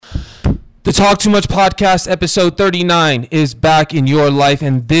The Talk Too Much podcast, episode 39, is back in your life.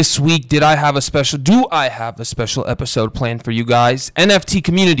 And this week, do I have a special episode planned for you guys? NFT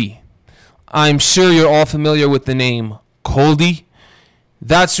community. I'm sure you're all familiar with the name Coldie.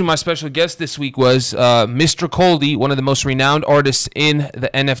 That's who my special guest this week was, Mr. Coldie, one of the most renowned artists in the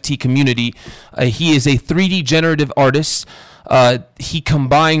NFT community. He is a 3D generative artist. He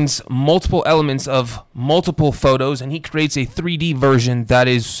combines multiple elements of multiple photos, and he creates a 3D version that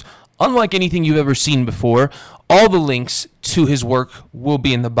is unlike anything you've ever seen before. All the links to his work will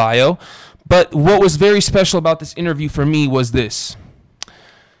be in the bio. But what was very special about this interview for me was this.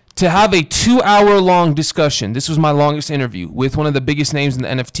 To have a 2-hour-long discussion, this was my longest interview, with one of the biggest names in the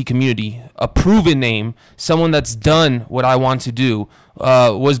NFT community, a proven name, someone that's done what I want to do, I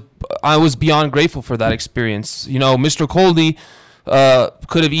was beyond grateful for that experience. You know, Mr. Coldie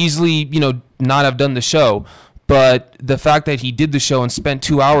could have easily, not have done the show. But the fact that he did the show and spent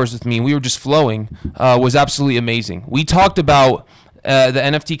 2 hours with me and we were just flowing was absolutely amazing. We talked about the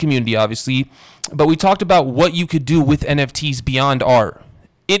NFT community, obviously, but we talked about what you could do with NFTs beyond art.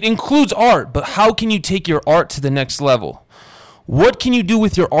 It includes art, but how can you take your art to the next level? What can you do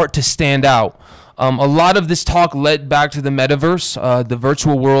with your art to stand out? A lot of this talk led back to the metaverse, the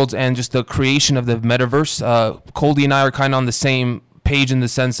virtual worlds, and just the creation of the metaverse. Coldie and I are kind of on the same page in the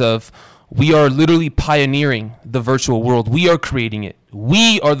sense of we are literally pioneering the virtual world. We are creating it.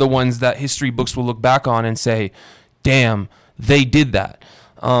 We are the ones that history books will look back on and say, damn, they did that.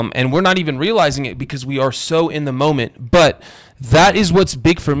 And we're not even realizing it because we are so in the moment. But that is what's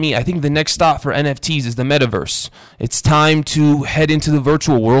big for me. I think the next stop for NFTs is the metaverse. It's time to head into the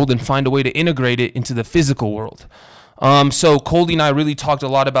virtual world and find a way to integrate it into the physical world. So Coldie and I really talked a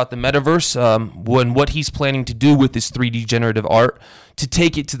lot about the metaverse and what he's planning to do with this 3D generative art to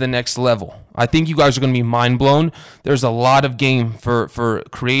take it to the next level. I think you guys are going to be mind blown. There's a lot of game for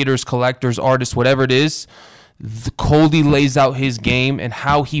creators, collectors, artists, whatever it is. Coldie lays out his game and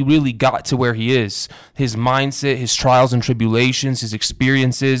how he really got to where he is. His mindset, his trials and tribulations, his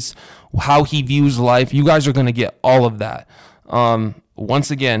experiences, how he views life. You guys are going to get all of that.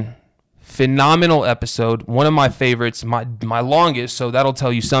 Once again, phenomenal episode, one of my favorites, my longest, so that'll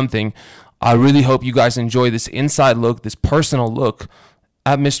tell you something. I really hope you guys enjoy this inside look, this personal look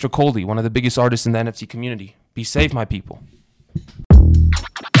at Mr. Coldie, one of the biggest artists in the NFT community. Be safe, my people.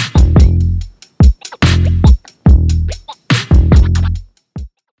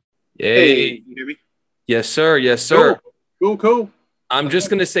 Hey, you hear me? Yes, sir. Yes, sir. Cool. I'm just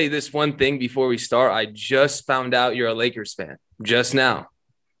going to say this one thing before we start. I just found out you're a Lakers fan just now.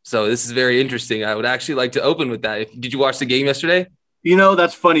 So this is very interesting. I would actually like to open with that. Did you watch the game yesterday?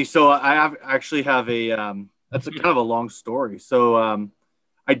 That's funny. So I actually have that's a kind of a long story. So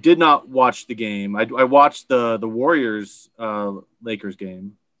I did not watch the game. I watched the Warriors Lakers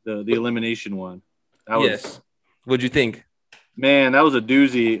game, the elimination one. Yes. What'd you think? Man, that was a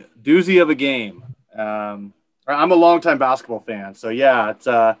doozy of a game. I'm a longtime basketball fan. So yeah, it's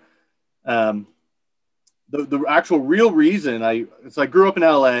the actual real reason I grew up in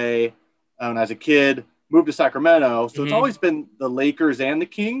LA and as a kid moved to Sacramento. So It's always been the Lakers and the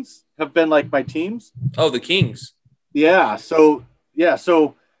Kings have been like my teams. Oh, the Kings. Yeah.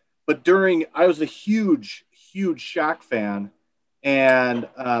 But I was a huge Shaq fan. And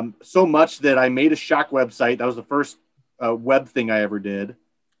so much that I made a Shaq website. That was the first web thing I ever did.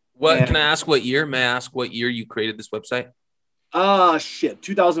 Can I ask what year? May I ask what year you created this website?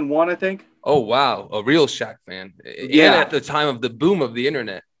 2001, I think. Oh, wow. A real Shaq fan. Yeah. And at the time of the boom of the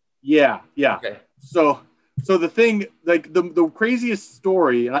internet. Yeah. Okay. So the thing, like the craziest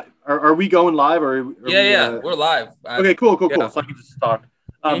story, are we going live? We're live. Okay, cool. Yeah. So I can just talk.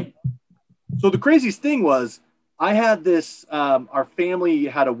 So the craziest thing was I had this, our family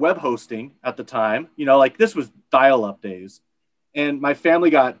had a web hosting at the time, this was dial-up days. And my family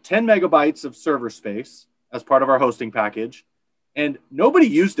got 10 megabytes of server space as part of our hosting package. And nobody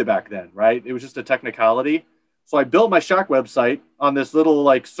used it back then, right? It was just a technicality. So I built my Shaq website on this little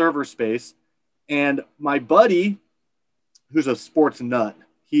server space. And my buddy, who's a sports nut,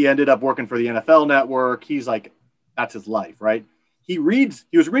 he ended up working for the NFL Network. He's that's his life, right? He was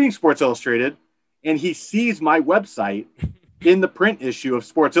reading Sports Illustrated and he sees my website in the print issue of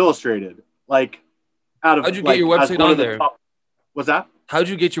Sports Illustrated. How'd you get your website on there? What's that? How'd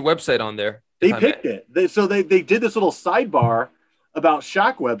you get your website on there? They picked it. They did this little sidebar about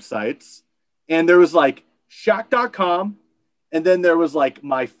Shaq websites, and there was Shaq.com, and then there was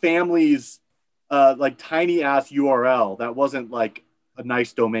my family's tiny ass URL that wasn't a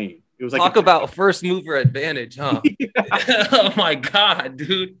nice domain. It was talk about first mover advantage, huh? Yeah. Oh my God,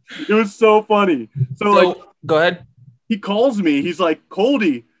 dude. It was so funny. So go ahead. He calls me. He's like,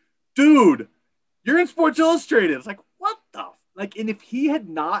 Coldie, dude, you're in Sports Illustrated. It's like, what the? Like, and if he had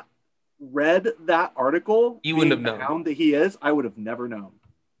not read that article, you wouldn't have known the hound that he is, I would have never known.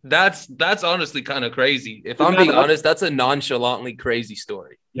 That's honestly kind of crazy. If I'm being honest, that's a nonchalantly crazy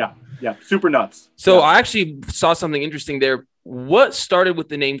story. Yeah, super nuts. So yeah. I actually saw something interesting there. What started with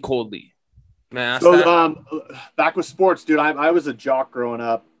the name Coldly? May I ask so, that? Back with sports, dude. I was a jock growing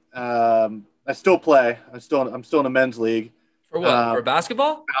up. I still play. I'm still in a men's league. For what? For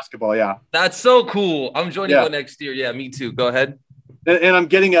basketball? Basketball, yeah. That's so cool. I'm joining one next year. Yeah, me too. Go ahead. And I'm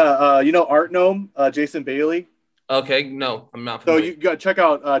getting Art Gnome, Jason Bailey. Okay, no, I'm not familiar. So you got to check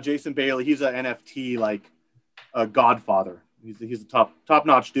out Jason Bailey. He's an NFT like a godfather. He's a top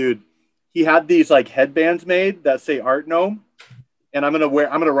notch dude. He had these like headbands made that say Art Gnome, and I'm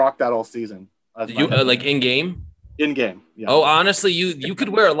gonna rock that all season. You like in game? In game, yeah. Oh, honestly, you could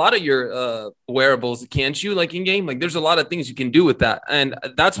wear a lot of your wearables, can't you? Like in game, like there's a lot of things you can do with that, and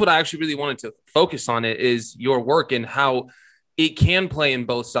that's what I actually really wanted to focus on. It is your work and how it can play in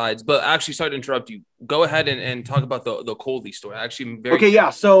both sides. But actually, sorry to interrupt you. Go ahead and talk about the Coldly story. Actually, I'm very okay. Yeah.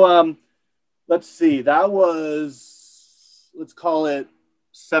 So let's see. That was, let's call it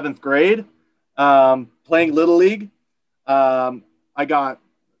 7th grade. Playing Little League. I got,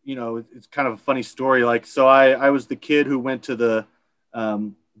 it's kind of a funny story. Like, so I was the kid who went to the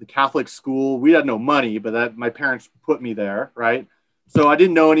Catholic school. We had no money, but my parents put me there, right? So I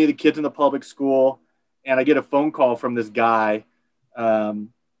didn't know any of the kids in the public school, and I get a phone call from this guy.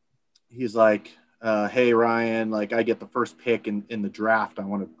 He's like, "Hey Ryan, like I get the first pick in the draft. I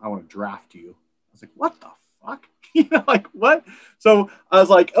want to draft you." I was like, "What the fuck?" Like what? So I was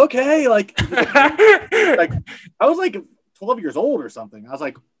like, "Okay," like I was like 12 years old or something. I was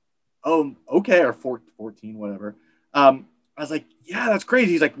like, "Oh, okay," or 14, whatever. I was like, "Yeah, that's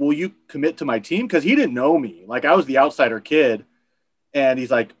crazy." He's like, "Will you commit to my team?" Because he didn't know me. Like I was the outsider kid. And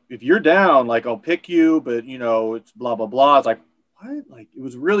he's like, "If you're down, like I'll pick you, but it's blah, blah, blah." I was like, what? Like, it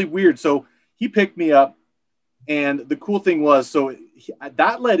was really weird. So he picked me up. And the cool thing was,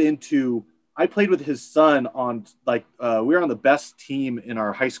 that led into, I played with his son on we were on the best team in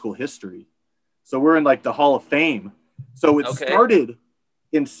our high school history. So we're in like the Hall of Fame. So it started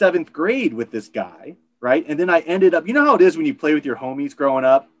in 7th grade with this guy, right? And then I ended up, you know how it is when you play with your homies growing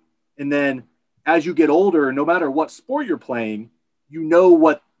up. And then as you get older, no matter what sport you're playing, you know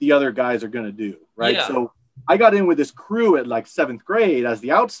what the other guys are going to do, right? Yeah. So I got in with this crew at like 7th grade as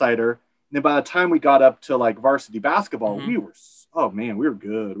the outsider. And then by the time we got up to like varsity basketball, we were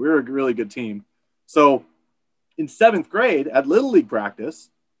good. We were a really good team. So in 7th grade at Little League practice,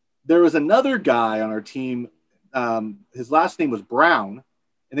 there was another guy on our team. His last name was Brown,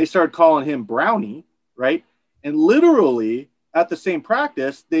 and they started calling him Brownie, right? And literally at the same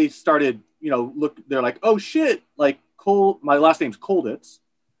practice, they started, they're like, "Oh shit, like, my last name's Colditz,"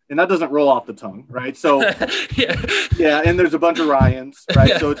 and that doesn't roll off the tongue, right? So yeah, and there's a bunch of Ryans, right?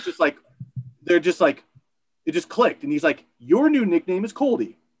 Yeah. So it's just like they're just like it just clicked, and he's like, "Your new nickname is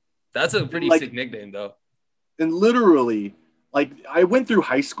Coldy." That's a pretty sick nickname, though. And literally, like I went through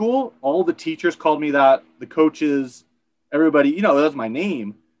high school, all the teachers called me that, the coaches, everybody, that was my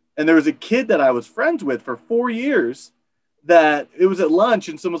name. And there was a kid that I was friends with for 4 years that it was at lunch,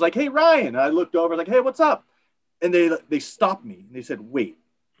 and someone was like, "Hey Ryan," and I looked over like, "Hey, what's up?" And they stopped me and they said, "Wait,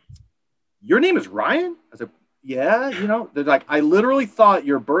 your name is Ryan?" I said, "Yeah." They're like, "I literally thought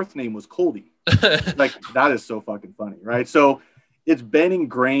your birth name was Coldy." Like, that is so fucking funny, right? So it's been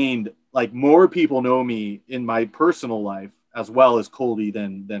ingrained. Like, more people know me in my personal life as well as Coldy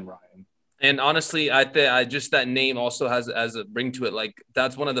than Ryan. And honestly, I just that name also has a ring to it. Like,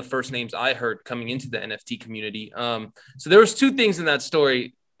 that's one of the first names I heard coming into the NFT community. So there was 2 things in that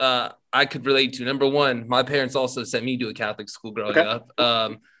story I could relate to. Number one, my parents also sent me to a Catholic school growing up.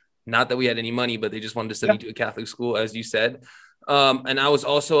 Not that we had any money, but they just wanted to send me to a Catholic school, as you said. And I was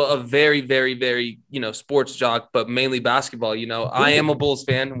also a very, very, very, sports jock, but mainly basketball. I am a Bulls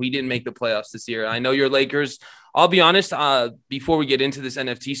fan. We didn't make the playoffs this year. I know you're Lakers. I'll be honest, before we get into this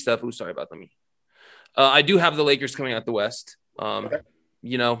NFT stuff, sorry about me. I do have the Lakers coming out the West.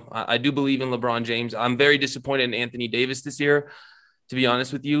 I do believe in LeBron James. I'm very disappointed in Anthony Davis this year. To be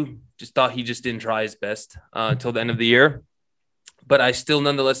honest with you, just thought he just didn't try his best until the end of the year. But I still,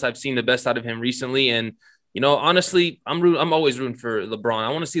 nonetheless, I've seen the best out of him recently. And, honestly, I'm always rooting for LeBron. I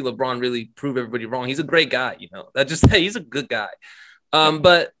want to see LeBron really prove everybody wrong. He's a great guy, he's a good guy.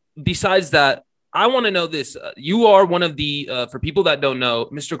 But besides that, I want to know this. You are one of the, for people that don't know,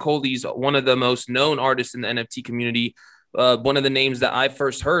 Mr. Coldy's one of the most known artists in the NFT community. One of the names that I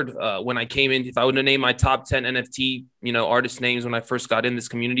first heard when I came in, if I would have named my top 10 NFT, artist names when I first got in this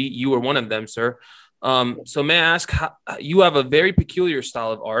community, you were one of them, sir. So may I ask, you have a very peculiar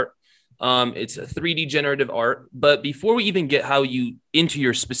style of art. It's a 3D generative art. But before we even get how you into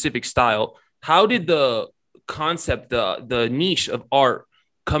your specific style, how did the concept, the niche of art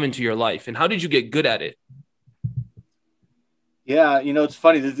come into your life, and how did you get good at it? Yeah, it's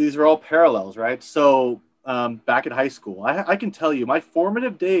funny. These are all parallels, right? So back in high school, I can tell you my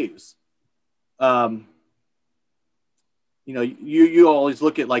formative days. Um, you always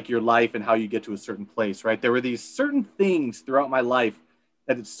look at like your life and how you get to a certain place, right? There were these certain things throughout my life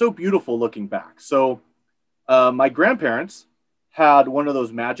that it's so beautiful looking back. So my grandparents had one of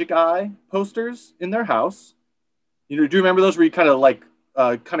those Magic Eye posters in their house. Do you remember those where you kind of like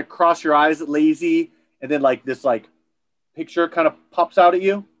kind of cross your eyes lazy, and then like this like picture kind of pops out at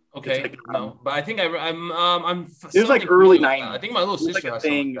you? Okay, Like, no, but I think I'm it was like early 90s. I think my little sister like a has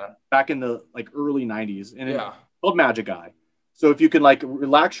thing something like back in the like early 90s, and that. it's called Magic Eye. So if you can like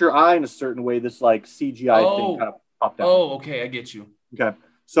relax your eye in a certain way, this like CGI thing kind of popped out. Oh, okay, I get you. Okay,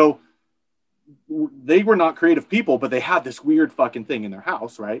 so they were not creative people, but they had this weird fucking thing in their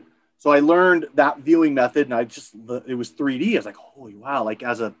house, right? So I learned that viewing method, and it was 3D. I was like, holy wow! Like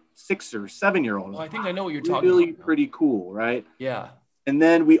as a 6 or 7 year old, I think I know what you're talking really about. Pretty cool, right? Yeah. And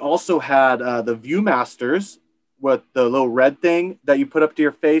then we also had the ViewMasters with the little red thing that you put up to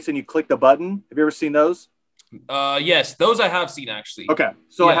your face and you click the button. Have you ever seen those? Yes, those I have seen actually. Okay,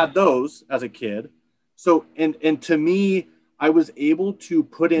 so I had those as a kid. So and to me, I was able to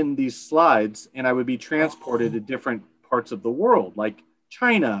put in these slides, and I would be transported to different parts of the world, like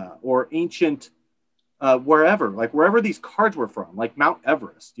China or ancient wherever these cards were from, like Mount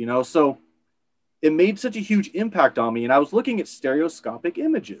Everest. So it made such a huge impact on me, and I was looking at stereoscopic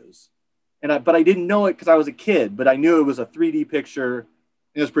images, but I didn't know it because I was a kid, but I knew it was a 3D picture.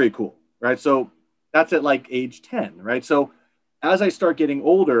 It was pretty cool, right? So that's at like age 10, right? So as I start getting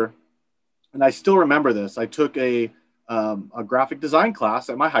older, and I still remember this, I took a graphic design class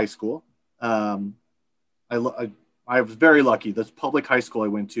at my high school. I was very lucky. This public high school I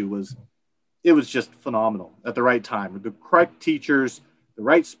went to was just phenomenal at the right time. The correct teachers, the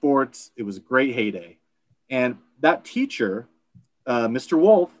right sports. It was a great heyday. And that teacher, Mr.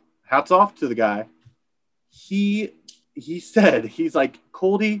 Wolf, hats off to the guy. He said, he's like,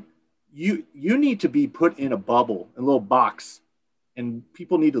 Coldy, you need to be put in a bubble, in a little box, and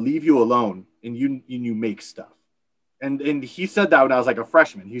people need to leave you alone, and you make stuff. And he said that when I was like a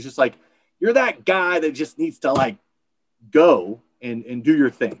freshman. He's just like, you're that guy that just needs to like go and do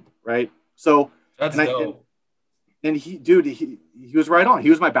your thing, right? So that's dope. And he was right on. He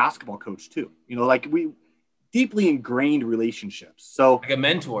was my basketball coach too. Like we deeply ingrained relationships. So like a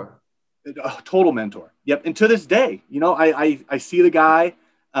mentor. A total mentor. Yep. And to this day, I see the guy.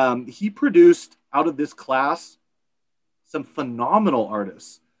 He produced out of this class some phenomenal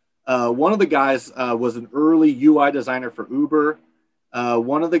artists. One of the guys was an early UI designer for Uber.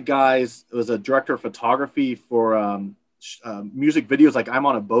 One of the guys was a director of photography for music videos, like "I'm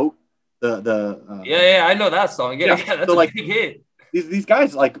on a Boat." Yeah, I know that song. Yeah, that's so, a big hit. These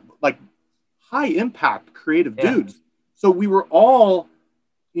guys like high impact creative dudes. So we were all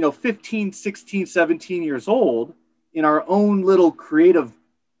 15, 16, 17 years old in our own little creative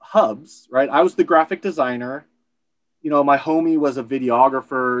hubs, right? I was the graphic designer. My homie was a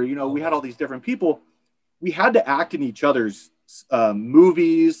videographer. We had all these different people. We had to act in each other's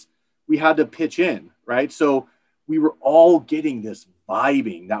movies. We had to pitch in, right? So we were all getting this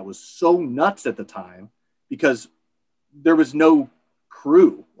vibing that was so nuts at the time because there was no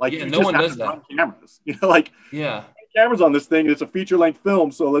crew. Like no one does that. Cameras, cameras on this thing. It's a feature length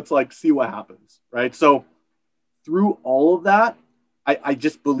film, so let's like see what happens, right? So through all of that, I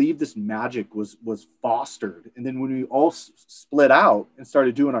just believe this magic was fostered. And then when we all split out and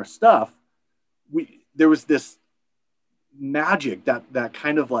started doing our stuff, there was this magic that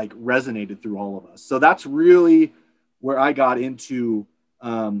kind of like resonated through all of us. So that's really where I got into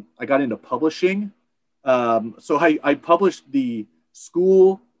publishing. So I published the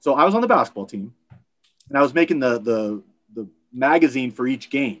school. So I was on the basketball team, and I was making the magazine for each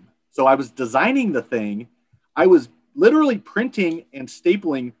game. So I was designing the thing. I was literally printing and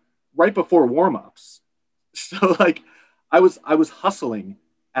stapling right before warm-ups. So like I was hustling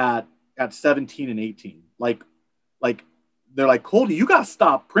at 17 and 18. Like they're like, Coldy, you gotta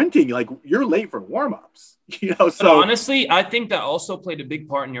stop printing. Like you're late for warm-ups. So honestly, I think that also played a big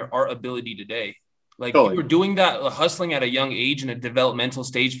part in your art ability today. Like totally. You were doing that hustling at a young age in a developmental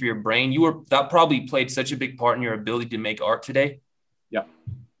stage for your brain. That probably played such a big part in your ability to make art today. Yep.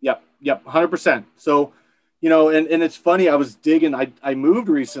 100%. So, and it's funny, I was digging, I moved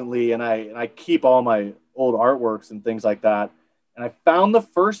recently, and I keep all my old artworks and things like that. And I found the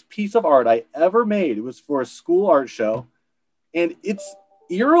first piece of art I ever made. It was for a school art show. And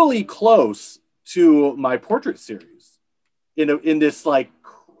eerily close to my portrait series in this like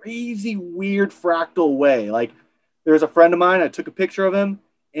crazy weird fractal way. Like there's a friend of mine, I took a picture of him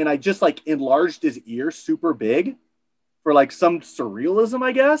and I just like enlarged his ear super big for like some surrealism,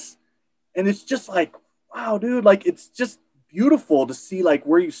 I guess. And it's just like, wow, dude, like it's just beautiful to see like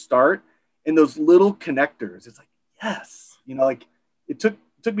where you start and those little connectors. It's like, yes, you know, like it took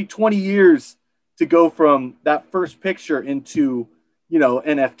me 20 years to go from that first picture into, you know,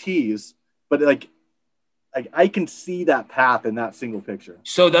 NFTs, but like I can see that path in that single picture.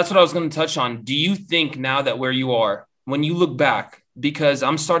 So that's what I was going to touch on. Do you think now that where you are, when you look back, because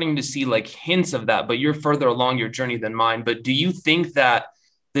I'm starting to see like hints of that, but you're further along your journey than mine, but do you think that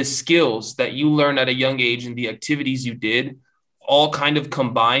the skills that you learned at a young age and the activities you did all kind of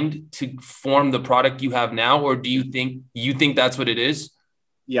combined to form the product you have now? Or do you think that's what it is?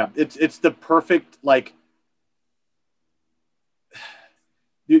 Yeah, it's the perfect like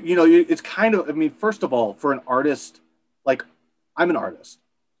you know, it's kind of, I mean, first of all, for an artist, like I'm an artist.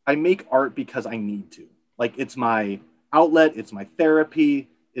 I make art because I need to. Like it's my outlet, it's my therapy,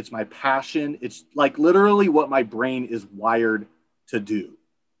 it's my passion. It's like literally what my brain is wired to do.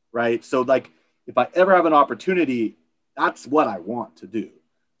 Right. So like if I ever have an opportunity, that's what I want to do.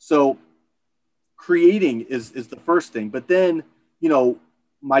 So creating is the first thing. But then, you know,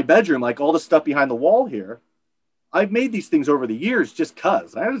 my bedroom, like all the stuff behind the wall here, I've made these things over the years just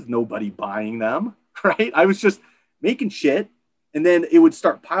cause I was nobody buying them, right? I was just making shit and then it would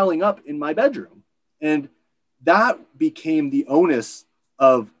start piling up in my bedroom. And that became the onus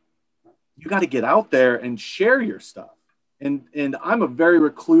of you got to get out there and share your stuff. And I'm a very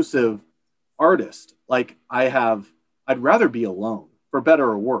reclusive artist. Like I'd rather be alone for better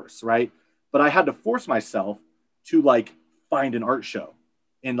or worse, right? But I had to force myself to like find an art show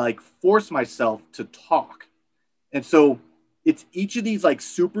and like force myself to talk. And so it's each of these like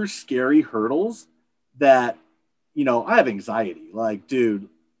super scary hurdles that, you know, I have anxiety. Like, dude,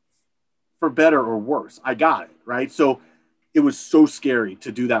 for better or worse, I got it. Right. So it was so scary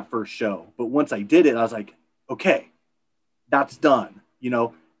to do that first show. But once I did it, I was like, okay, that's done. You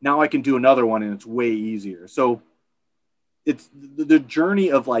know, now I can do another one and it's way easier. So it's the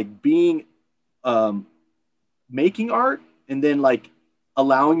journey of like being, making art and then like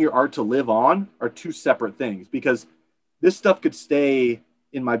allowing your art to live on are two separate things because this stuff could stay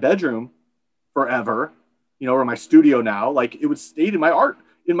in my bedroom forever, you know, or my studio now. Like it would stay in my art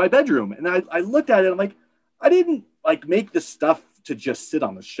in my bedroom. And I looked at it, I'm like, I didn't like make this stuff to just sit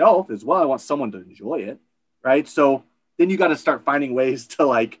on the shelf as well. I want someone to enjoy it. Right. So then you got to start finding ways to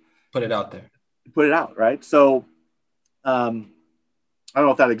like Put it out there. Put it out. Right. So I don't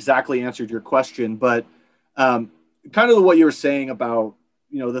know if that exactly answered your question, but kind of what you were saying about,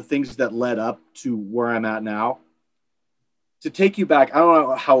 you know, the things that led up to where I'm at now. To take you back, I don't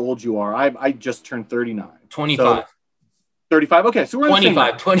know how old you are. I just turned 39. 25. So 35. Okay. So we're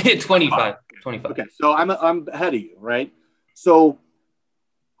 25, 20, 25, 25. Okay. So I'm ahead of you, right? So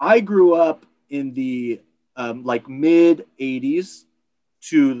I grew up in the like mid 80s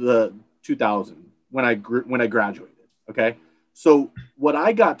to the 2000 when I graduated. Okay. So what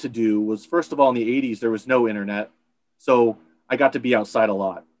I got to do was, first of all, in the 80s, there was no internet. So I got to be outside a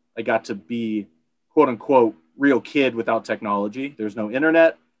lot. I got to be, quote unquote, real kid without technology. There's no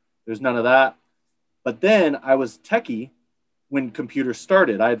internet. There's none of that. But then I was techie when computers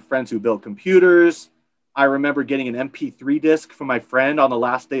started. I had friends who built computers. I remember getting an MP3 disc from my friend on the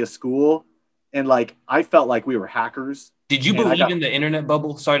last day of school. And like, I felt like we were hackers. Did you believe in the internet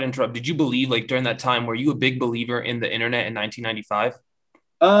bubble? Sorry to interrupt. Did you believe like during that time, were you a big believer in the internet in 1995?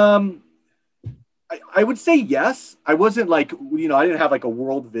 I would say yes. I wasn't like, you know, I didn't have like a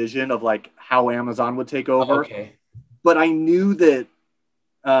world vision of like how Amazon would take over. Okay. But I knew that,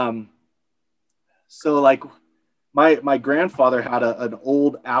 so like my grandfather had an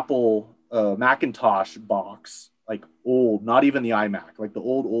old Apple Macintosh box, like old, not even the iMac, like the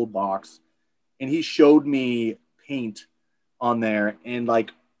old box. And he showed me paint on there. And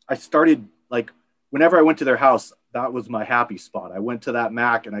like, I started like, whenever I went to their house, that was my happy spot. I went to that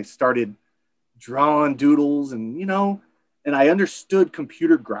Mac and I started drawing doodles and, you know, and I understood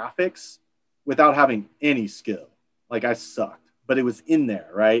computer graphics without having any skill. Like I sucked, but it was in there,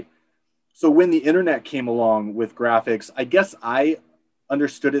 right? So when the internet came along with graphics, I guess I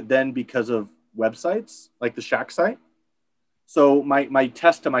understood it then because of websites like the Shack site. So my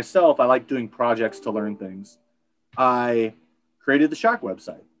test to myself, I like doing projects to learn things. I created the Shack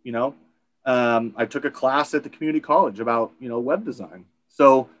website, you know. I took a class at the community college about, you know, web design.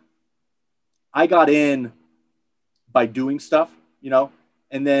 So I got in by doing stuff, you know,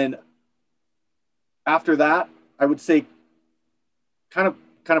 and then after that, I would say kind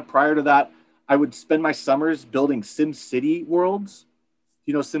of prior to that, I would spend my summers building Sim City worlds.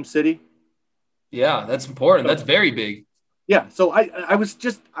 You know Sim City? Yeah, that's important. So, That's very big. yeah. So I was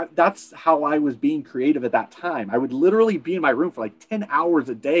just, that's how I was being creative at that time. I would literally be in my room for like 10 hours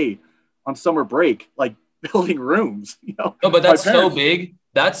a day on summer break, like building rooms, you know. No, but My that's so parents, big.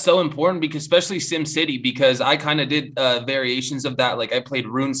 That's so important because especially Sim City, because I kind of did variations of that. Like I played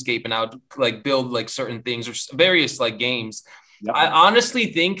RuneScape and I would like build like certain things or various like games. yep. I honestly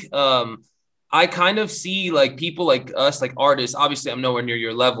think I kind of see like people like us, like artists. Obviously, I'm nowhere near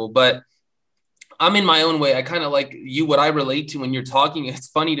your level, but I'm in my own way. I kind of like you, what I relate to when you're talking. It's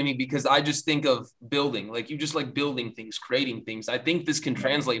funny to me because I just think of building, like you just like building things, creating things. I think this can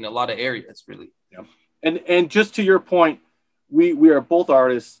translate in a lot of areas, really. Yeah. And just to your point, we are both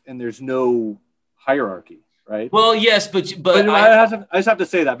artists and there's no hierarchy, right? Well, yes, but I just have to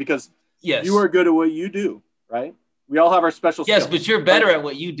say that because yes, you are good at what you do, right? We all have our special yes, skills. but you're better at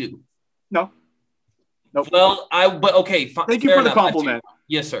what you do. No. Nope. Well, but okay. Thank you for the compliment.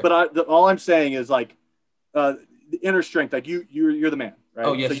 Yes, sir. But all I'm saying is like the inner strength, like you're the man, right?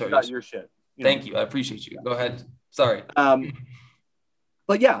 Oh, yes, so sir. You got Yes. your shit. Thank you. I appreciate you. Go ahead. Sorry.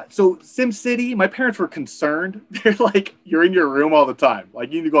 But yeah, so Sim City, my parents were concerned. They're like, you're in your room all the time. Like,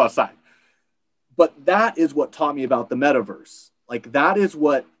 you need to go outside. But that is what taught me about the metaverse. Like, that is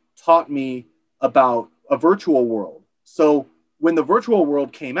what taught me about a virtual world. So when the virtual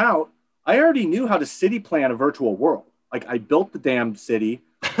world came out, I already knew how to city plan a virtual world. Like, I built the damn city.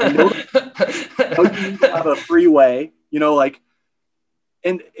 I know you need to have a freeway, you know, like,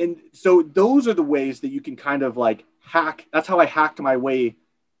 and so those are the ways that you can kind of like hack. That's how I hacked my way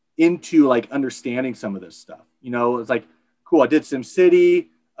into like understanding some of this stuff. You know, it's like, cool. I did SimCity.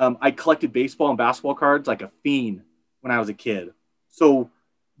 I collected baseball and basketball cards like a fiend when I was a kid. So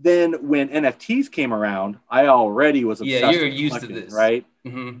then when NFTs came around, I already was obsessed. Yeah, you're used to this, right?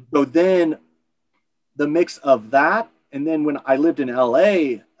 Mm-hmm. So then the mix of that, and then when I lived in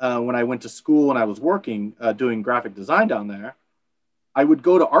LA, when I went to school and I was working doing graphic design down there, I would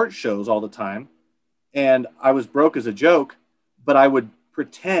go to art shows all the time, and I was broke as a joke, but I would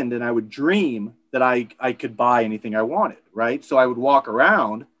pretend and I would dream that I could buy anything I wanted, right? So I would walk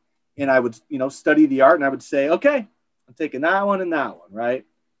around and I would, you know, study the art and I would say, okay, I'm taking that one and that one, right?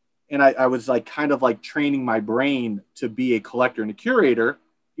 And I was like kind of like training my brain to be a collector and a curator,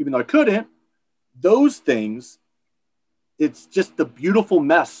 even though I couldn't. Those things, it's just the beautiful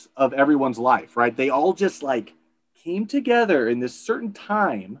mess of everyone's life, right? They all just like came together in this certain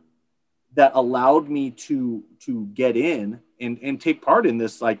time that allowed me to get in and take part in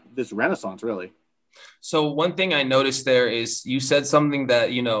this, like this renaissance, really. So one thing I noticed there is you said something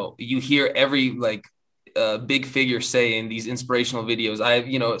that, you know, you hear every like big figure say in these inspirational videos.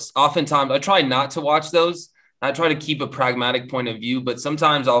 Oftentimes I try not to watch those. I try to keep a pragmatic point of view, but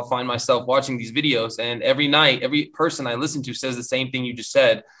sometimes I'll find myself watching these videos and every night, every person I listen to says the same thing you just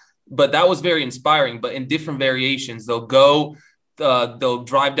said. But that was very inspiring, but in different variations. They'll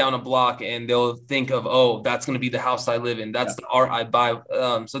drive down a block and they'll think of, oh, that's going to be the house I live in. That's the art I buy.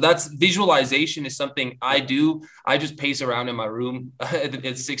 So that's visualization is something I do. I just pace around in my room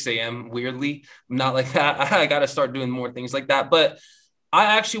at 6 a.m. Weirdly, I'm not like that. I got to start doing more things like that. But I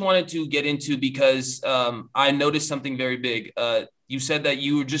actually wanted to get into because I noticed something very big. You said that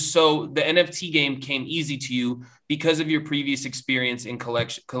you were just the NFT game came easy to you because of your previous experience in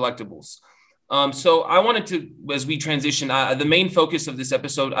collectibles. So I wanted to, as we transition, the main focus of this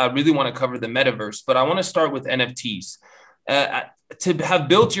episode, I really want to cover the metaverse, but I want to start with NFTs. To have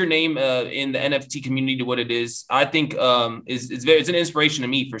built your name in the NFT community to what it is, I think it's an inspiration to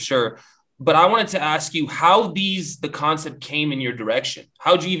me for sure. But I wanted to ask you how the concept came in your direction.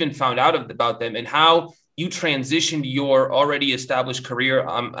 How'd you even found out about them and how you transitioned your already established career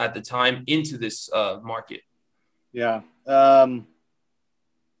at the time into this market? Yeah.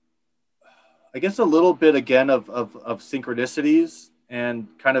 I guess a little bit again of synchronicities and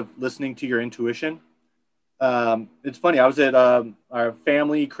kind of listening to your intuition. It's funny. I was at our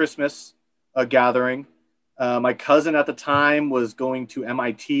family Christmas gathering. My cousin at the time was going to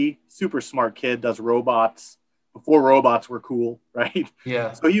MIT, super smart kid, does robots before robots were cool, right?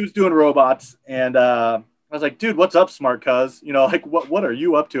 Yeah. So he was doing robots, and I was like, dude, what's up, smart cuz? You know, like what are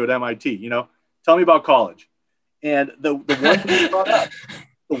you up to at MIT? You know, tell me about college. And the one thing he brought up,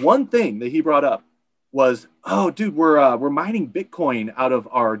 the one thing that he brought up was, oh, dude, we're mining Bitcoin out of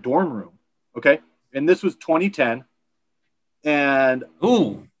our dorm room, okay? And this was 2010, and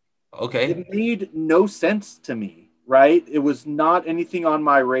ooh. Okay. It made no sense to me, right? It was not anything on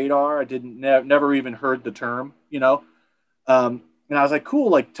my radar. I never even heard the term, you know? And I was like, cool,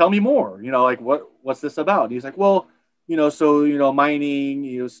 like, tell me more, you know, like, what's this about? And he's like, well, so,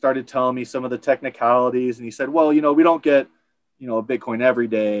 mining, started telling me some of the technicalities. And he said, well, we don't get, a Bitcoin every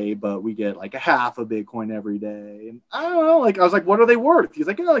day, but we get like a half a Bitcoin every day. And I don't know, like, I was like, what are they worth? He's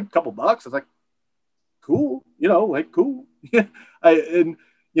like, like a couple bucks. I was like, cool, like cool. and,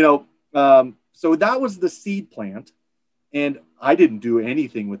 so that was the seed plant. And I didn't do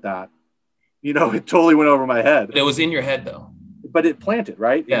anything with that. It totally went over my head. But it was in your head though. But it planted,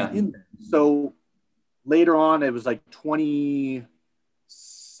 right? Yeah. It was in there. So later on, it was like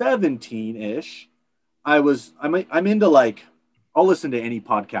 2017-ish. I'm into like, I'll listen to any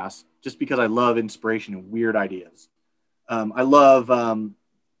podcast just because I love inspiration and weird ideas. I love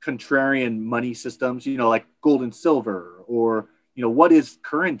contrarian money systems, like gold and silver, or, what is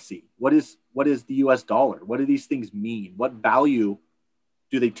currency? What is the US dollar? What do these things mean? What value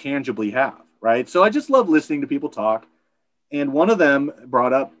do they tangibly have? Right. So I just love listening to people talk. And one of them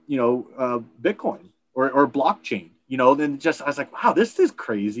brought up, Bitcoin or blockchain, then I was like, wow, this is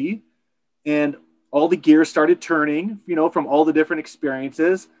crazy. And all the gears started turning, from all the different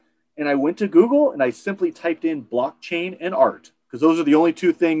experiences. And I went to Google and I simply typed in blockchain and art, because those are the only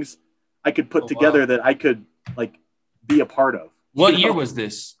two things I could put together that I could like be a part of. What year was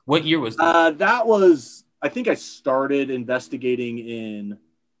this? That was, I think I started investigating in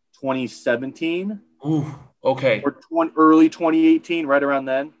 2017. Ooh, okay. Or early 2018, right around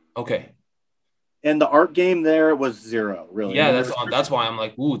then. Okay. And the art game there was zero, really. Yeah, that's why I'm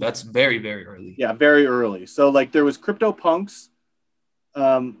like, ooh, that's very, very early. Yeah, very early. So like there was CryptoPunks,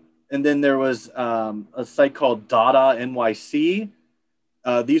 and then there was a site called Dada NYC.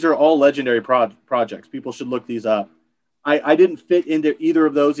 These are all legendary projects. People should look these up. I didn't fit into either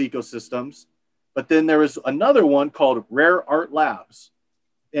of those ecosystems, but then there was another one called Rare Art Labs,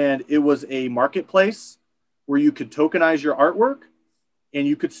 and it was a marketplace where you could tokenize your artwork and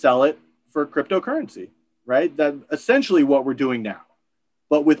you could sell it for cryptocurrency, right? That essentially what we're doing now,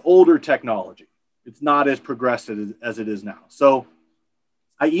 but with older technology. It's not as progressive as it is now. So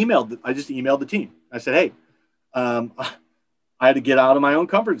I just emailed the team. I said, hey, I had to get out of my own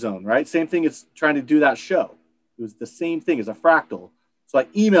comfort zone, right? Same thing as trying to do that show. It was the same thing as a fractal. So I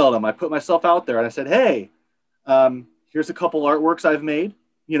emailed them. I put myself out there and I said, hey, here's a couple artworks I've made,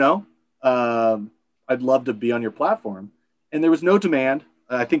 I'd love to be on your platform. And there was no demand.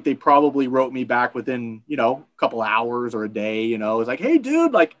 I think they probably wrote me back within, a couple hours or a day, it was like, hey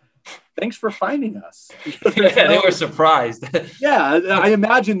dude, like, thanks for finding us. Yeah, they were surprised. Yeah. I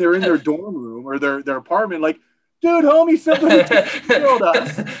imagine they're in their dorm room or their apartment, like, dude, homie, somebody killed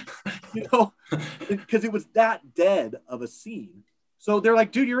us, because it was that dead of a scene. So they're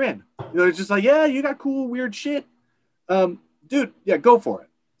like, dude, you're in. It's just like, yeah, you got cool, weird shit. Dude, yeah, go for it.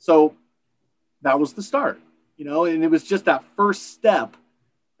 So that was the start, and it was just that first step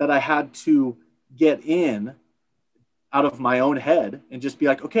that I had to get in out of my own head and just be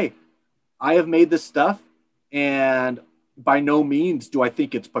like, okay, I have made this stuff, and by no means do I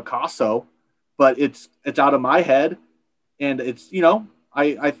think it's Picasso, but it's out of my head, and it's,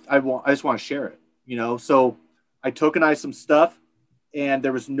 I just want to share it, So I tokenized some stuff, and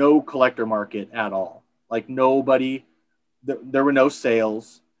there was no collector market at all. Like nobody, there were no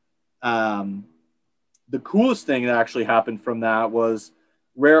sales. The coolest thing that actually happened from that was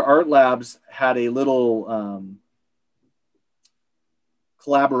Rare Art Labs had a little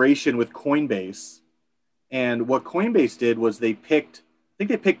collaboration with Coinbase. And what Coinbase did was they picked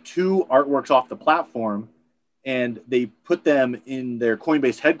two artworks off the platform, and they put them in their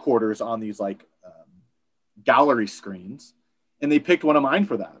Coinbase headquarters on these like gallery screens. And they picked one of mine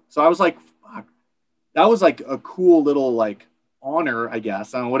for that. So I was like, fuck, that was like a cool little like honor, I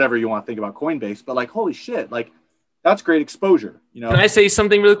guess. I don't know, whatever you want to think about Coinbase, but like, holy shit, like that's great exposure. Can I say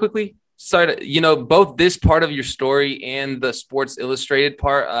something really quickly? Sorry, both this part of your story and the Sports Illustrated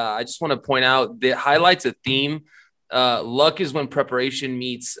part, I just want to point out that highlights a theme. Luck is when preparation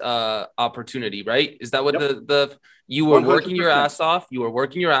meets opportunity, right? Is that what you were 100%. Working your ass off? You were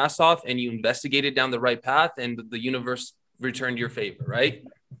working your ass off, and you investigated down the right path, and the universe returned your favor, right?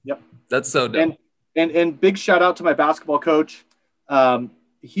 Yep. That's so dope. And big shout out to my basketball coach.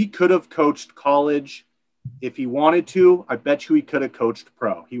 He could have coached college if he wanted to. I bet you he could have coached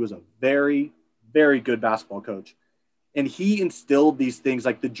pro. He was a very, very good basketball coach. And he instilled these things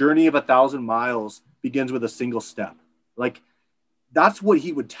like the journey of 1,000 miles begins with a single step. Like that's what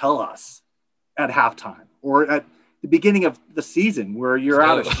he would tell us at halftime or at the beginning of the season where you're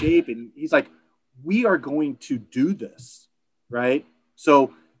out of shape. And he's like, we are going to do this. Right.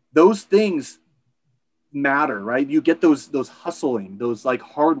 So those things matter, right? You get those hustling, those like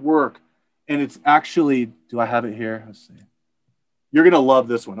hard work. And it's actually, do I have it here? Let's see. You're going to love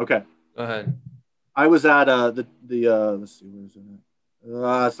this one. Okay. Go ahead. I was at let's see, where is it?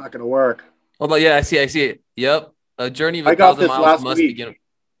 It's not gonna work. Hold on, yeah, I see it. Yep, a journey of I a got thousand this miles last must week. begin.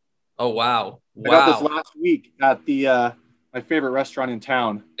 Oh wow, I got this wow! last week at the my favorite restaurant in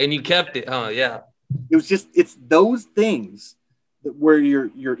town. And you kept it, huh? Yeah. It's those things where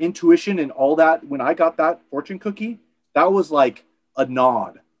your intuition and all that. When I got that fortune cookie, that was like a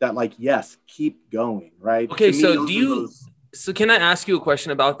nod that like, yes, keep going, right? Okay, To me, so those are those. so can I ask you a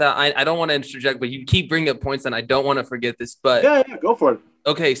question about that? I don't want to interject, but you keep bringing up points and I don't want to forget this. But Yeah, yeah, go for it.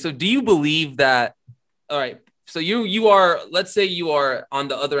 okay, so do you believe that, all right, so you are, let's say you are on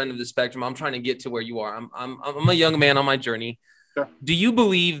the other end of the spectrum. I'm trying to get to where you are. I'm a young man on my journey. Sure. Do you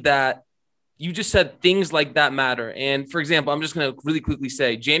believe that you just said things like that matter? And for example, I'm just going to really quickly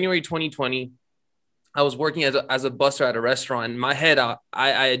say January 2020, I was working as a busser at a restaurant. In my head, I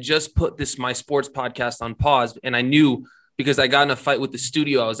had just put my sports podcast on pause, and I knew because I got in a fight with the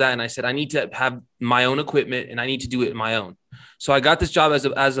studio I was at, and I said I need to have my own equipment and I need to do it my own. So I got this job as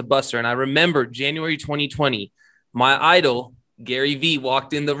a busser, and I remember January 2020, my idol Gary Vee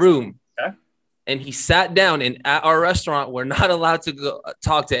walked in the room. Okay. And he sat down, and at our restaurant, we're not allowed to go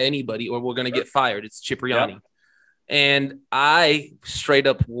talk to anybody, or we're going to get fired. It's Cipriani. Yep. And I straight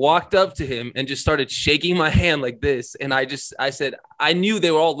up walked up to him and just started shaking my hand like this. And I said, I knew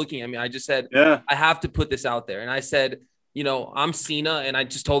they were all looking at me. I just said, yeah, I have to put this out there. And I said, you know, I'm Cena. And I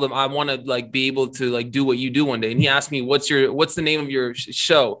just told him, I want to like be able to like do what you do one day. And he asked me, what's the name of your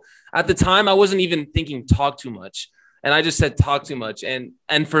show? At the time, I wasn't even thinking Talk Too Much. And I just said Talk Too Much. And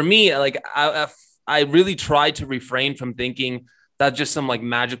for me, like I really tried to refrain from thinking that's just some like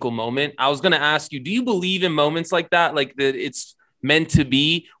magical moment. I was going to ask you, do you believe in moments like that? Like that it's meant to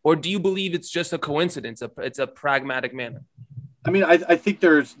be, or do you believe it's just a coincidence? It's a pragmatic manner. I mean, I think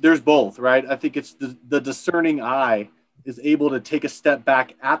there's both, right? I think it's the discerning eye is able to take a step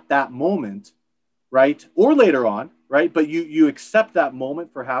back at that moment, right? Or later on, right? But you accept that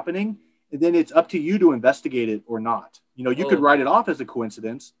moment for happening, and then it's up to you to investigate it or not. You know, you could write it off as a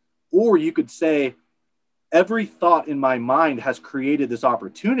coincidence, or you could say, every thought in my mind has created this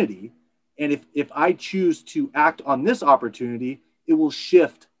opportunity. And if I choose to act on this opportunity, it will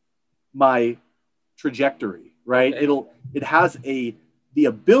shift my trajectory, right? Okay. It has the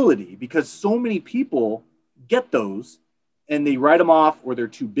ability, because so many people get those and they write them off, or they're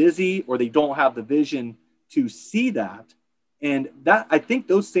too busy, or they don't have the vision to see that. And that, I think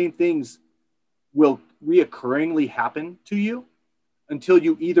those same things will reoccurringly happen to you until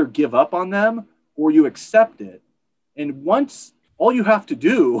you either give up on them or you accept it. And once, all you have to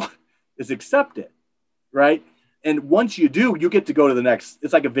do is accept it, right? And once you do, you get to go to the next.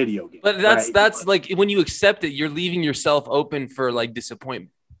 It's like a video game. But that's like when you accept it, you're leaving yourself open for like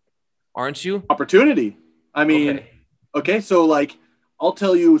disappointment, aren't you? Opportunity. I mean, okay, so like I'll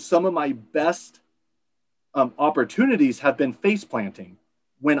tell you, some of my best opportunities have been face planting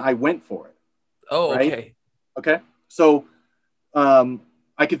when I went for it. Oh, right? Okay. Okay. So I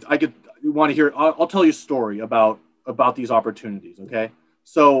could want to hear. I'll tell you a story about these opportunities. Okay.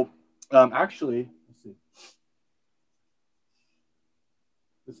 So actually, let's see.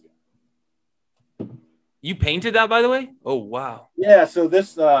 You painted that, by the way? Oh wow. Yeah. So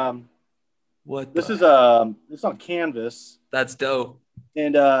this what this is it's on canvas. That's dope.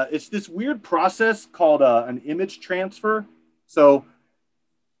 And it's this weird process called an image transfer. So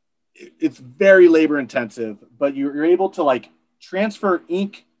it's very labor intensive, but you're able to like transfer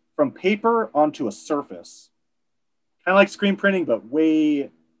ink from paper onto a surface, kind of like screen printing, but way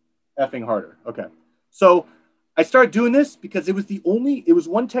effing harder. Okay. So I started doing this because it was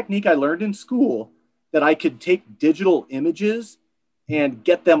one technique I learned in school that I could take digital images and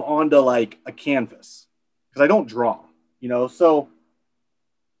get them onto like a canvas, because I don't draw, you know? So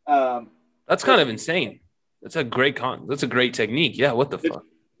that's kind of insane. That's a great technique. Yeah. What the fuck?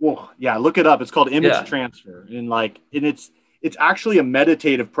 Well, yeah, look it up. It's called image transfer. And it's actually a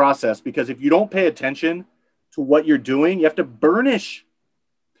meditative process, because if you don't pay attention to what you're doing, you have to burnish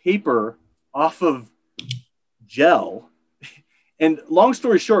paper off of gel. And long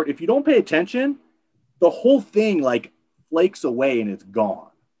story short, if you don't pay attention, the whole thing like flakes away and it's gone.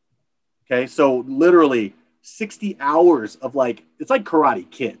 Okay. So literally 60 hours of like, it's like Karate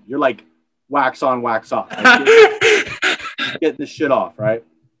Kid. You're like wax on, wax off. Like, getting this shit off. Right.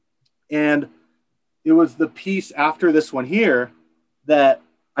 And it was the piece after this one here that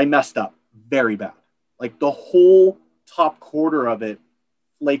I messed up very bad. Like the whole top quarter of it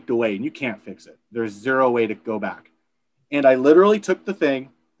flaked away, and you can't fix it. There's zero way to go back. And I literally took the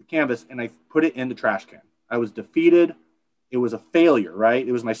canvas, and I put it in the trash can. I was defeated. It was a failure, right?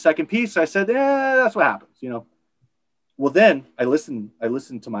 It was my second piece. So I said, that's what happens, you know? Well, then I listened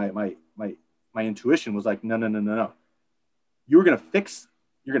to my my intuition was like, no. You're gonna fix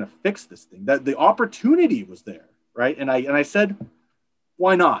this thing. That the opportunity was there, right? And I said,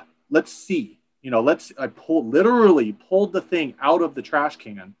 why not? Let's see. I literally pulled the thing out of the trash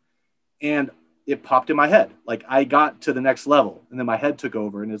can, and it popped in my head. Like, I got to the next level, and then my head took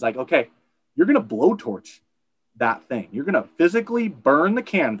over, and it's like, okay, you're gonna blowtorch that thing. You're gonna physically burn the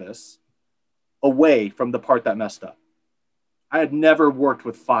canvas away from the part that messed up. I had never worked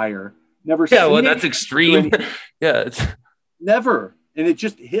with fire, never. Yeah, well, that's extreme. Yeah, never. And it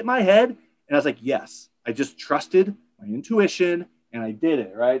just hit my head, and I was like, yes. I just trusted my intuition, and I did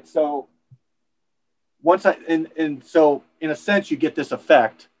it, right? So so in a sense, you get this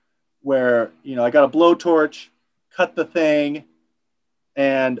effect where, I got a blowtorch, cut the thing,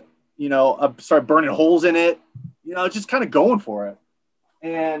 and, I started burning holes in it, just kind of going for it.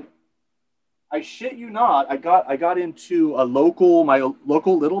 And I shit you not, I got into my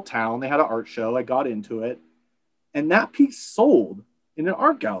local little town. They had an art show. I got into it, and that piece sold in an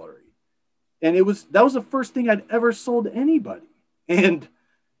art gallery. And that was the first thing I'd ever sold to anybody. And,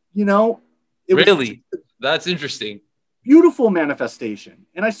 it really, that's interesting. Beautiful manifestation.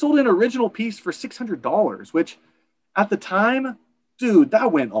 And I sold an original piece for $600, which at the time, dude,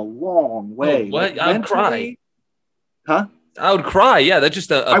 that went a long way. Oh, what? I would cry. Huh? I would cry. Yeah, that's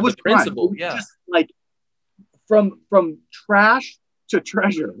just a principle. Yeah. Just like from trash to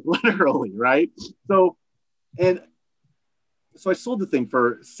treasure, literally, right? So I sold the thing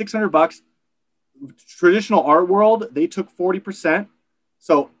for $600. Traditional art world, they took 40%.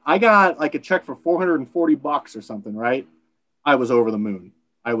 So I got like a check for $440 or something, right? I was over the moon.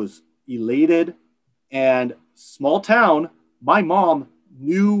 I was elated. And small town, my mom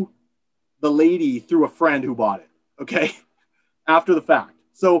knew the lady through a friend who bought it, okay? After the fact.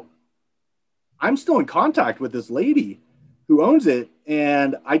 So I'm still in contact with this lady who owns it.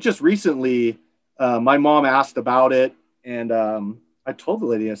 And I just recently, my mom asked about it. And I told the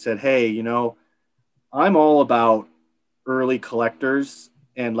lady, I said, hey, I'm all about early collectors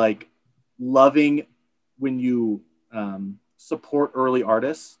and like loving when you support early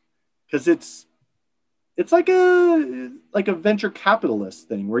artists, because it's like a venture capitalist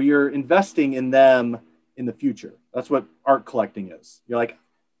thing where you're investing in them in the future. That's what art collecting is. You're like,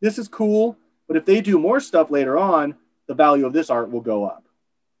 this is cool, but if they do more stuff later on, the value of this art will go up.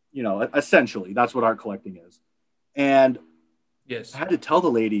 Essentially, that's what art collecting is. And yes, I had to tell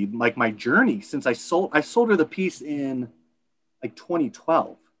the lady like my journey since I sold her the piece in like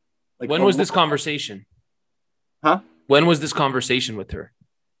 2012. Like, when was this conversation? Huh? When was this conversation with her?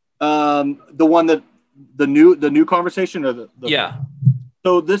 The one that the new conversation or the yeah.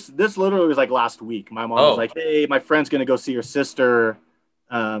 So this literally was like last week. My mom was like, hey, my friend's gonna go see your sister,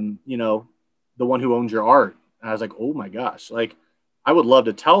 the one who owns your art. And I was like, oh my gosh, like I would love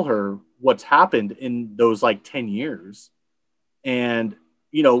to tell her what's happened in those like 10 years. And,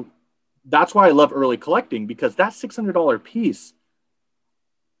 that's why I love early collecting, because that $600 piece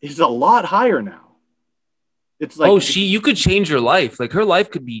is a lot higher now. It's like, you could change her life. Like her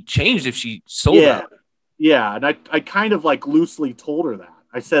life could be changed if she sold that. Yeah. And I kind of like loosely told her that.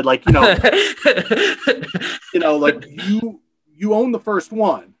 I said like, like you own the first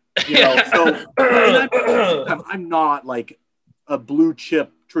one, so I'm not like a blue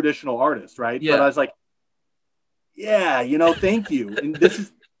chip traditional artist. Right. Yeah. But I was like, yeah, thank you. And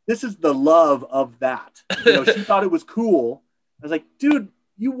this is the love of that. She thought it was cool. I was like, dude,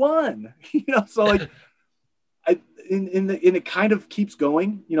 you won. So like it kind of keeps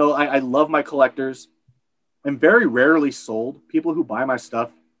going. I love my collectors. I'm very rarely sold. People who buy my stuff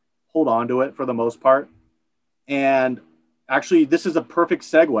hold on to it for the most part. And actually, this is a perfect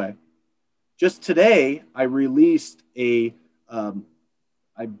segue. Just today, I released everybody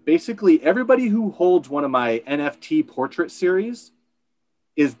who holds one of my NFT portrait series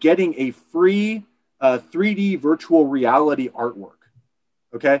is getting a free 3D virtual reality artwork.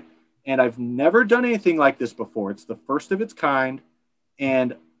 Okay. And I've never done anything like this before. It's the first of its kind.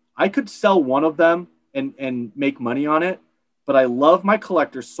 And I could sell one of them and make money on it. But I love my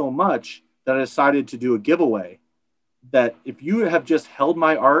collectors so much that I decided to do a giveaway that if you have just held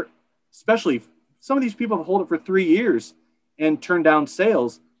my art, especially if some of these people have held it for 3 years and turned down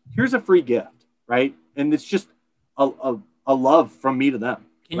sales, here's a free gift, right? And it's just a love from me to them.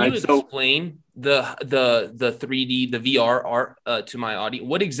 Can you explain the 3D, the VR art to my audience?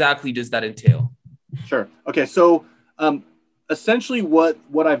 What exactly does that entail? Sure. Okay. So essentially what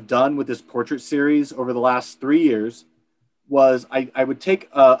I've done with this portrait series over the last 3 years was I would take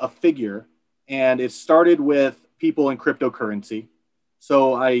a figure, and it started with people in cryptocurrency.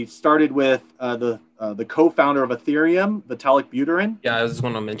 So I started with the co-founder of Ethereum, Vitalik Buterin. Yeah, I was just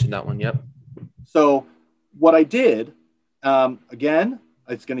going to mention that one. Yep. So what I did, again,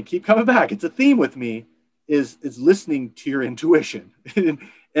 it's going to keep coming back. It's a theme with me, is listening to your intuition.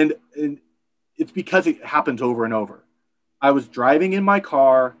 and it's because it happens over and over. I was driving in my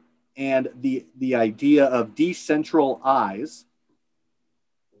car, and the idea of decentral eyes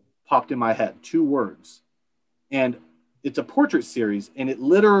popped in my head, 2 words. And it's a portrait series, and it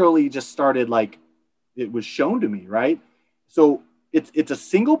literally just started like, it was shown to me, right? So it's a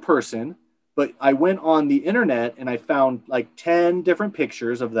single person, but I went on the internet and I found like 10 different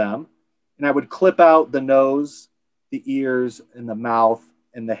pictures of them, and I would clip out the nose, the ears, and the mouth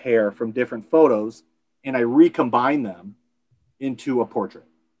and the hair from different photos, and I recombine them into a portrait.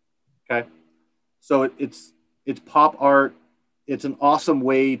 Okay. So it's pop art. It's an awesome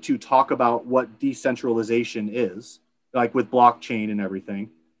way to talk about what decentralization is, like with blockchain and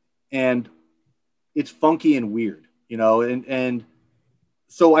everything. And it's funky and weird, and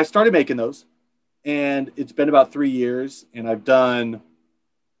so I started making those, and it's been about 3 years, and I've done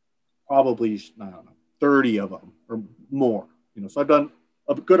probably, I don't know, 30 of them or more, so I've done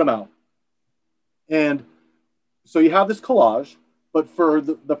a good amount. And so you have this collage, but for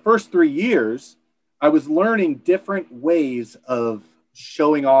the first 3 years, I was learning different ways of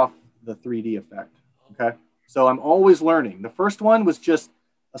showing off the 3D effect. Okay. So I'm always learning. The first one was just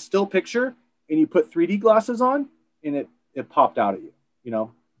a still picture, and you put 3D glasses on, and it popped out at you.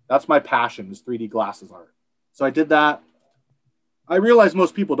 That's my passion, is 3D glasses art. So I did that. I realized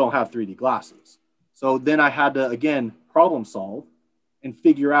most people don't have 3D glasses. So then I had to, again, problem solve and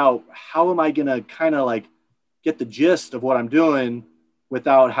figure out, how am I going to kind of like get the gist of what I'm doing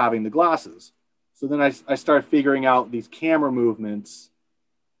without having the glasses. So then I started figuring out these camera movements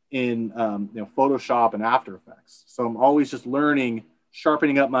in Photoshop and After Effects. So I'm always just learning,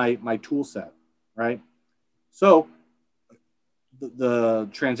 sharpening up my tool set, right? So the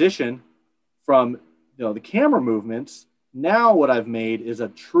transition from the camera movements, now what I've made is a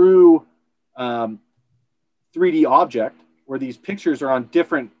true 3D object where these pictures are on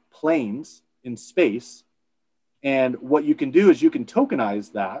different planes in space. And what you can do is you can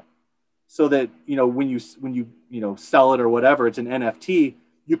tokenize that, so that, when you sell it or whatever, it's an NFT,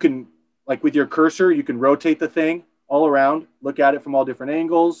 you can, like with your cursor, you can rotate the thing all around, look at it from all different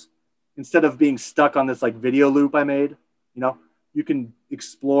angles, instead of being stuck on this like video loop I made. You can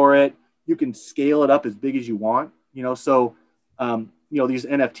explore it, you can scale it up as big as you want, so these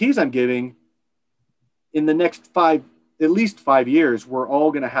NFTs I'm giving, in the next at least 5 years, we're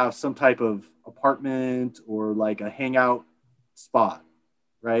all going to have some type of apartment or like a hangout spot,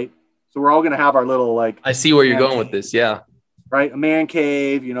 right? So we're all going to have our little, like, I see where you're going with this. Yeah. Right. A man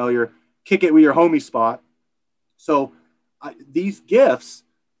cave, your kick it with your homie spot. So these GIFs,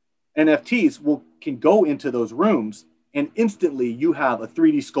 NFTs can go into those rooms, and instantly you have a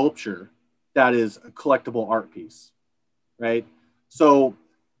 3D sculpture that is a collectible art piece. Right. So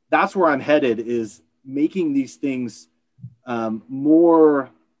that's where I'm headed, is making these things more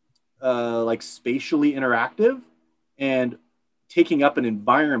like spatially interactive and taking up an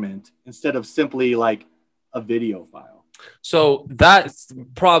environment instead of simply like a video file. So that's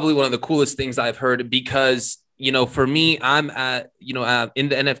probably one of the coolest things I've heard, because, for me, I'm at, in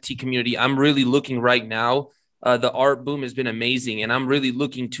the NFT community, I'm really looking right now. The art boom has been amazing, and I'm really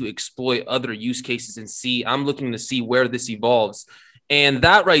looking to exploit other use cases and I'm looking to see where this evolves. And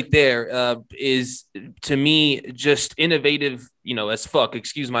that right there is, to me, just innovative, as fuck,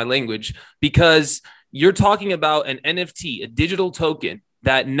 excuse my language, because you're talking about an NFT, a digital token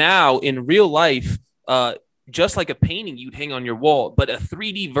that now in real life, just like a painting you'd hang on your wall, but a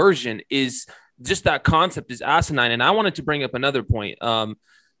 3D version is just, that concept is asinine. And I wanted to bring up another point.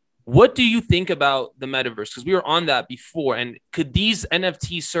 What do you think about the metaverse? Because we were on that before. And could these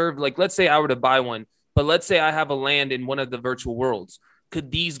NFTs serve, like, let's say I were to buy one, but let's say I have a land in one of the virtual worlds.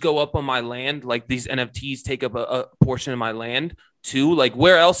 Could these go up on my land? Like, these NFTs take up a portion of my land too? Like,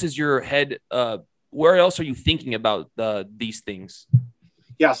 where else is your head? Where else are you thinking about these things?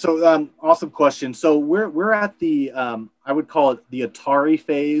 Yeah. So awesome question. So we're at the, I would call it the Atari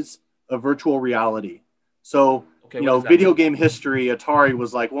phase of virtual reality. So, video game history, Atari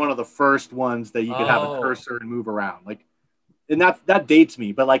was like one of the first ones that you could have a cursor and move around. Like, and that dates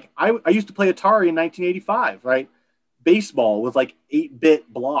me, but like I used to play Atari in 1985, right? Baseball with like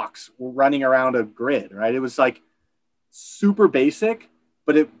 8-bit blocks running around a grid, right? It was like super basic,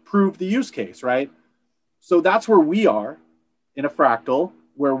 but it proved the use case, right? So that's where we are in a fractal,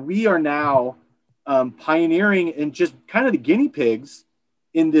 where we are now pioneering and just kind of the guinea pigs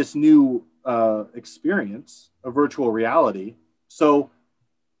in this new experience of virtual reality. So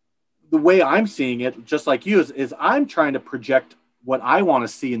the way I'm seeing it, just like you, is I'm trying to project what I want to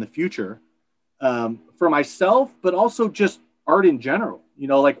see in the future. for myself, but also just art in general.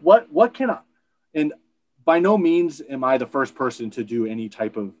 Like what can I, and by no means am I the first person to do any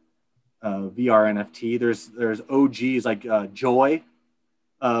type of VR NFT. There's OGs like Joy.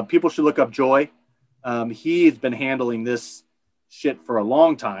 People should look up Joy. He's been handling this shit for a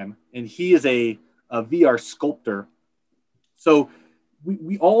long time, and he is a VR sculptor. So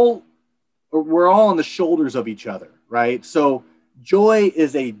we're all on the shoulders of each other, right? So Joy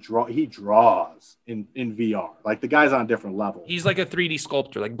is he draws in VR. Like the guy's on a different level. He's like a 3D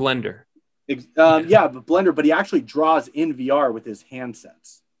sculptor, like Blender. Yeah, but Blender, but he actually draws in VR with his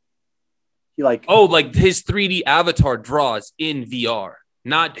handsets. He like his 3D avatar draws in VR,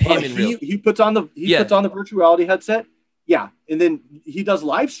 not him in real. He puts on the virtual reality headset. Yeah, and then he does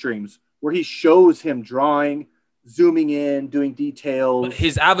live streams where he shows him drawing, zooming in, doing details. But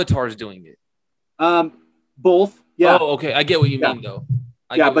his avatar is doing it. Both. Yeah. Oh, okay. I get what you mean, though.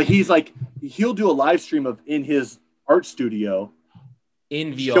 But he's like, he'll do a live stream in his art studio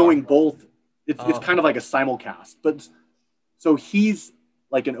in VR, showing both. It's kind of like a simulcast, but so he's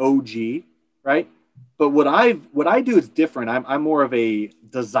like an OG, right? But what I do is different. I'm more of a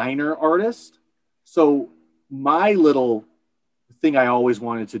designer artist. So my little thing I always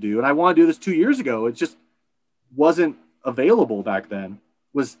wanted to do, and I want to do this 2 years ago, it just wasn't available back then,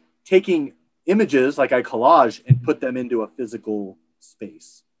 was taking images like I collage and put them into a physical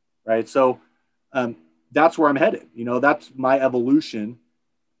space, right? So that's where I'm headed. That's my evolution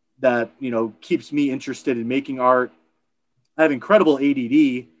that, keeps me interested in making art. I have incredible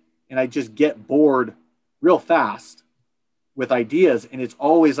ADD, and I just get bored real fast with ideas. And it's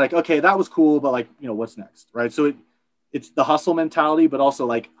always like, okay, that was cool, but like, what's next, right? So it's the hustle mentality, but also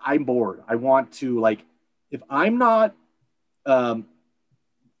like, I'm bored. I want to, like, if I'm not, I'll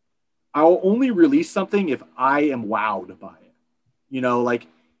only release something if I am wowed by it. Like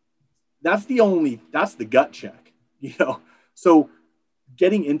that's the gut check, So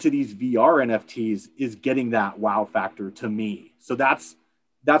getting into these VR NFTs is getting that wow factor to me. So that's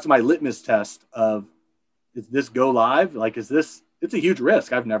my litmus test of, is this go live? Like, it's a huge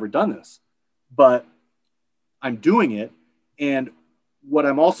risk. I've never done this, but I'm doing it. And what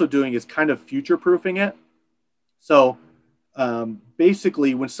I'm also doing is kind of future proofing it. So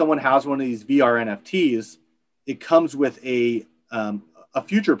basically when someone has one of these VR NFTs, it comes with a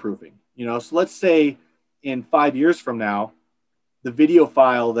future proofing, so let's say in 5 years from now, the video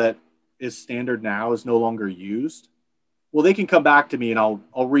file that is standard now is no longer used. Well, they can come back to me and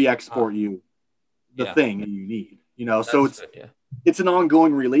I'll re-export you the thing that you need, so it's an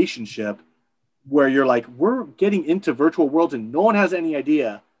ongoing relationship where you're like, we're getting into virtual worlds and no one has any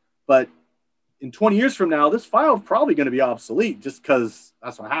idea, but in 20 years from now, this file is probably going to be obsolete just because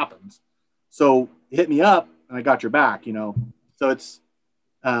that's what happens. So hit me up and I got your back, So it's,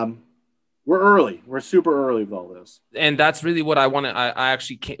 we're early. We're super early with all this. And that's really what I want to, I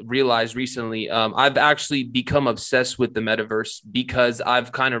actually realized recently. I've actually become obsessed with the metaverse because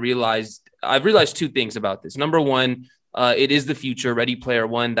I've realized two things about this. Number one, it is the future. Ready Player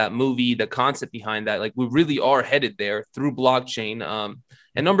One, that movie, the concept behind that, like we really are headed there through blockchain.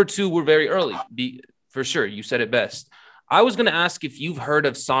 And number two, we're very early, for sure. You said it best. I was going to ask if you've heard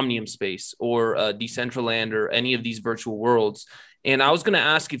of Somnium Space or Decentraland or any of these virtual worlds. And I was going to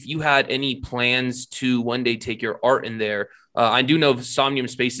ask if you had any plans to one day take your art in there. I do know Somnium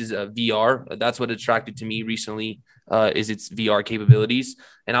Space is VR. That's what attracted to me recently, is its VR capabilities.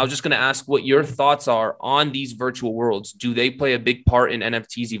 And I was just going to ask what your thoughts are on these virtual worlds. Do they play a big part in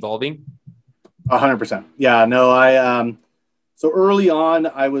NFTs evolving? 100%. Yeah, no, so early on,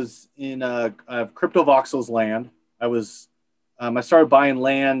 I was in CryptoVoxels land. I started buying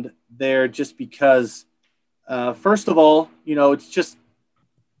land there just because, first of all, it's just,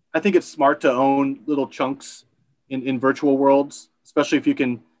 I think it's smart to own little chunks in virtual worlds, especially if you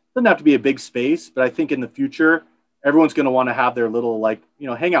can, doesn't have to be a big space, but I think in the future, everyone's going to want to have their little,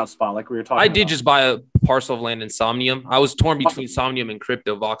 hangout spot, like we were talking about. I did just buy a parcel of land in Somnium. I was torn between Somnium and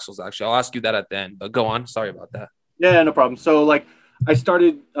CryptoVoxels, actually. I'll ask you that at the end, but go on. Sorry about that. Yeah, no problem. So I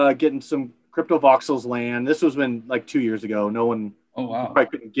started getting some CryptoVoxels land. This was 2 years ago. No one probably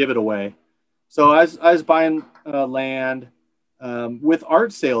couldn't give it away. So I was buying land with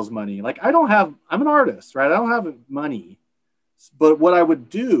art sales money. I'm an artist, right? I don't have money. But what I would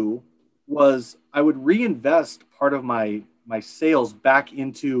do was I would reinvest part of my sales back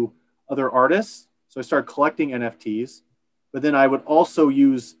into other artists. So I started collecting NFTs, but then I would also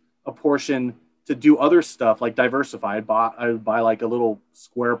use a portion to do other stuff, like diversify. I would buy like a little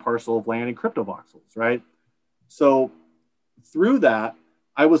square parcel of land in CryptoVoxels, right? So through that,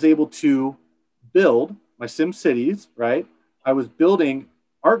 I was able to build my Sim Cities, right? I was building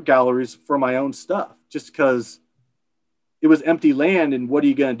art galleries for my own stuff, just because it was empty land. And what are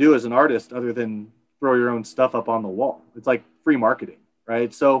you going to do as an artist other than throw your own stuff up on the wall? It's like free marketing,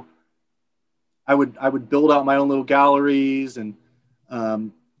 right? So I would build out my own little galleries and,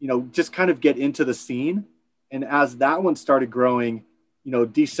 just kind of get into the scene. And as that one started growing,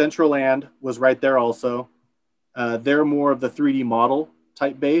 Decentraland was right there also. They're more of the 3D model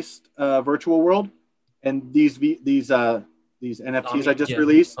type based virtual world. And these NFTs I just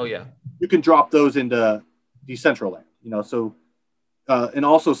released, you can drop those into Decentraland, so and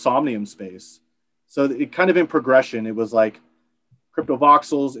also Somnium Space. So it kind of in progression. It was like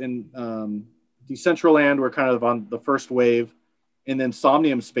CryptoVoxels and Decentraland were kind of on the first wave, and then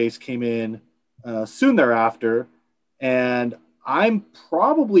Somnium Space came in soon thereafter. And I'm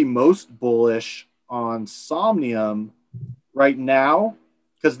probably most bullish on Somnium right now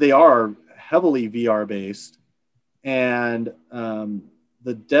because they are heavily VR based, and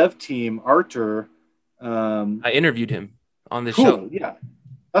the dev team, Artur. I interviewed him on the cool. show. Yeah,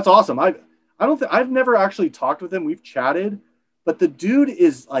 that's awesome. I've never actually talked with him. We've chatted, but the dude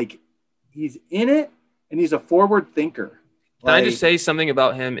is like, he's in it and he's a forward thinker. Can I just say something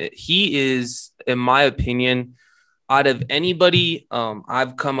about him? He is, in my opinion, out of anybody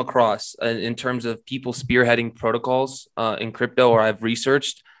I've come across in terms of people spearheading protocols in crypto, or I've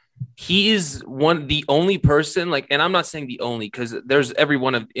researched, he is the only person, like, and I'm not saying the only, because there's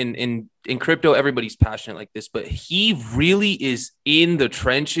everyone in crypto, everybody's passionate like this, but he really is in the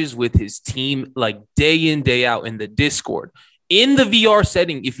trenches with his team, like day in, day out in the Discord, in the VR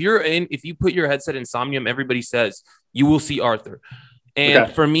setting. If you put your headset in Somnium, everybody says you will see Artur.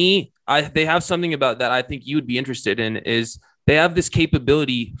 And for me, they have something about that I think you would be interested in, is they have this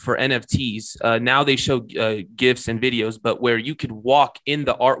capability for NFTs. Now they show GIFs and videos, but where you could walk in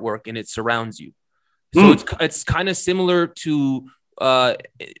the artwork and it surrounds you. So it's kind of similar to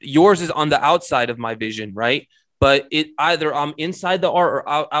yours is on the outside of my vision, right? But it either I'm inside the art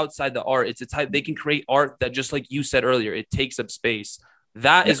or outside the art. It's a type they can create art that, just like you said earlier, it takes up space.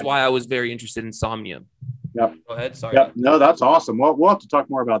 That is why I was very interested in Somnium. Yep. Go ahead. Sorry. Yep. No, that's awesome. Well, we'll have to talk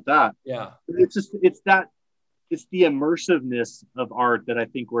more about that. Yeah. It's the immersiveness of art that I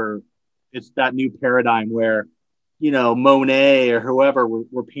think it's that new paradigm where, Monet or whoever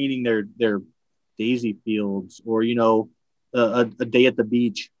were painting their daisy fields, or, a day at the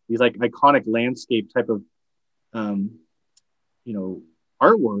beach, these like iconic landscape type of,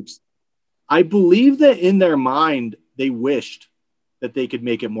 artworks. I believe that in their mind, they wished that they could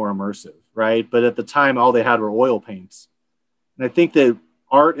make it more immersive, right? But at the time, all they had were oil paints. And I think that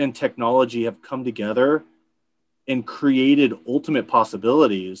art and technology have come together and created ultimate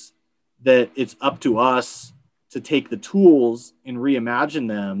possibilities that it's up to us to take the tools and reimagine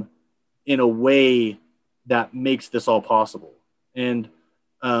them in a way that makes this all possible. And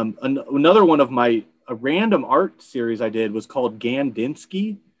another one of a random art series I did was called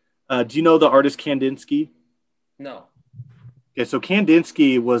Gandinsky. Do you know the artist Kandinsky? No. Okay, so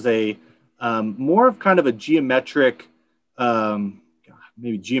Kandinsky was a more of kind of a geometric,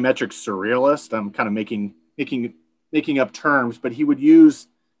 maybe geometric surrealist. I'm kind of making up terms, but he would use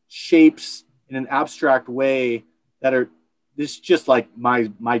shapes in an abstract way that are this just like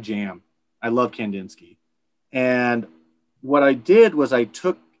my jam. I love Kandinsky. And what I did was I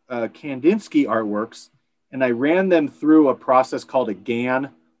took Kandinsky artworks and I ran them through a process called a GAN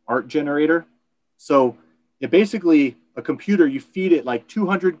art generator. So it basically, a computer, you feed it like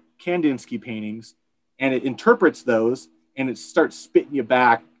 200 Kandinsky paintings and it interprets those and it starts spitting you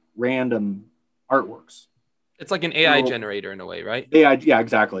back random artworks. It's like an AI generator in a way, right? AI, yeah,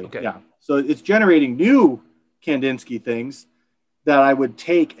 exactly. Okay. Yeah. So it's generating new Kandinsky things that I would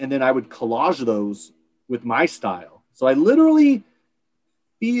take and then I would collage those with my style. So I literally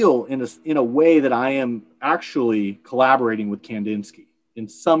feel in a way that I am actually collaborating with Kandinsky in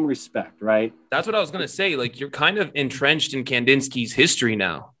some respect, right? That's what I was going to say. Like, you're kind of entrenched in Kandinsky's history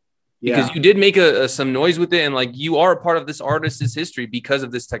now, because you did make some noise with it, and like you are a part of this artist's history because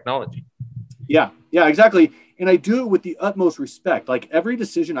of this technology. Yeah, exactly. And I do it with the utmost respect. Like every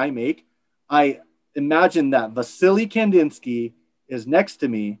decision I make, I imagine that Vasily Kandinsky is next to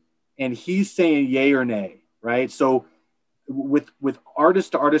me and he's saying yay or nay, right? So with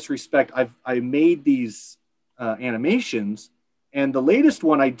artist to artist respect, I made these animations. And the latest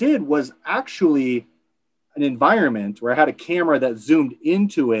one I did was actually an environment where I had a camera that zoomed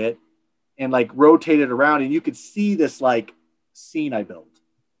into it and like rotated around, and you could see this like scene I built.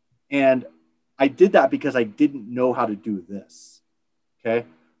 And I did that because I didn't know how to do this. Okay.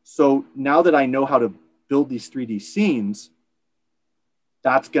 So now that I know how to build these 3D scenes,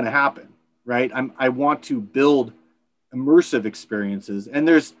 that's going to happen, right? I want to build immersive experiences. And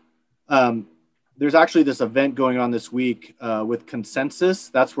there's actually this event going on this week with Consensus.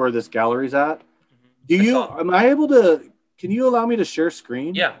 That's where this gallery's at. Am I able to, can you allow me to share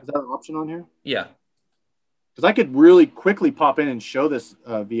screen? Yeah. Is that an option on here? Yeah. Because I could really quickly pop in and show this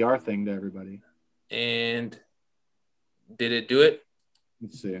VR thing to everybody. And did it do it?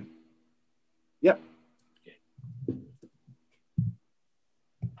 Let's see. Yep.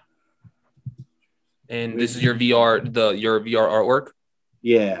 And this is your VR artwork?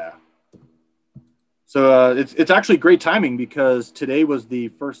 Yeah. So it's actually great timing because today was the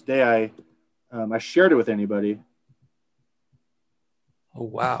first day I shared it with anybody. Oh,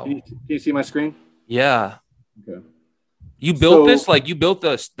 wow. Can you see my screen? Yeah. Okay. You built this? Like you built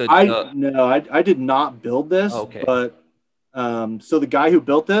No, I did not build this. Okay. But so the guy who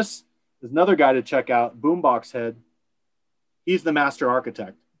built this is another guy to check out, Boombox Head. He's the master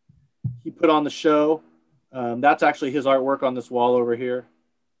architect. He put on the show. That's actually his artwork on this wall over here.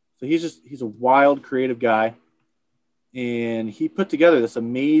 So he's a wild, creative guy. And he put together this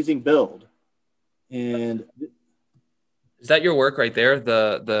amazing build. And is that your work right there?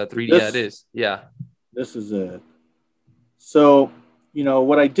 The 3D? Yeah, it is. Yeah. This is it. So,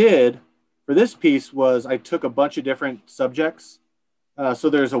 what I did for this piece was I took a bunch of different subjects. So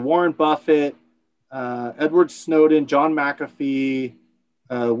there's a Warren Buffett, Edward Snowden, John McAfee,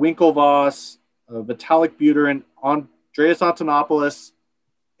 Winklevoss, Vitalik Buterin, Andreas Antonopoulos,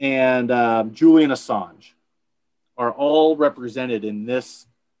 and Julian Assange are all represented in this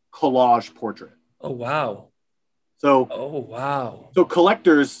collage portrait. Oh, wow. So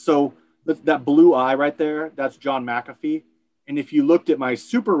collectors, that blue eye right there, that's John McAfee. And if you looked at my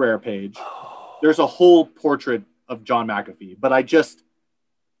super rare page, there's a whole portrait of John McAfee, but I just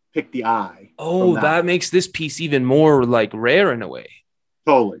picked the eye. Oh, that makes this piece even more like rare in a way.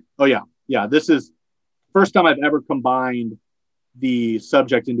 Totally. Oh yeah. Yeah. This is first time I've ever combined the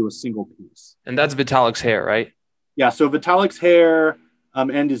subject into a single piece. And that's Vitalik's hair, right? Yeah. So Vitalik's hair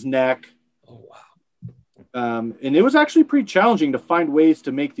and his neck. Oh, wow. And it was actually pretty challenging to find ways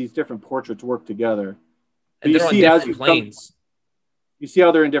to make these different portraits work together. And they're on different planes. You see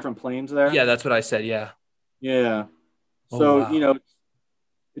how they're in different planes there? Yeah, that's what I said. Yeah. Yeah. So, wow.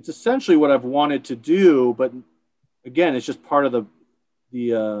 It's essentially what I've wanted to do, but again, it's just part of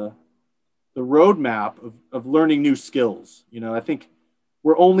the roadmap of learning new skills. I think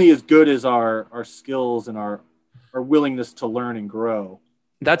we're only as good as our skills and our willingness to learn and grow.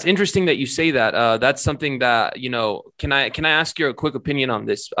 That's interesting that you say that. That's something that, can I ask your quick opinion on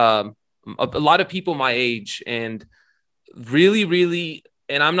this? A lot of people my age and really, really,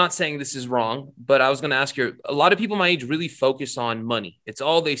 and I'm not saying this is wrong, but I was going to ask you, a lot of people my age really focus on money. It's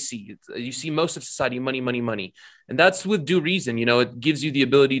all they see. You see most of society, money, money, money. And that's with due reason. It gives you the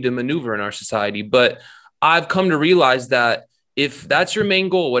ability to maneuver in our society. But I've come to realize that if that's your main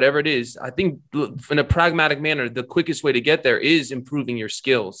goal, whatever it is, I think in a pragmatic manner, the quickest way to get there is improving your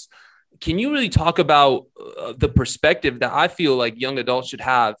skills. Can you really talk about the perspective that I feel like young adults should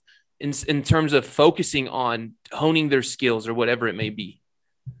have in terms of focusing on honing their skills or whatever it may be?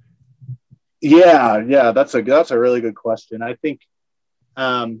 Yeah, that's a really good question. I think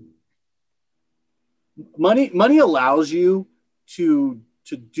money allows you to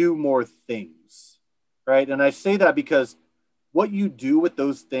do more things, right? And I say that because what you do with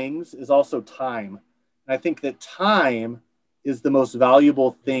those things is also time. And I think that time is the most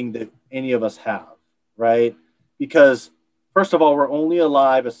valuable thing that any of us have, right? Because first of all, we're only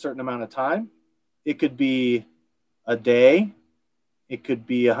alive a certain amount of time. It could be a day. It could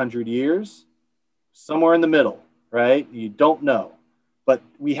be 100 years, somewhere in the middle, right? You don't know. But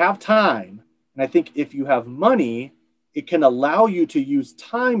we have time. And I think if you have money, it can allow you to use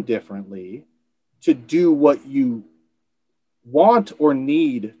time differently to do what you want or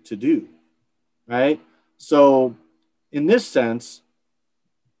need to do, right? So in this sense,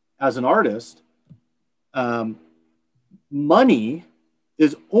 as an artist, money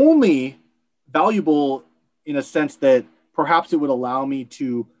is only valuable in a sense that perhaps it would allow me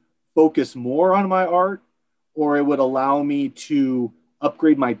to focus more on my art, or it would allow me to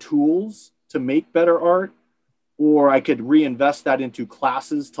upgrade my tools to make better art, or I could reinvest that into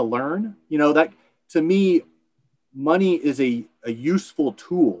classes to learn. That to me, money is a useful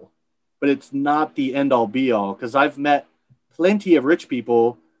tool, but it's not the end all be all, because I've met plenty of rich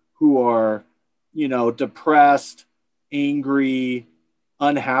people who are, depressed, angry,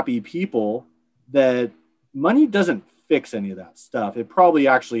 unhappy people that money doesn't fix any of that stuff. It probably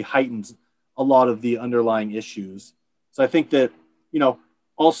actually heightens a lot of the underlying issues. So I think that,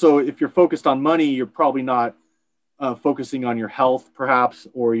 also if you're focused on money, you're probably not focusing on your health perhaps,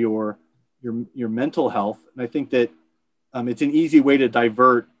 or your mental health. And I think that it's an easy way to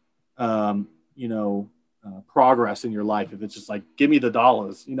divert, you know, progress in your life. If it's just like, give me the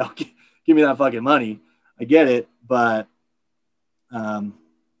dollars, you know, give me that fucking money. I get it. But I'm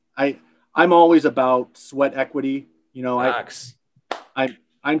always about sweat equity. You know,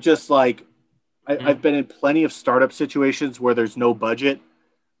 I'm just like, I've been in plenty of startup situations where there's no budget,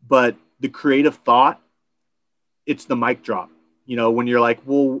 but the creative thought, it's the mic drop. You know, when you're like,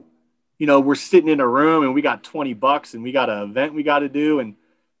 well, you know, we're sitting in a room and we got $20 and we got an event we got to do. And,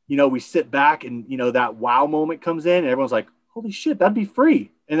 you know, we sit back and, you know, that wow moment comes in and everyone's like, holy shit, that'd be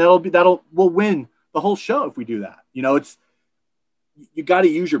free. And we'll win the whole show if we do that. You know, you got to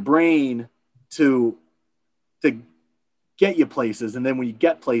use your brain to get you places. And then when you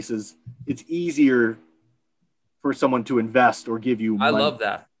get places, it's easier for someone to invest or give you money. I love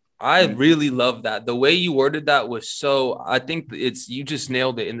that. I really love that. The way you worded that was I think you just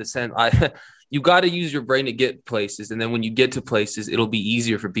nailed it in the sense. You got to use your brain to get places. And then when you get to places, it'll be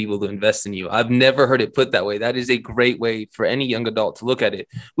easier for people to invest in you. I've never heard it put that way. That is a great way for any young adult to look at it,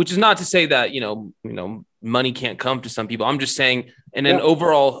 which is not to say that, you know, money can't come to some people. I'm just saying in an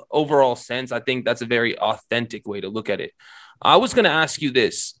overall sense, I think that's a very authentic way to look at it. I was going to ask you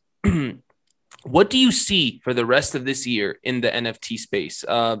this. What do you see for the rest of this year in the NFT space?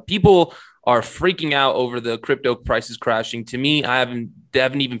 People are freaking out over the crypto prices crashing. To me, I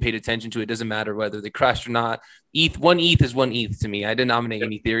haven't even paid attention to it. It doesn't matter whether they crashed or not. One ETH is one ETH to me. I denominate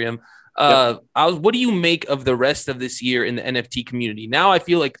in Ethereum. What do you make of the rest of this year in the NFT community? Now I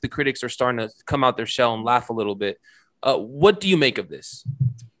feel like the critics are starting to come out their shell and laugh a little bit. What do you make of this?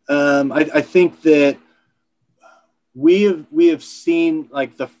 I think that we have seen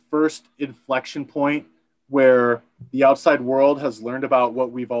like the first inflection point where the outside world has learned about what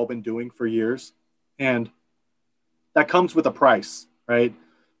we've all been doing for years. And that comes with a price, right?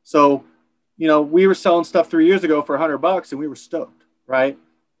 So, you know, we were selling stuff 3 years ago for $100 and we were stoked, right?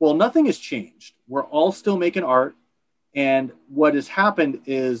 Well, nothing has changed. We're all still making art. And what has happened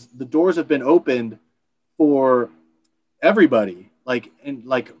is the doors have been opened for everybody. Like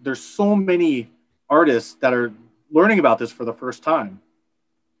there's so many artists that are learning about this for the first time.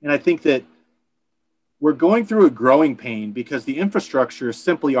 And I think that we're going through a growing pain because the infrastructure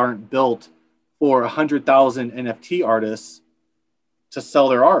simply aren't built for 100,000 NFT artists to sell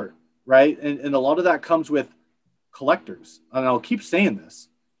their art, right? And a lot of that comes with collectors. And I'll keep saying this,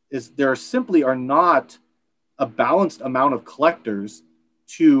 is there simply are not a balanced amount of collectors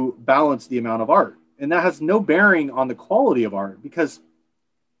to balance the amount of art. And that has no bearing on the quality of art because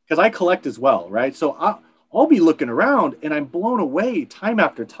I collect as well, right? So I'll be looking around and I'm blown away time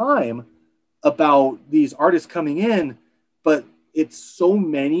after time about these artists coming in, but it's so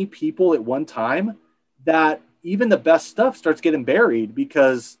many people at one time that even the best stuff starts getting buried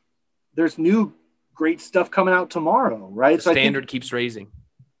because there's new great stuff coming out tomorrow, right? The standard keeps raising.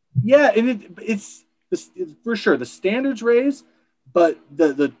 Yeah, and it's for sure the standards raise, but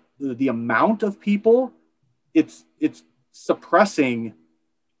the amount of people, it's suppressing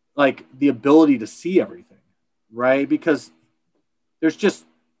like the ability to see everything, right? Because there's just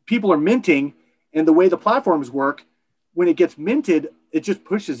people are minting, and the way the platforms work, when it gets minted, it just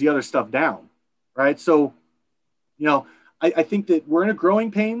pushes the other stuff down, right? So, you know, I think that we're in a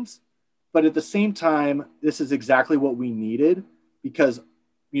growing pains, but at the same time, this is exactly what we needed because,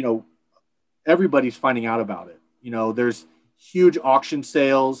 you know, everybody's finding out about it. You know, there's huge auction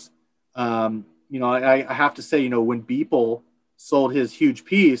sales. You know, I have to say, you know, when Beeple sold his huge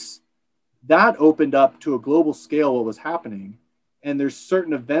piece, that opened up to a global scale what was happening. And there's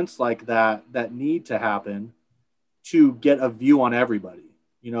certain events like that need to happen to get a view on everybody.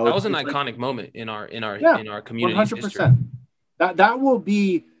 You know, that was an iconic moment in our community. 100%. That will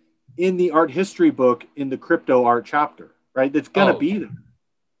be in the art history book in the crypto art chapter, right? That's gonna be there.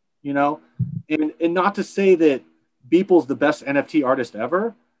 You know, and not to say that Beeple's the best NFT artist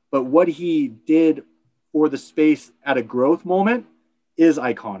ever, but what he did for the space at a growth moment is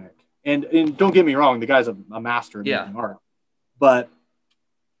iconic. And don't get me wrong, the guy's a master in making art. But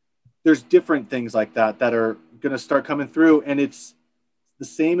there's different things like that are going to start coming through. And it's the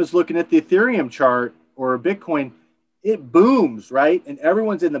same as looking at the Ethereum chart or Bitcoin. It booms, right? And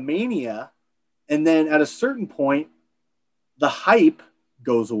everyone's in the mania. And then at a certain point, the hype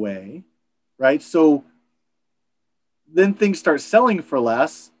goes away, right? So then things start selling for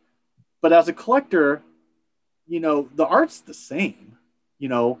less. But as a collector, you know, the art's the same, you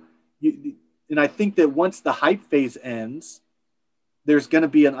know. And I think that once the hype phase ends, there's going to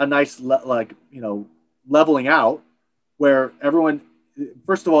be a nice, leveling out where everyone,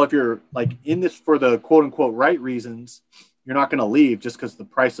 first of all, if you're like in this for the quote unquote right reasons, you're not going to leave just because the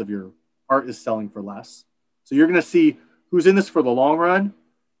price of your art is selling for less. So you're going to see who's in this for the long run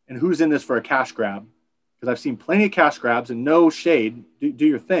and who's in this for a cash grab. Because I've seen plenty of cash grabs, and no shade, do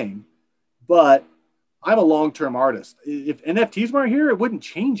your thing. But I'm a long-term artist. If NFTs weren't here, it wouldn't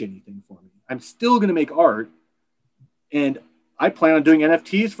change anything for me. I'm still going to make art. And I plan on doing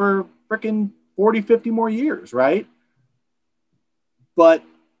NFTs for freaking 40, 50 more years, right? But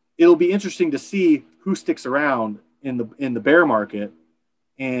it'll be interesting to see who sticks around in the bear market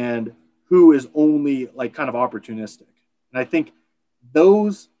and who is only like kind of opportunistic. And I think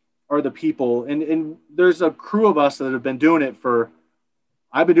those are the people, and there's a crew of us that have been doing it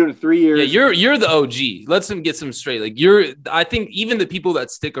I've been doing it 3 years. Yeah, you're the OG. Let's get some straight. Like I think even the people that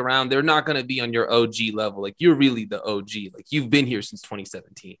stick around, they're not going to be on your OG level. Like you're really the OG. Like you've been here since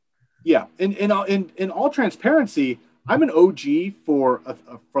 2017. Yeah, and in all transparency, I'm an OG for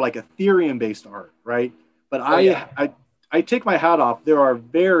like Ethereum based art, right? But I take my hat off. There are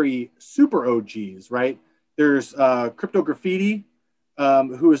very super OGs, right? There's Crypto Graffiti,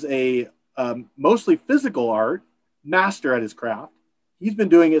 who is a mostly physical art master at his craft. He's been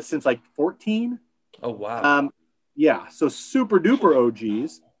doing it since like 14. Oh, wow. Yeah, so super duper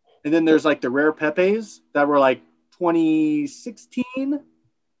OGs. And then there's like the Rare Pepes that were like 2016,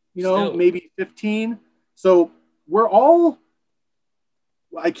 maybe 15. So we're all,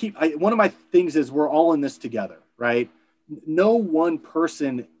 one of my things is we're all in this together, right? No one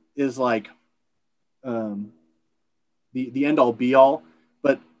person is like the end all be all,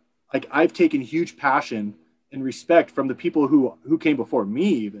 but like I've taken huge passion and respect from the people who came before me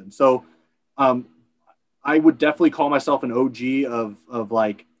even. So I would definitely call myself an OG of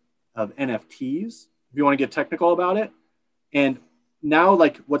NFTs, if you want to get technical about it. And now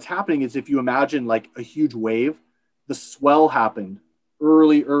like what's happening is if you imagine like a huge wave, the swell happened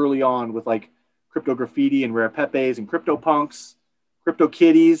early on with like Crypto Graffiti and Rare Pepes and Crypto Punks, Crypto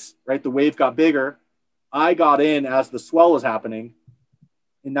Kitties, right? The wave got bigger. I got in as the swell was happening.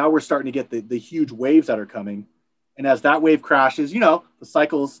 And now we're starting to get the huge waves that are coming. And as that wave crashes, the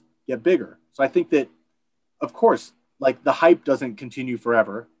cycles get bigger. So I think that, of course, like the hype doesn't continue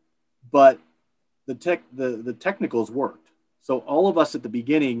forever, but the technicals worked. So all of us at the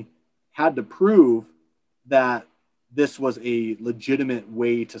beginning had to prove that this was a legitimate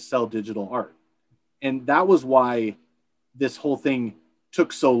way to sell digital art. And that was why this whole thing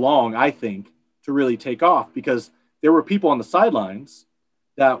took so long, I think, to really take off, because there were people on the sidelines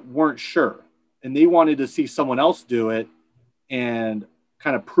that weren't sure and they wanted to see someone else do it and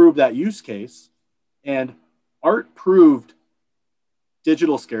kind of prove that use case. And art proved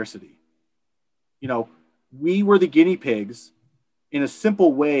digital scarcity. We were the guinea pigs. In a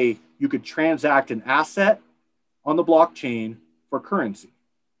simple way, you could transact an asset on the blockchain for currency.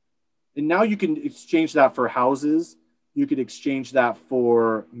 And now you can exchange that for houses. You could exchange that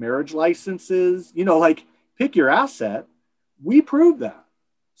for marriage licenses, pick your asset. We proved that.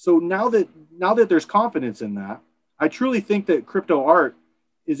 So now that there's confidence in that, I truly think that crypto art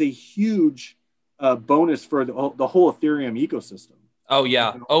is a huge bonus for the whole Ethereum ecosystem. Oh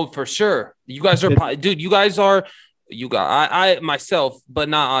yeah. Oh, for sure. You guys are, dude. I myself, but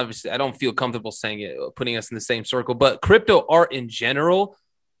not obviously. I don't feel comfortable saying it, putting us in the same circle. But crypto art in general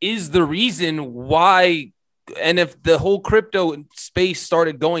is the reason why, and if the whole crypto space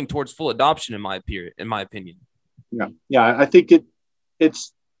started going towards full adoption, in my opinion. Yeah. I think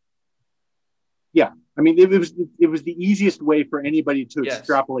it's. Yeah, I mean, it was the easiest way for anybody to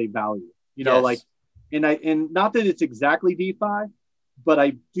extrapolate value. And not that it's exactly DeFi, but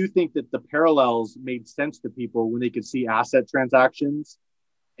I do think that the parallels made sense to people when they could see asset transactions,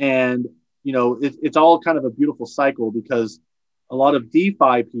 and it's all kind of a beautiful cycle because a lot of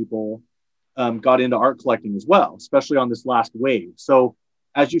DeFi people got into art collecting as well, especially on this last wave. So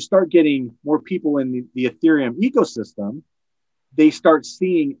as you start getting more people in the Ethereum ecosystem, they start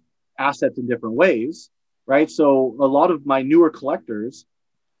seeing assets in different ways, right? So a lot of my newer collectors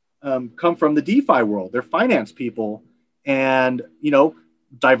come from the DeFi world. They're finance people, and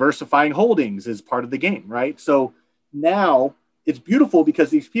diversifying holdings is part of the game, right? So now it's beautiful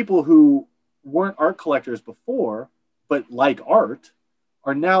because these people who weren't art collectors before, but like art,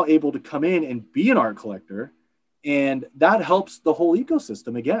 are now able to come in and be an art collector, and that helps the whole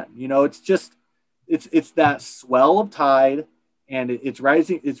ecosystem again. It's that swell of tide. And it's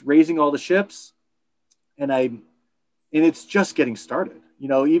raising all the ships, and it's just getting started.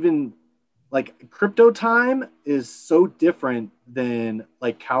 Even like crypto time is so different than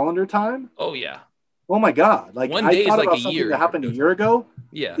like calendar time. Oh yeah. Oh my God! Like one day I thought is like about a something year. that happened a year ago.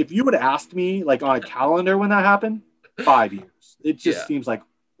 Yeah. If you would have asked me like on a calendar when that happened, 5 years. It just seems like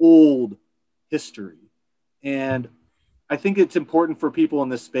old history, and I think it's important for people in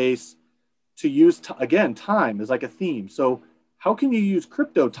this space to use, again, time is like a theme. So how can you use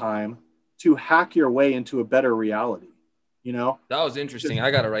crypto time to hack your way into a better reality? You know, that was interesting.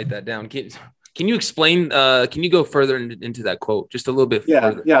 I got to write that down. Can you explain? Can you go further into that quote just a little bit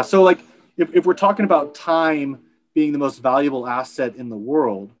further? Yeah. So like if we're talking about time being the most valuable asset in the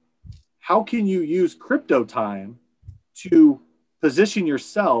world, how can you use crypto time to position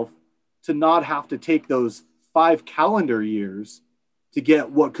yourself to not have to take those 5 calendar years to get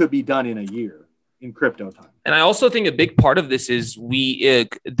what could be done in a year in crypto time? And I also think a big part of this is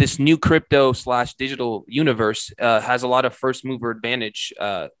this new crypto / digital universe has a lot of first mover advantage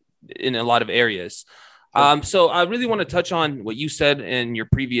in a lot of areas. Sure. So I really want to touch on what you said in your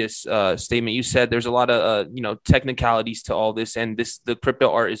previous statement. You said there's a lot of technicalities to all this, and the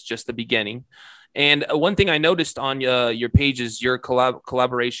crypto art is just the beginning. And one thing I noticed on your page is your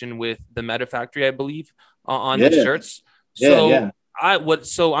collaboration with the Meta Factory, I believe, on the shirts. So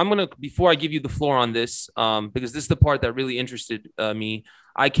I'm gonna, before I give you the floor on this, because this is the part that really interested me.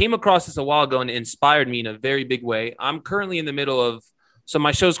 I came across this a while ago and it inspired me in a very big way. I'm currently in the middle of, so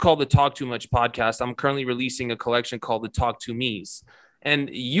my show's called the Talk Too Much podcast. I'm currently releasing a collection called the Talk Too Me's, and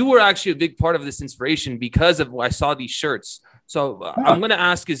you were actually a big part of this inspiration because of I saw these shirts. So I'm going to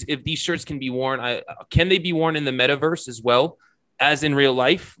ask is if these shirts can be worn. Can they be worn in the metaverse as well as in real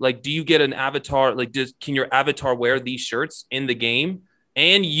life? Like, do you get an avatar? Like, can your avatar wear these shirts in the game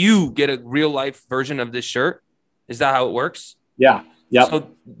and you get a real life version of this shirt? Is that how it works? Yeah. Yeah.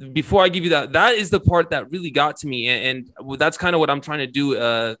 So before I give you that is the part that really got to me. And that's kind of what I'm trying to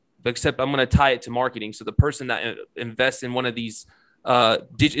do. Except I'm going to tie it to marketing. So the person that invests in one of these,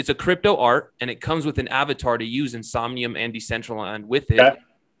 it's a crypto art and it comes with an avatar to use in Somnium and Decentraland with it. Okay.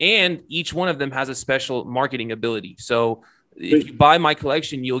 And each one of them has a special marketing ability. So if you buy my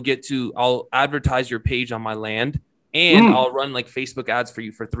collection, I'll advertise your page on my land and I'll run like Facebook ads for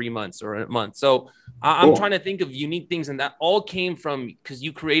you for 3 months or a month. So I'm trying to think of unique things. And that all came from, because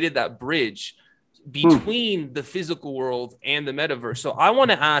you created that bridge between the physical world and the metaverse. So I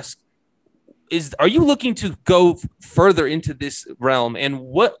want to ask, are you looking to go further into this realm?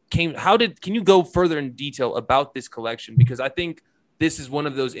 And can you go further in detail about this collection? Because I think this is one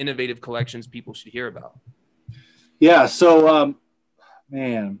of those innovative collections people should hear about. Yeah. So,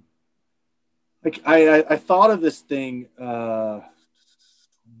 man, like I thought of this thing like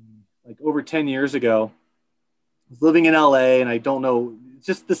over 10 years ago. I was living in LA and I don't know, it's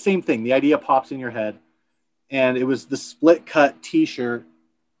just the same thing. The idea pops in your head. And it was the split cut t-shirt.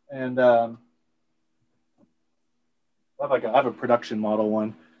 And I have a production model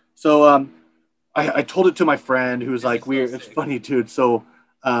one. So I told it to my friend who was like, it's funny, dude. So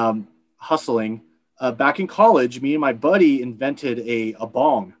hustling. Back in college, me and my buddy invented a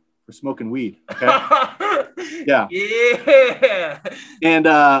bong for smoking weed. Okay. Yeah. Yeah.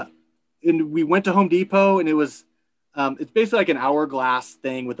 And we went to Home Depot and it was, it's basically like an hourglass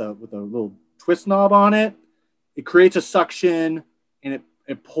thing with a little twist knob on it. It creates a suction and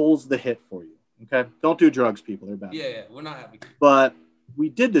it pulls the hit for you. Okay. Don't do drugs, people. They're bad. Yeah. We're not happy. But we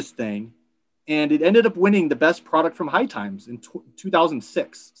did this thing and it ended up winning the best product from High Times in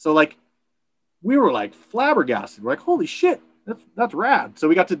 2006. So like, we were like flabbergasted. We're like, holy shit, that's rad. So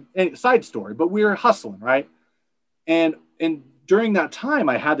we got to side story, but we were hustling, right? And during that time,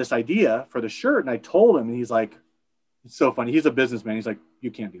 I had this idea for the shirt, and I told him, and he's like, it's so funny. He's a businessman. He's like,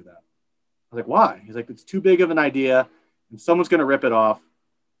 you can't do that. I was like, why? He's like, it's too big of an idea, and someone's gonna rip it off.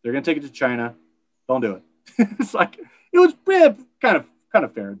 They're gonna take it to China. Don't do it. It's like it was kind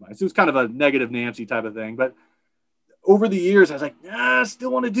of fair advice. It was kind of a negative Nancy type of thing, but over the years, I was like, I still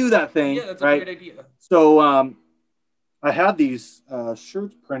want to do that thing. Yeah, that's right? A great idea. So I had these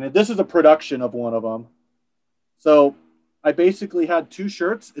shirts printed. This is a production of one of them. So I basically had 2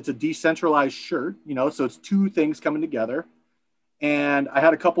 shirts. It's a decentralized shirt, so it's 2 things coming together. And I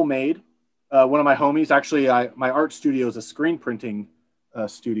had a couple made. One of my homies, actually, my art studio is a screen printing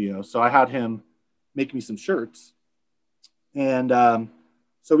studio. So I had him make me some shirts. And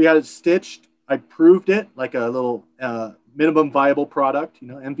so we had it stitched. I proved it like a little minimum viable product,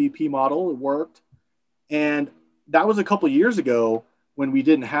 MVP model. It worked. And that was a couple years ago when we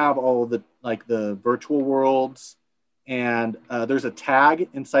didn't have all the virtual worlds. And there's a tag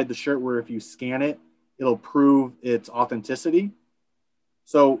inside the shirt where if you scan it, it'll prove its authenticity.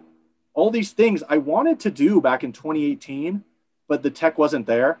 So all these things I wanted to do back in 2018, but the tech wasn't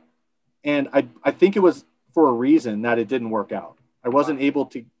there. And I think it was for a reason that it didn't work out. I wasn't able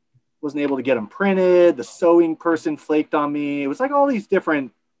to get them printed. The sewing person flaked on me. It was like all these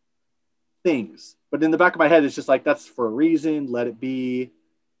different things. But in the back of my head, it's just like, that's for a reason. Let it be.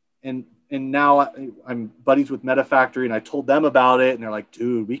 and now I'm buddies with Meta Factory, and I told them about it, and they're like,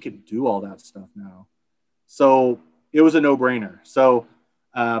 dude, we can do all that stuff now. So it was a no-brainer. So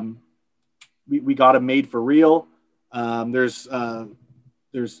we got them made for real. There's a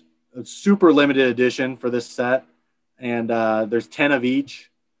super limited edition for this set, and there's 10 of each,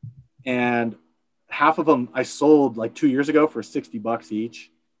 and half of them I sold like 2 years ago for $60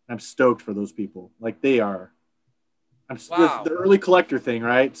 each. I'm stoked for those people. Like they are. Wow. The early collector thing,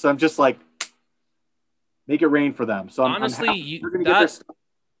 right? So I'm just like, make it rain for them. So honestly,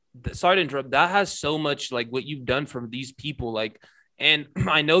 sorry to interrupt. That has so much like what you've done for these people. Like, and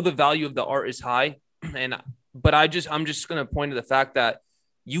I know the value of the art is high, but I'm just gonna point to the fact that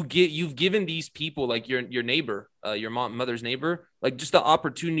you've given these people, like your neighbor, your mother's neighbor, like just the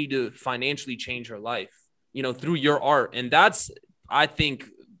opportunity to financially change her life, through your art. And that's, I think,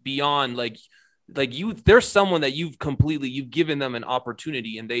 beyond like you, there's someone that you've given them an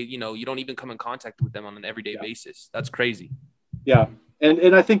opportunity, and they, you don't even come in contact with them on an everyday basis. That's crazy. Yeah.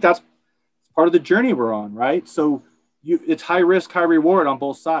 And I think that's part of the journey we're on, right? So it's high risk, high reward on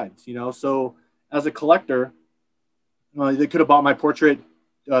both sides, So as a collector, they could have bought my portrait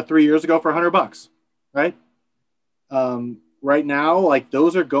 3 years ago for $100, right? Right now, like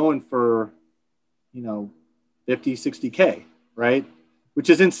those are going for, 50, 60K, right? Which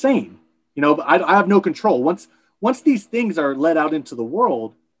is insane. But I have no control. Once these things are let out into the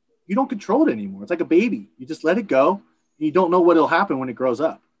world, you don't control it anymore. It's like a baby. You just let it go. And you don't know what will happen when it grows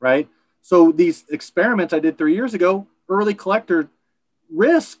up, right? So these experiments I did 3 years ago, early collector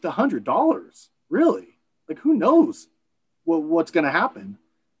risked $100. Really? Like who knows what's going to happen?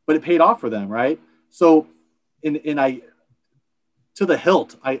 But it paid off for them, right? So, to the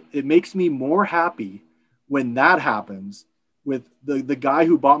hilt, it makes me more happy when that happens with the guy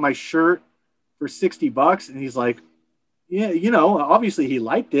who bought my shirt for $60, and he's like, yeah, obviously he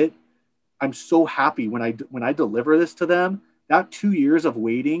liked it. I'm so happy when I deliver this to them. That 2 years of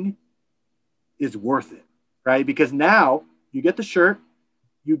waiting is worth it, right? Because now you get the shirt,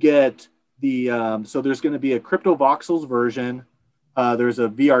 you get the so there's going to be a Crypto Voxels version. There's a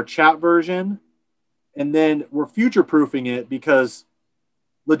VR chat version, and then we're future proofing it because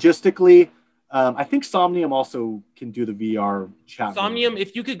logistically, I think Somnium also can do the VR chat. Somnium,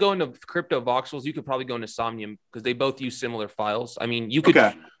 if you could go into Crypto Voxels, you could probably go into Somnium because they both use similar files. I mean, you could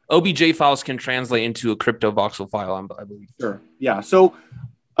OBJ files can translate into a Crypto Voxel file, I believe. Sure. Yeah. So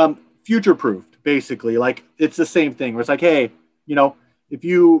future proofed, basically. Like it's the same thing where it's like, hey, if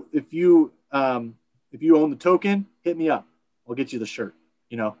you own the token, hit me up. I'll get you the shirt,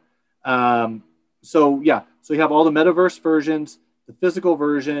 So yeah, so you have all the metaverse versions, the physical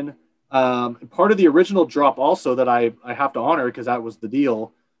version. Part of the original drop also that I have to honor because that was the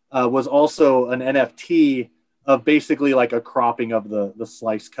deal was also an NFT of basically like a cropping of the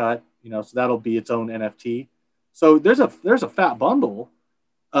slice cut, so that'll be its own NFT. So there's a fat bundle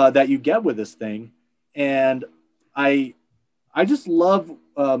that you get with this thing. And I just love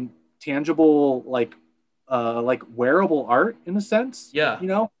tangible, like wearable art in a sense,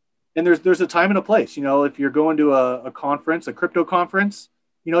 and there's a time and a place, if you're going to a conference, a crypto conference,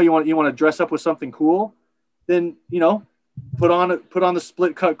 you want to dress up with something cool, then, put on the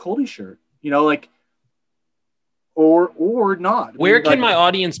split cut Coldie shirt, or not. Where can my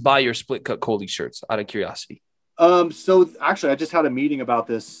audience buy your split cut Coldie shirts out of curiosity? So actually I just had a meeting about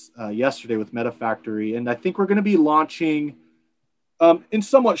this yesterday with Meta Factory, and I think we're going to be launching in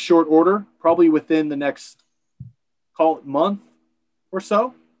somewhat short order, probably within the next, call it, month or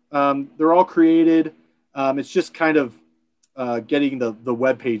so. They're all created. It's just kind of getting the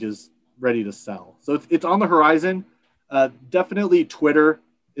web pages ready to sell. So it's on the horizon. Definitely Twitter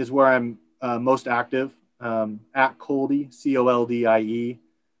is where I'm most active, at Coldie, Coldie.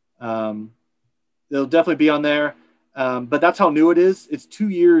 They'll definitely be on there. But that's how new it is. It's 2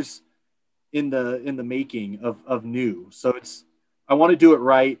 years in the making of new. So I want to do it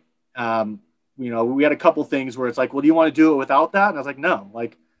right. We had a couple things where it's like, well, do you want to do it without that? And I was like, no,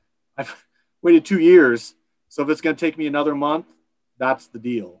 like I've waited 2 years. So if it's going to take me another month, that's the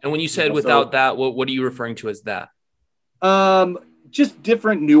deal. And when you said without that, what are you referring to as that? Just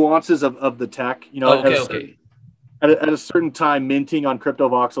different nuances of the tech, Okay. At a certain time, minting on Crypto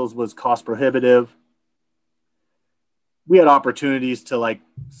Voxels was cost prohibitive. We had opportunities to like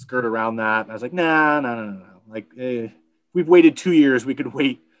skirt around that. And I was like, no. Like, we've waited 2 years. We could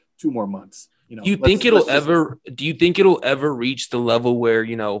wait 2 more months. Do you think it'll ever reach the level where,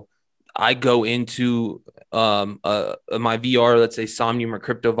 I go into my VR, let's say Somnium or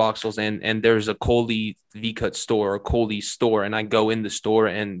Crypto Voxels, and there's a Coldie V-Cut store or Coldie store, and I go in the store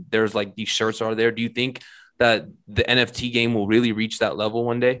and there's like these shirts are there. Do you think that the NFT game will really reach that level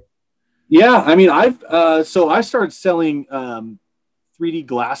one day? Yeah, I mean, so I started selling 3D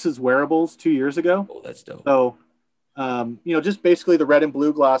glasses wearables 2 years ago. Oh, that's dope. So, just basically the red and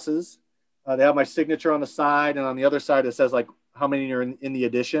blue glasses. They have my signature on the side, and on the other side it says like how many are in the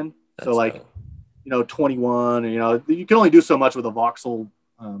edition. So That's like, dope. 21, or, you can only do so much with a voxel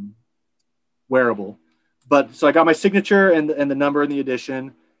um, wearable. But so I got my signature and the number in the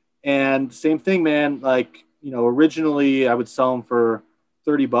edition, and same thing, man. Like, originally I would sell them for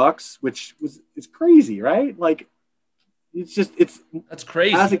 $30, which it's crazy, right? Like, it's That's as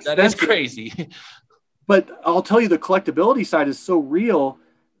crazy. That is expensive. crazy. But I'll tell you, the collectability side is so real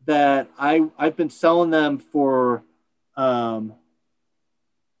that I've been selling them for um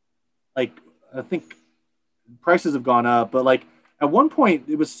like, I think prices have gone up, but like at one point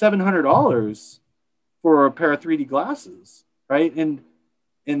it was $700 for a pair of 3D glasses, right? And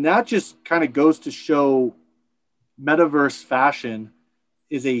that just kind of goes to show metaverse fashion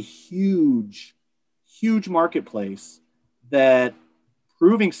is a huge, huge marketplace that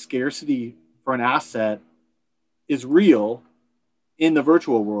proving scarcity for an asset is real in the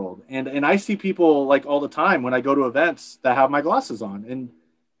virtual world. And I see people like all the time when I go to events that have my glasses on, and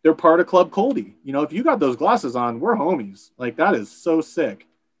they're part of Club Coldy. If you got those glasses on, we're homies. Like, that is so sick.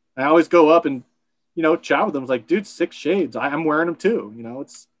 I always go up and, chat with them. It's like, dude, 6 shades. I'm wearing them too.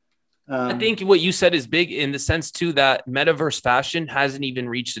 It's I think what you said is big in the sense too that metaverse fashion hasn't even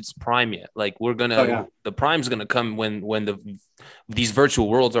reached its prime yet. Like oh yeah. the prime's gonna come when these virtual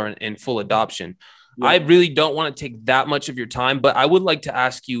worlds are in full adoption. Yeah. I really don't want to take that much of your time, but I would like to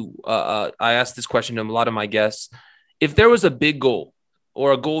ask you. I asked this question to a lot of my guests. If there was a big goal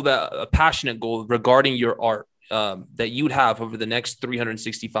or a passionate goal regarding your art that you'd have over the next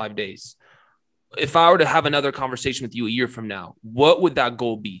 365 days, if I were to have another conversation with you a year from now, what would that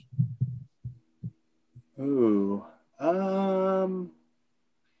goal be? Ooh. I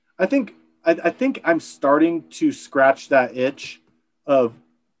think I'm starting to scratch that itch of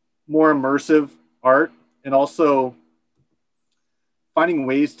more immersive art, and also finding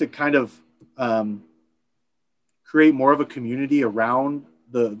ways to kind of create more of a community around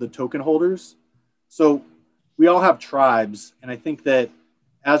the token holders. So we all have tribes, and I think that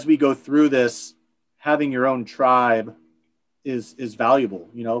as we go through this, having your own tribe is valuable,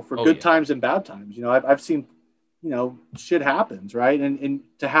 for good times and bad times. I've seen, shit happens, right? And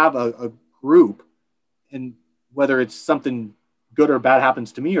to have a group, and whether it's something good or bad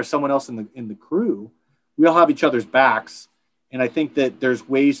happens to me or someone else in the crew, we all have each other's backs. And I think that there's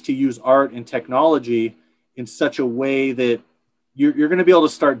ways to use art and technology in such a way that you're going to be able to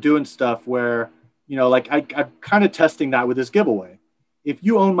start doing stuff where, like I'm kind of testing that with this giveaway. If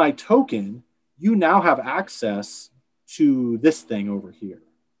you own my token, you now have access to this thing over here.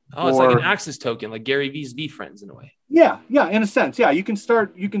 Oh, it's like an access token, like Gary Vee's VeeFriends in a way. Yeah, in a sense. Yeah, you can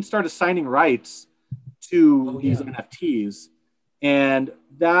start assigning rights to these NFTs, and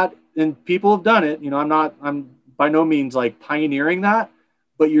people have done it. I'm by no means like pioneering that,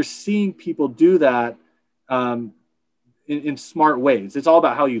 but you're seeing people do that in smart ways. It's all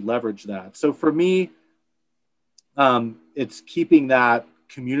about how you leverage that. So for me, it's keeping that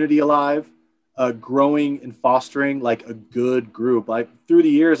community alive, growing and fostering like a good group. Like through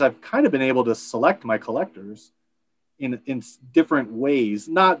the years, I've kind of been able to select my collectors in different ways.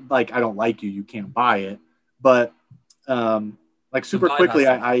 Not like, I don't like you, you can't buy it, but like super quickly,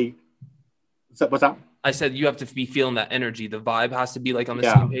 what's that? I said you have to be feeling that energy. The vibe has to be like on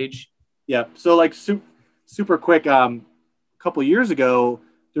the same page. Yeah. So like super quick. A couple of years ago,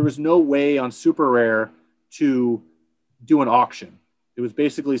 there was no way on Super Rare to do an auction. It was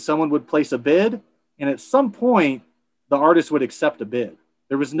basically someone would place a bid, and at some point, the artist would accept a bid.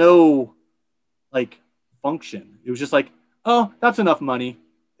 There was no like function. It was just like, oh, that's enough money,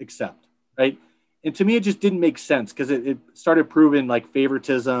 accept, right? And to me, it just didn't make sense because it started proving like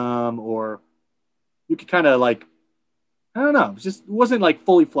favoritism, or you could kind of like, I don't know, it wasn't like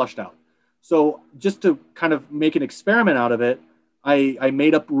fully flushed out. So just to kind of make an experiment out of it, I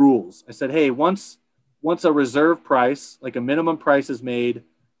made up rules. I said, hey, once a reserve price, like a minimum price is made,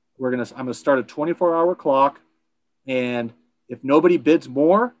 I'm gonna start a 24-hour clock, and if nobody bids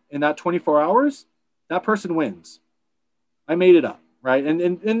more in that 24 hours, that person wins. I made it up, right?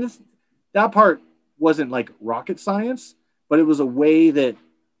 And that part wasn't like rocket science, but it was a way that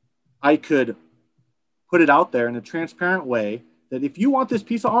I could put it out there in a transparent way that if you want this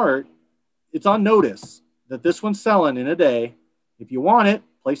piece of art, it's on notice that this one's selling in a day. If you want it,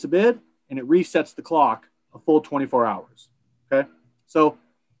 place a bid, and it resets the clock a full 24 hours. Okay. So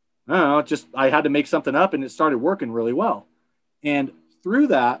I don't know, I had to make something up, and it started working really well. And through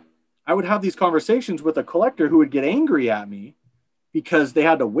that, I would have these conversations with a collector who would get angry at me because they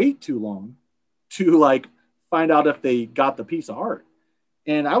had to wait too long to like find out if they got the piece of art.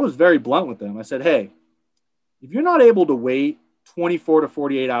 And I was very blunt with them. I said, hey, if you're not able to wait 24 to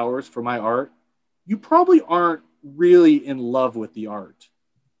 48 hours for my art, you probably aren't really in love with the art.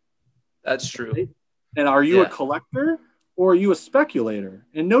 That's true. And are you a collector or are you a speculator?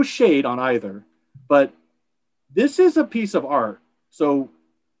 And no shade on either, but this is a piece of art. So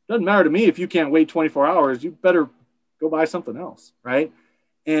it doesn't matter to me if you can't wait 24 hours, you better go buy something else, right?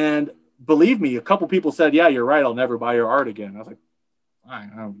 And believe me, a couple people said, yeah, you're right, I'll never buy your art again. I was like, fine,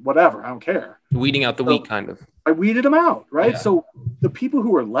 whatever, I don't care. Weeding out the wheat, kind of. I weeded them out, right? Yeah. So the people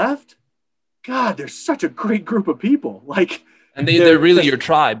who are left, God, they're such a great group of people. Like, and they're really your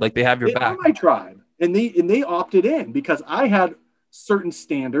tribe. Like, they have your back. They are my tribe. And they opted in because I had certain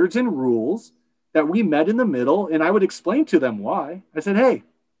standards and rules that we met in the middle, and I would explain to them why. I said, hey,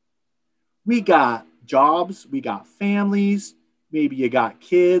 we got jobs, we got families, maybe you got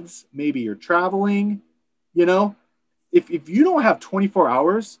kids, maybe you're traveling, you know. If you don't have 24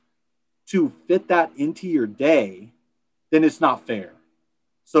 hours to fit that into your day, then it's not fair.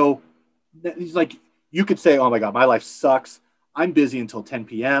 So he's like, you could say, oh my God, my life sucks. I'm busy until 10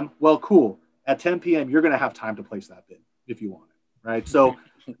 p.m. Well, cool. At 10 p.m., you're going to have time to place that bid if you want it, right? So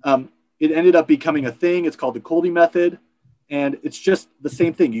it ended up becoming a thing. It's called the Kolde method. And it's just the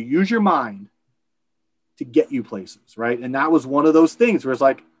same thing. You use your mind to get you places, right? And that was one of those things where it's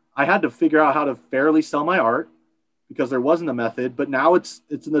like, I had to figure out how to fairly sell my art because there wasn't a method, but now it's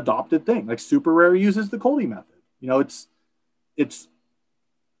an adopted thing. Like Super Rare uses the Kolde method. You know, it's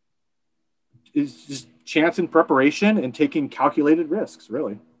just chance and preparation and taking calculated risks,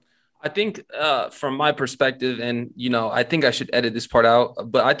 really. I think from my perspective, and, you know, I think I should edit this part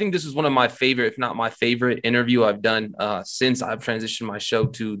out, but I think this is one of my favorite, if not my favorite interview I've done since I've transitioned my show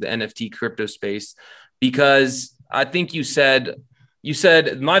to the NFT crypto space, because I think you said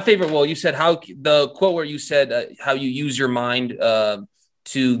my favorite. Well, you said how the quote where you said how you use your mind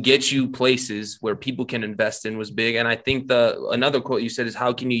to get you places where people can invest in was big. And I think another quote you said is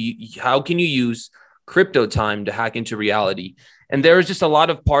how can you use crypto time to hack into reality? And there is just a lot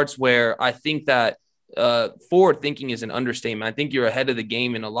of parts where I think that forward thinking is an understatement. I think you're ahead of the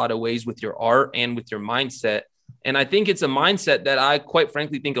game in a lot of ways with your art and with your mindset. And I think it's a mindset that I quite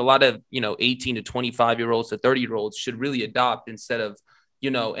frankly think a lot of, 18 to 25-year-olds to 30-year-olds should really adopt instead of,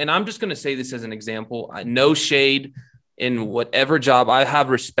 and I'm just going to say this as an example. No shade in whatever job. I have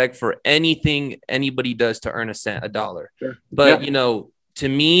respect for anything anybody does to earn a dollar. Sure. But, to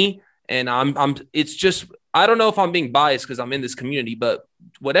me, and it's just, I don't know if I'm being biased because I'm in this community, but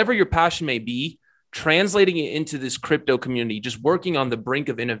whatever your passion may be, translating it into this crypto community, just working on the brink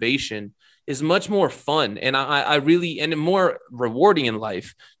of innovation is much more fun. And I really, and more rewarding in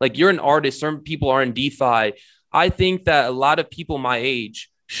life. Like, you're an artist, certain people are in DeFi. I think that a lot of people my age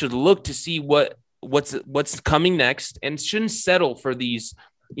should look to see what's coming next and shouldn't settle for these,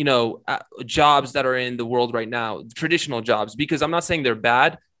 jobs that are in the world right now, traditional jobs, because I'm not saying they're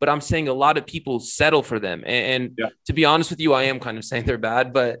bad, but I'm saying a lot of people settle for them. And to be honest with you, I am kind of saying they're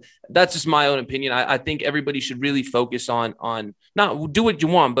bad, but that's just my own opinion. I think everybody should really focus on not do what you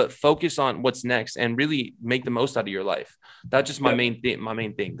want, but focus on what's next and really make the most out of your life. That's just my main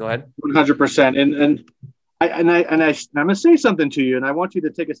thing. Go ahead. 100%. And I'm going to say something to you, and I want you to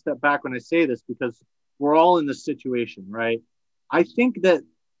take a step back when I say this, because we're all in this situation, right? I think that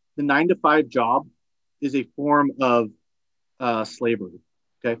the 9-to-5 job is a form of slavery.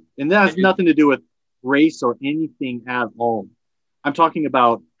 Okay. And that has nothing to do with race or anything at all. I'm talking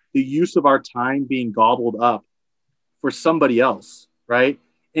about the use of our time being gobbled up for somebody else, right?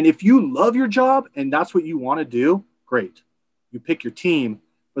 And if you love your job and that's what you want to do, great. You pick your team.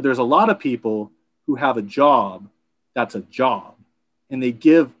 But there's a lot of people who have a job that's a job, and they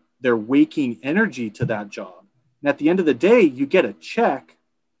give their waking energy to that job. And at the end of the day, you get a check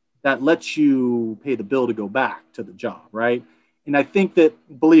that lets you pay the bill to go back to the job, right? And I think that,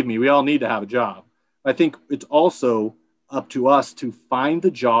 believe me, we all need to have a job. I think it's also up to us to find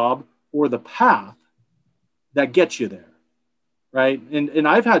the job or the path that gets you there, right? And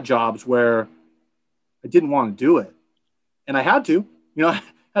I've had jobs where I didn't want to do it, and I had to, I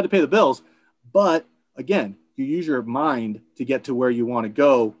had to pay the bills. But again, you use your mind to get to where you want to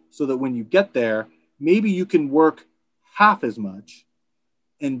go so that when you get there, maybe you can work half as much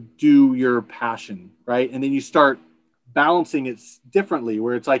and do your passion, right? And then you start balancing it differently,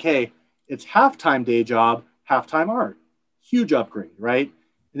 where it's like, hey, it's half-time day job, half-time art. Huge upgrade, right?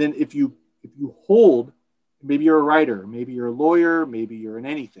 And then if you hold, maybe you're a writer, maybe you're a lawyer, maybe you're in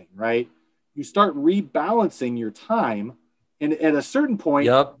anything, right? You start rebalancing your time, and at a certain point,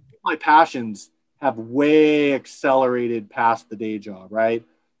 my passions have way accelerated past the day job, right?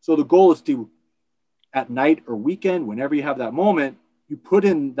 So the goal is to, at night or weekend, whenever you have that moment, you put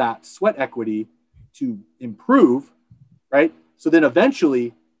in that sweat equity to improve, right? So then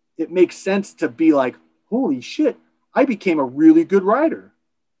eventually it makes sense to be like, holy shit, I became a really good rider.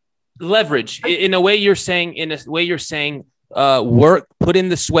 Leverage in a way you're saying, work, put in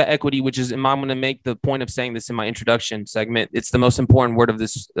the sweat equity, which is, I'm going to make the point of saying this in my introduction segment. It's the most important word of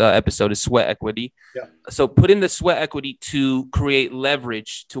this episode is sweat equity. Yeah. So put in the sweat equity to create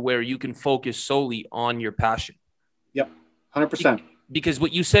leverage to where you can focus solely on your passion. Yep. 100%. Because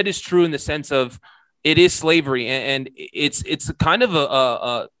what you said is true in the sense of it is slavery, and it's kind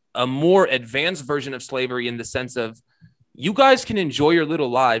of a more advanced version of slavery in the sense of you guys can enjoy your little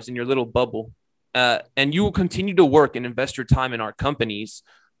lives in your little bubble. And you will continue to work and invest your time in our companies,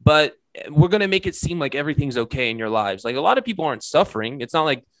 but we're going to make it seem like everything's okay in your lives. Like a lot of people aren't suffering. It's not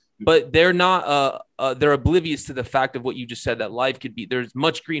like, but they're not, they're oblivious to the fact of what you just said, that life could be, there's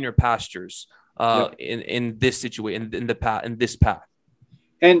much greener pastures in this situation, in this path.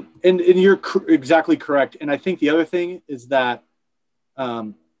 And you're exactly correct. And I think the other thing is that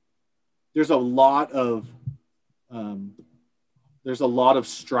there's a lot of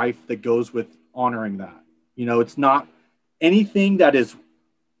strife that goes with honoring that. You know, it's not anything that is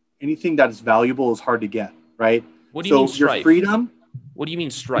valuable is hard to get, right? What do you mean strife? Your freedom. What do you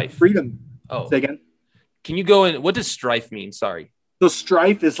mean strife? Freedom. Oh, say again. Can you go in? What does strife mean? Sorry. So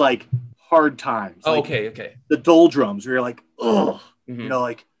strife is like hard times. Oh, like okay. The doldrums where you're like, oh, you know,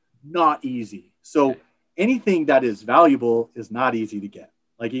 like not easy. So anything that is valuable is not easy to get.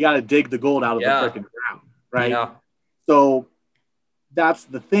 Like you got to dig the gold out of the freaking ground, right? Yeah. So that's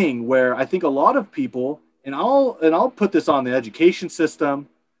the thing where I think a lot of people, and I'll put this on the education system,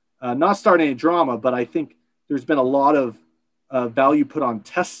 not starting any drama, but I think there's been a lot of value put on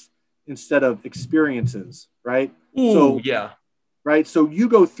tests instead of experiences, right? Ooh, so yeah. Right. So you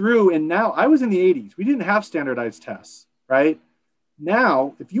go through, and now I was in the 80s. We didn't have standardized tests, right?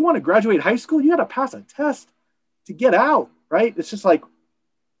 Now, if you want to graduate high school, you got to pass a test to get out, right? It's just like,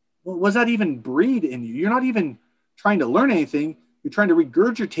 well, was that even breed in you? You're not even trying to learn anything. You're trying to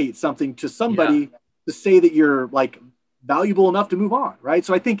regurgitate something to somebody to say that you're like valuable enough to move on, right?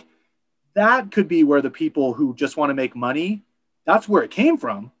 So I think that could be where the people who just want to make money, that's where it came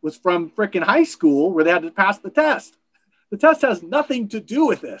from, was from freaking high school where they had to pass the test. The test has nothing to do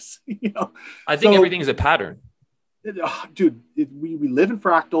with this, you know. I think everything is a pattern. Dude, we live in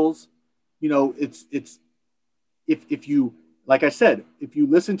fractals. You know, it's if you, like I said, if you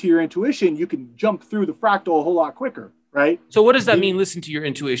listen to your intuition, you can jump through the fractal a whole lot quicker, right? So what does that mean? Listen to your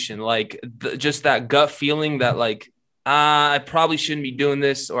intuition, like just that gut feeling that like, I probably shouldn't be doing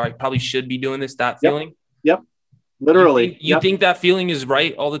this, or I probably should be doing this. That feeling. Yep. Literally. You think that feeling is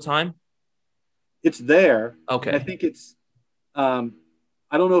right all the time? It's there. Okay. And I think it's, I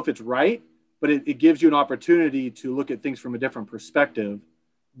don't know if it's right, but it gives you an opportunity to look at things from a different perspective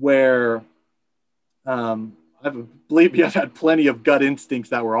where, I believe me, I've had plenty of gut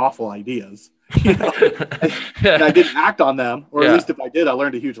instincts that were awful ideas, you know? And I didn't act on them, or at least if I did, I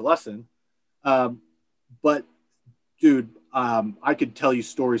learned a huge lesson. But dude, I could tell you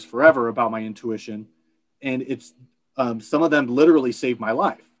stories forever about my intuition, and it's, some of them literally saved my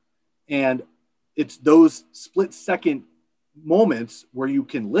life. And it's those split second moments where you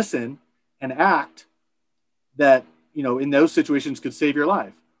can listen and act that, you know, in those situations could save your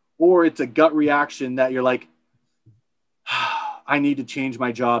life. Or it's a gut reaction that you're like, I need to change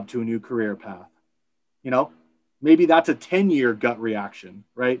my job to a new career path. You know, maybe that's a 10-year gut reaction,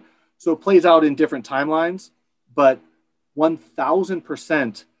 right? So it plays out in different timelines, but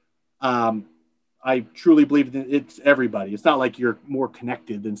 1000%, I truly believe that it's everybody. It's not like you're more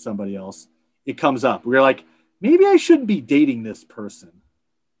connected than somebody else. It comes up. We're like, maybe I shouldn't be dating this person,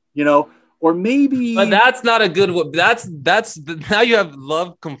 you know, or maybe. But that's not a good one. That's now you have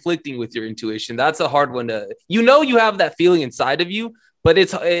love conflicting with your intuition. That's a hard one to, you know, you have that feeling inside of you, but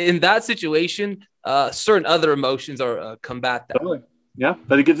it's in that situation, certain other emotions are combat that. Totally. Yeah,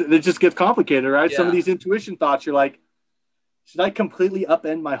 but it just gets complicated, right? Yeah. Some of these intuition thoughts, you're like, should I completely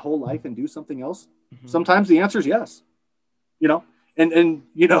upend my whole life and do something else? Mm-hmm. Sometimes the answer is yes, you know, and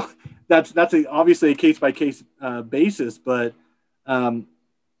you know, that's obviously a case by case basis, but I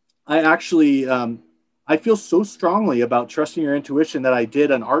actually I feel so strongly about trusting your intuition that I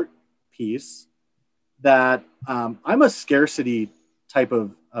did an art piece that I'm a scarcity type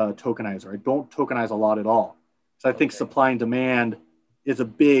of tokenizer. I don't tokenize a lot at all. So I think supply and demand is a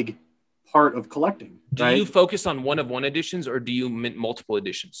big part of collecting. Do you focus on one of one editions, or do you mint multiple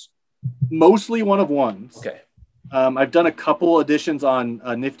editions? Mostly one of ones. Okay. I've done a couple editions on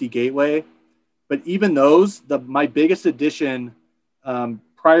Nifty Gateway, But even those, my biggest edition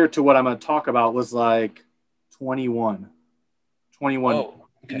prior to what I'm going to talk about was like 21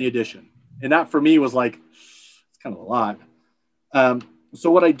 in the edition. And that for me was like, it's kind of a lot.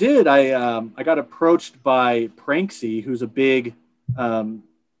 So what I did, I got approached by Pranksy, who's a big,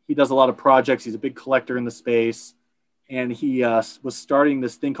 he does a lot of projects. He's a big collector in the space. And he was starting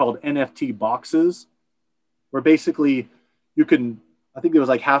this thing called NFT boxes, where basically you can, I think it was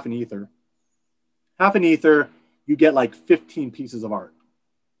like half an ether, you get like 15 pieces of art.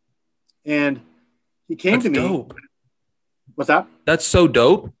 And he came to me. Dope. What's that? That's so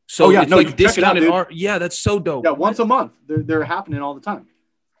dope. So it's like discounted art. Yeah, that's so dope. Yeah, once a month. They're happening all the time.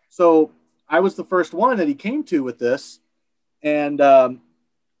 So I was the first one that he came to with this. And, the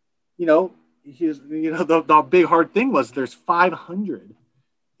big hard thing was there's 500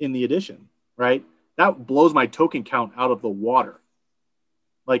 in the edition, right? That blows my token count out of the water.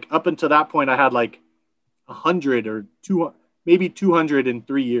 Like up until that point, I had like 100 or 200, maybe 200 in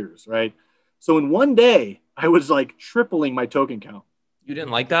 3 years, right? So in one day, I was like tripling my token count. You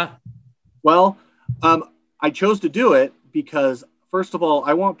didn't like that? Well, I chose to do it because, first of all,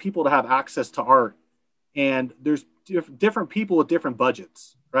 I want people to have access to art. And there's different people with different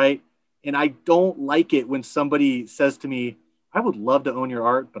budgets, right? And I don't like it when somebody says to me, I would love to own your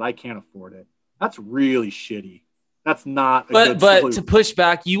art, but I can't afford it. That's really shitty. That's not a good but to push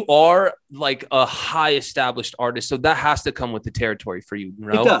back, you are like a high established artist, so that has to come with the territory for you,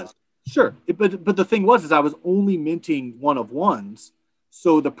 no? It does. Sure. But the thing was I was only minting one of ones.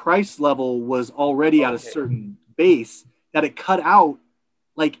 So the price level was already at a certain base that it cut out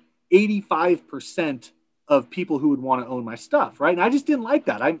like 85% of people who would want to own my stuff, right? And I just didn't like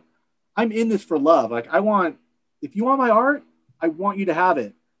that. I'm in this for love. Like if you want my art, I want you to have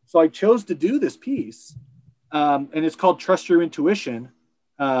it. So I chose to do this piece. And it's called Trust Your Intuition.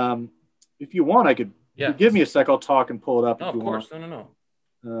 If you want, I could give me a sec. I'll talk and pull it up. No, if you of course. want.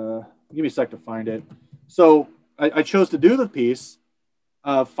 No. Give me a sec to find it. So I chose to do the piece,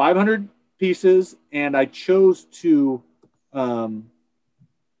 500 pieces, and I chose to,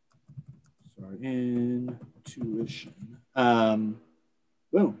 intuition.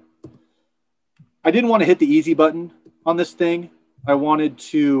 Boom. I didn't want to hit the easy button on this thing. I wanted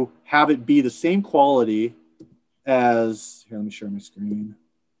to have it be the same quality as, here, let me share my screen.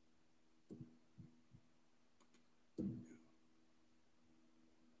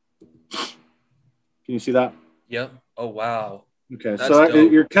 Can you see that? Yep. Oh, wow. Okay. So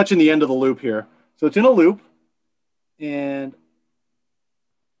you're catching the end of the loop here. So it's in a loop. And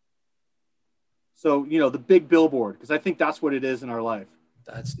so, the big billboard, because I think that's what it is in our life.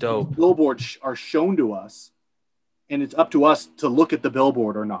 That's dope. These billboards are shown to us, and it's up to us to look at the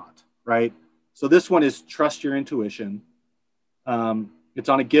billboard or not, right? So this one is Trust Your Intuition. It's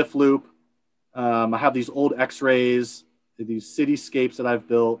on a GIF loop. I have these old X-rays, these cityscapes that I've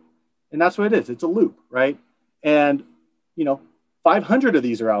built, and that's what it is. It's a loop, right? And, 500 of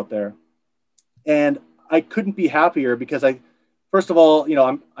these are out there, and I couldn't be happier because first of all,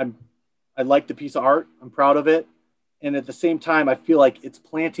 I like the piece of art. I'm proud of it. And at the same time, I feel like it's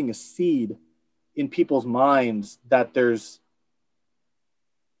planting a seed in people's minds that there's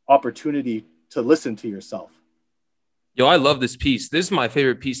opportunity to listen to yourself. Yo, I love this piece. This is my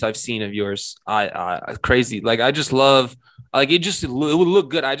favorite piece I've seen of yours. I crazy. Like, I just love, like, it would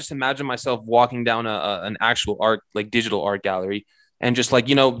look good. I just imagine myself walking down an actual art, like digital art gallery, and just like,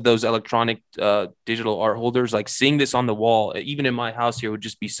 those electronic digital art holders, like seeing this on the wall, even in my house here, would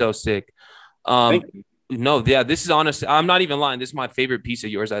just be so sick. Thank you. No, yeah, this is honest. I'm not even lying. This is my favorite piece of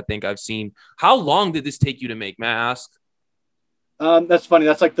yours I think I've seen. How long did this take you to make? May I ask? That's funny.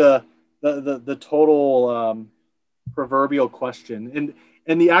 That's like the total proverbial question.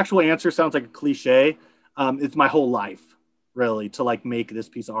 And the actual answer sounds like a cliche. It's my whole life, really, to like make this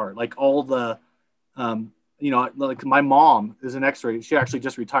piece of art. Like all the, like my mom is an X-ray. She actually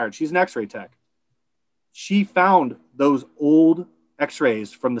just retired. She's an X-ray tech. She found those old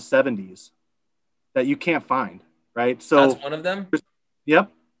X-rays from the 70s that you can't find, right? So that's one of them.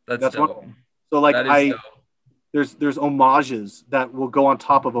 Yep, that's dope. One. So like there's homages that will go on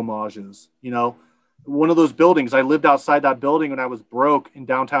top of homages. One of those buildings. I lived outside that building when I was broke in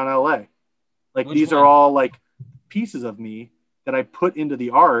downtown LA. Like these are all like pieces of me that I put into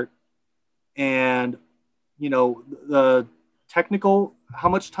the art, and the technical. How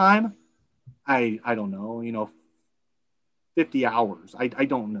much time? I don't know. 50 hours. I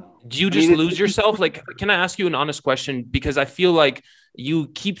don't know. Do you just lose yourself? Like, can I ask you an honest question? Because I feel like you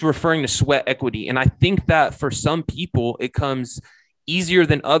keep referring to sweat equity. And I think that for some people, it comes easier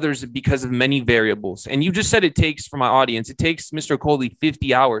than others because of many variables. And you just said it takes, for my audience, it takes Mr. Coley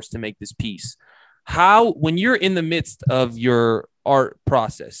 50 hours to make this piece. when you're in the midst of your art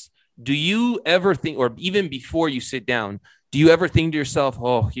process, do you ever think, or even before you sit down, do you ever think to yourself,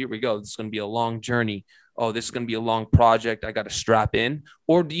 oh, here we go, this is going to be a long journey. Oh, this is going to be a long project. I got to strap in.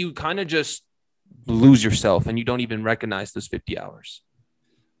 Or do you kind of just lose yourself and you don't even recognize those 50 hours?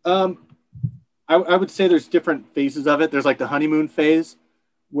 I would say there's different phases of it. There's like the honeymoon phase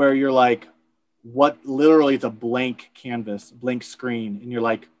where you're like, what literally is a blank canvas, blank screen. And you're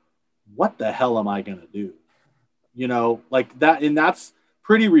like, what the hell am I going to do? You know, like that. And that's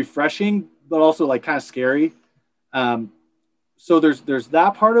pretty refreshing, but also like kind of scary. So there's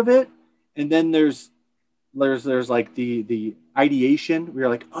that part of it. And then there's like the ideation where you're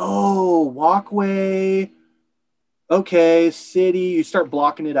like, oh, walkway. Okay. City. You start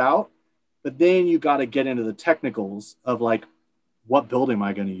blocking it out, but then you got to get into the technicals of like, what building am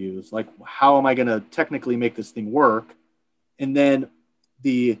I going to use? Like, how am I going to technically make this thing work? And then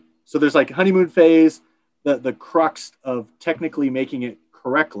so there's like honeymoon phase, the crux of technically making it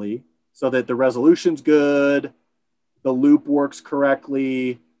correctly so that the resolution's good, the loop works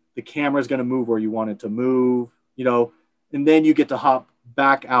correctly, the camera's going to move where you want it to move, you know, and then you get to hop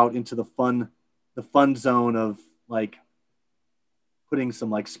back out into the fun zone of like putting some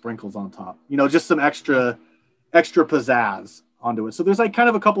like sprinkles on top, you know, just some extra pizzazz onto it. So there's like kind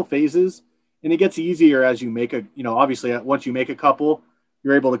of a couple phases, and it gets easier as you make obviously once you make a couple,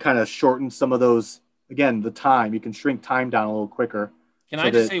 you're able to kind of shorten some of those, again, the time, you can shrink time down a little quicker. Can I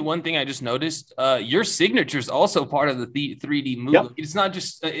just say one thing I just noticed? Your signature is also part of the 3D move. Yep. It's not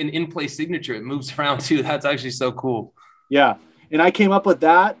just an in-place signature. It moves around too. That's actually so cool. Yeah. And I came up with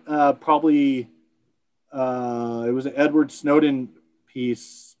that probably it was an Edward Snowden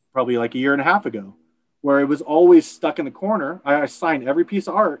piece probably like a year and a half ago, where it was always stuck in the corner. I signed every piece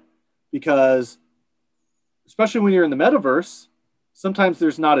of art because, especially when you're in the metaverse, sometimes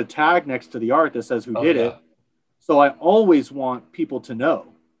there's not a tag next to the art that says who did it. So I always want people to know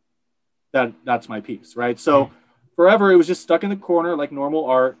that that's my piece, right? So forever it was just stuck in the corner like normal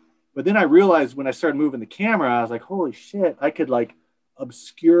art. But then I realized when I started moving the camera, I was like, holy shit, I could like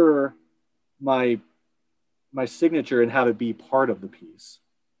obscure my signature and have it be part of the piece.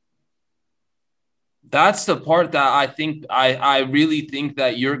 That's the part that I think I really think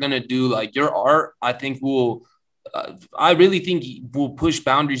that you're going to do. Like your art, I think I really think will push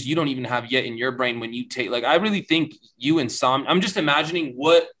boundaries you don't even have yet in your brain when you take, like, I really think you and I'm just imagining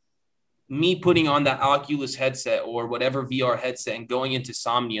what me putting on that Oculus headset or whatever VR headset and going into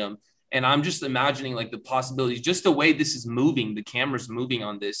Somnium. And I'm just imagining like the possibilities, just the way this is moving, the camera's moving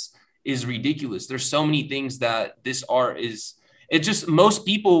on this is ridiculous. There's so many things that this art is. It just, most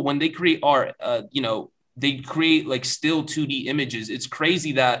people, when they create art, they create like still 2D images. It's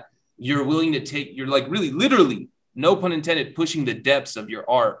crazy that you're willing to you're like really literally, no pun intended, pushing the depths of your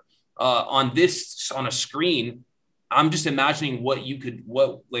art on a screen. I'm just imagining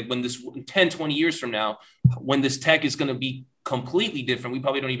when this 10, 20 years from now, when this tech is going to be completely different, we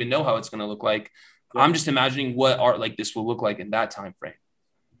probably don't even know how it's going to look like. Yeah. I'm just imagining what art like this will look like in that time frame.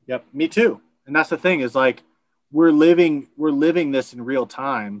 Yep. Me too. And that's the thing is like, we're living this in real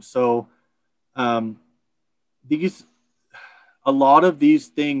time. So a lot of these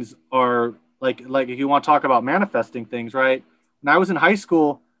things are like if you want to talk about manifesting things, right? When I was in high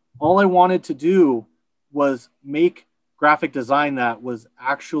school, all I wanted to do was make graphic design that was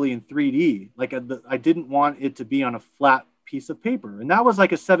actually in 3D. Like I didn't want it to be on a flat piece of paper. And that was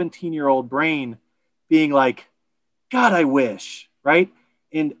like a 17-year-old brain being like, God, I wish, right?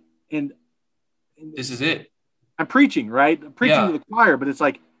 And this is it. I'm preaching, right? I'm preaching to the choir, but it's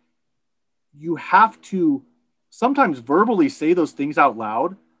like you have to sometimes verbally say those things out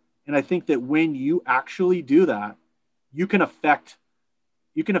loud. And I think that when you actually do that, you can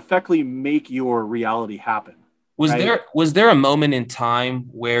effectively make your reality happen. Was there a moment in time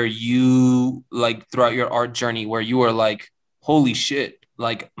where you, like, throughout your art journey where you were like, holy shit,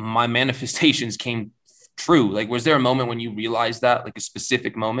 like my manifestations came true? Like, was there a moment when you realized that, like a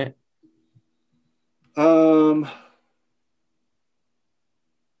specific moment?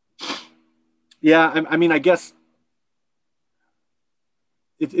 Yeah, I mean, I guess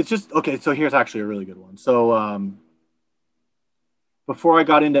it's just, okay. So here's actually a really good one. So, before I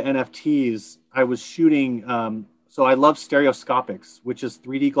got into NFTs, I was shooting. So I love stereoscopics, which is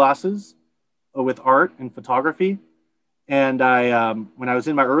 3D glasses with art and photography. And when I was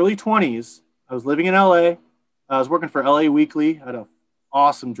in my early 20s, I was living in LA. I was working for LA Weekly. I had an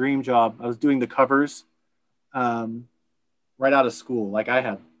awesome dream job. I was doing the covers right out of school. Like I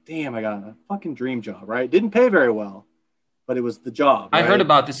got a fucking dream job, right? Didn't pay very well, but it was the job. I heard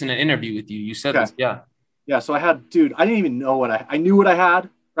about this in an interview with you. You said this, yeah. Yeah, so I didn't even know I knew what I had,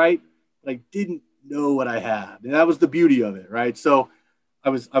 right? But I didn't know what I had. And that was the beauty of it, right? So I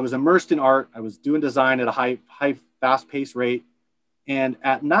was immersed in art. I was doing design at a high, fast paced rate. And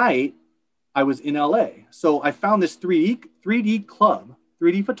at night, I was in LA. So I found this 3D club,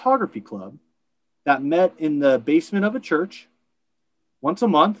 3D photography club that met in the basement of a church once a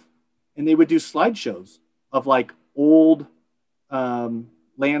month. And they would do slideshows of like old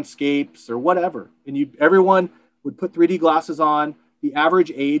landscapes or whatever. And everyone would put 3D glasses on. The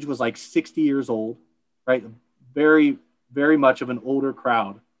average age was like 60 years old, right? Very, very much of an older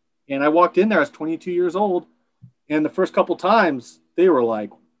crowd. And I walked in there, I was 22 years old. And the first couple times they were like,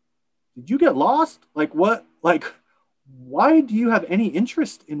 did you get lost? Like what? Like, why do you have any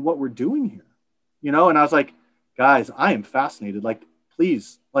interest in what we're doing here? You know? And I was like, guys, I am fascinated. Like,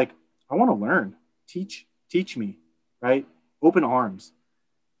 please, like, I want to learn. Teach me, right? Open arms.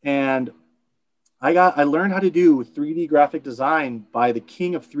 And I learned how to do 3D graphic design by the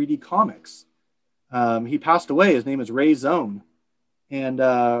king of 3D comics. He passed away. His name is Ray Zone. And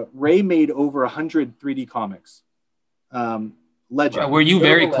Ray made over 100 3D comics. Legend. Were you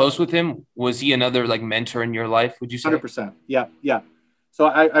very close with him? Was he another like mentor in your life, would you say? 100%. Yeah. So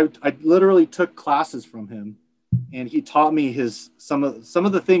I literally took classes from him, and he taught me some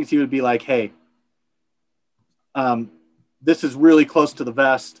of the things. He would be like, hey, this is really close to the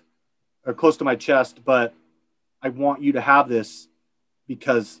vest or close to my chest, but I want you to have this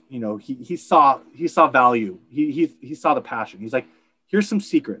because, you know, he saw value. He saw the passion. He's like, here's some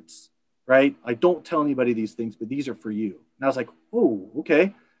secrets, right? I don't tell anybody these things, but these are for you. And I was like, oh,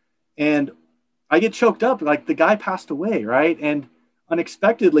 okay. And I get choked up. Like, the guy passed away, right? And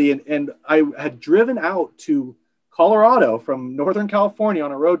unexpectedly, and I had driven out to Colorado from Northern California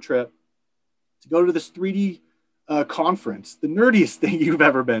on a road trip to go to this 3D conference, the nerdiest thing you've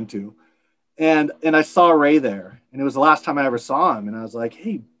ever been to. And I saw Ray there, and it was the last time I ever saw him. And I was like,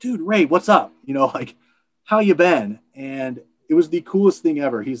 hey, dude, Ray, what's up? You know, like, how you been? And it was the coolest thing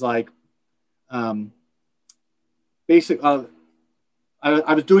ever. He's like, I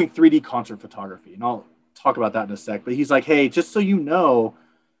was doing 3D concert photography, and I'll talk about that in a sec. But he's like, hey, just so you know,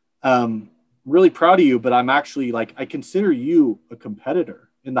 really proud of you, but I'm actually like, I consider you a competitor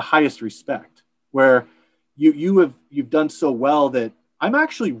in the highest respect, where you've done so well that I'm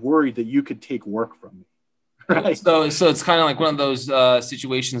actually worried that you could take work from me. Right. So it's kind of like one of those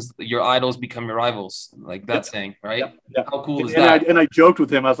situations, your idols become your rivals, like that saying, right? Yeah. How cool is that? And I joked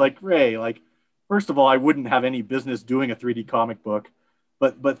with him. I was like, Ray, like, first of all, I wouldn't have any business doing a 3D comic book,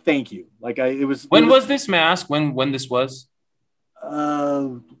 but thank you. Like, when was this mask? When this was?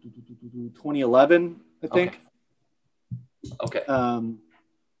 2011, I think. Okay.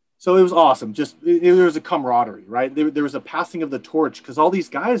 So it was awesome. Just there was a camaraderie, right? There was a passing of the torch, because all these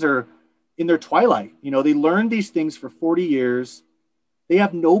guys are in their twilight. You know, they learned these things for 40 years. They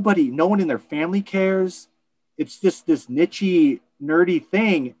have no one in their family cares. It's just this niche, nerdy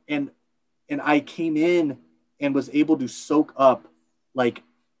thing. And I came in and was able to soak up like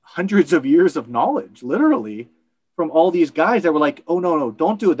hundreds of years of knowledge, literally, from all these guys that were like, oh, no,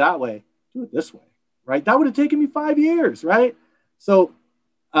 don't do it that way. Do it this way, right? That would have taken me 5 years, right? So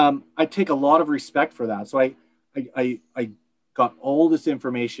I take a lot of respect for that. So I got all this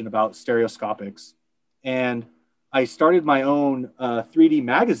information about stereoscopics, and I started my own 3D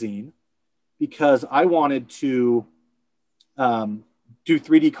magazine because I wanted to do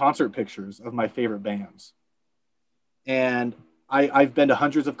 3D concert pictures of my favorite bands. And I've been to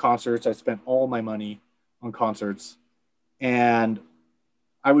hundreds of concerts. I spent all my money on concerts, and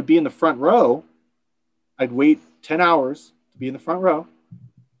I would be in the front row. I'd wait 10 hours to be in the front row,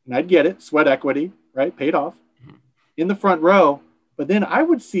 and I'd get it, sweat equity, right? Paid off in the front row. But then I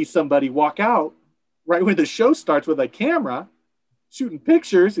would see somebody walk out right when the show starts with a camera shooting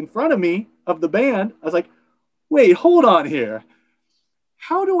pictures in front of me of the band. I was like, wait, hold on here.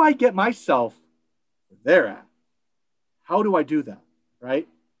 How do I get myself where they're at? How do I do that? Right?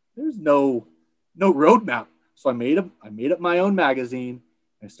 There's no roadmap. So I made up my own magazine.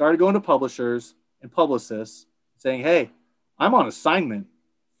 I started going to publishers and publicists saying, hey, I'm on assignment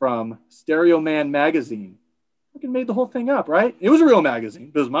from Stereo Man magazine. I fucking made the whole thing up, right? It was a real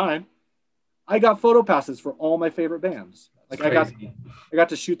magazine. It was mine. I got photo passes for all my favorite bands. Like, I got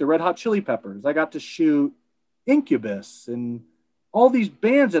to shoot the Red Hot Chili Peppers. I got to shoot Incubus and all these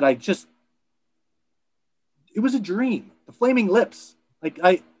bands that it was a dream. The Flaming Lips.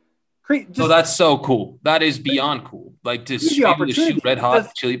 So that's so cool. That is beyond cool. Like, to be able to shoot Red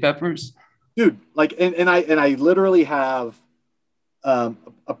Hot Chili Peppers, dude. Like, and I literally have a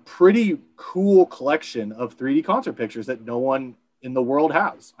pretty cool collection of 3D concert pictures that no one in the world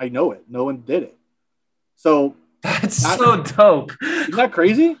has. I know it. No one did it. So that's so dope. Isn't that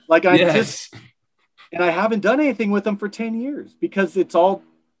crazy? Like, And I haven't done anything with them for 10 years because it's all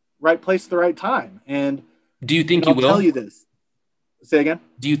right place at the right time. And Do you think you I'll tell will? you this. Say again.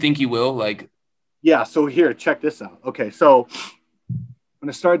 Do you think you will? Like, Yeah. So here, check this out. Okay. So when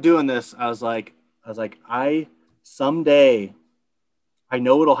I started doing this, I someday I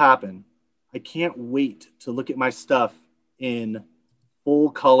know it'll happen. I can't wait to look at my stuff in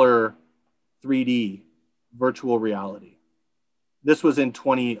full color 3D virtual reality. This was in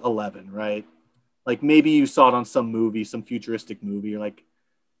 2011, right? Like maybe you saw it on some movie, some futuristic movie. You're like,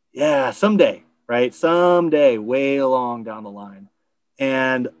 yeah, someday, right? Someday, way along down the line.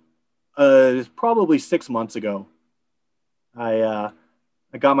 And it's probably 6 months ago. I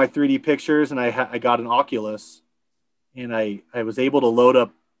got my 3D pictures and I got an Oculus and I was able to load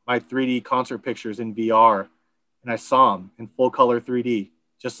up my 3D concert pictures in VR and I saw them in full color 3D,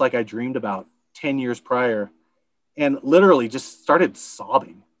 just like I dreamed about 10 years prior, and literally just started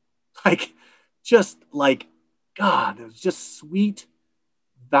sobbing. Like, just like, God, it was just sweet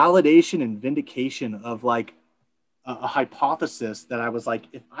validation and vindication of like a hypothesis that I was like,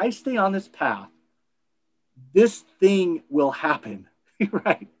 if I stay on this path, this thing will happen.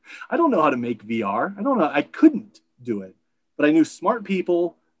 Right? I don't know how to make VR. I don't know. I couldn't do it, but I knew smart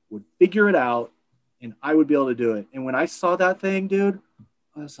people would figure it out and I would be able to do it. And when I saw that thing, dude,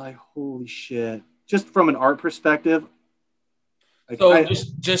 I was like, holy shit. Just from an art perspective, like so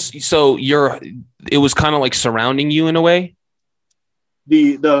just so it was kind of like surrounding you in a way.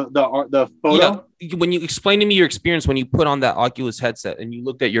 the photo. Yeah. When you explain to me your experience when you put on that Oculus headset and you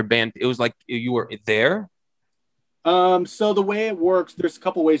looked at your band, it was like you were there. So the way it works, there's a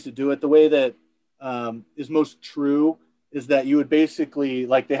couple ways to do it. The way that is most true is that you would basically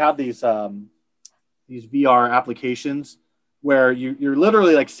like they have these VR applications where you're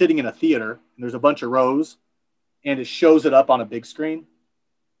literally like sitting in a theater and there's a bunch of rows and it shows it up on a big screen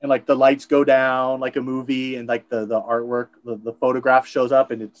and like the lights go down like a movie and like the artwork, the photograph shows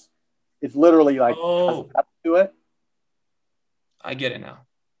up and it's literally like to it. I get it now.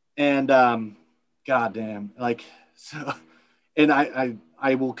 And goddamn, like so, and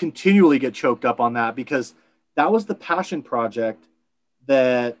I will continually get choked up on that because that was the passion project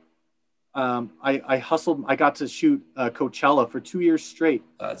that I hustled. I got to shoot Coachella for 2 years straight.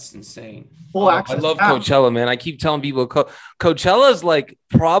 That's insane. Full access. I love Coachella, man. I keep telling people Coachella is like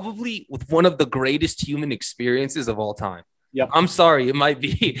probably one of the greatest human experiences of all time. Yep. I'm sorry. It might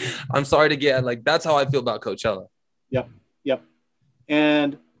be. I'm sorry to get like, that's how I feel about Coachella. Yep.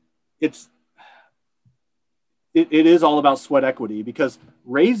 And it is all about sweat equity because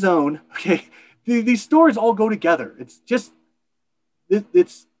RayZone, okay, these stories all go together. It's just, and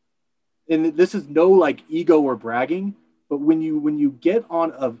this is no like ego or bragging, but when you get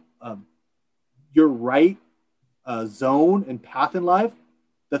on your right zone and path in life,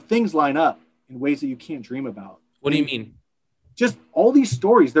 the things line up in ways that you can't dream about. What do you mean? Just all these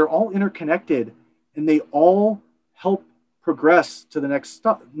stories, they're all interconnected and they all help progress to the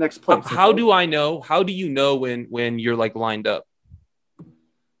next place. How do I know? How do you know when you're like lined up?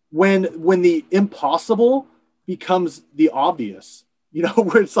 When the impossible becomes the obvious, you know,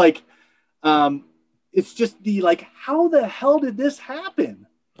 where it's like, it's just the like, how the hell did this happen?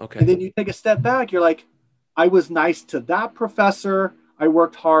 Okay. And then you take a step back, you're like, I was nice to that professor, I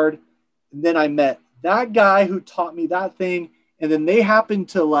worked hard, and then I met that guy who taught me that thing, and then they happened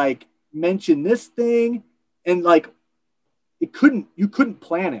to like mention this thing, and like you couldn't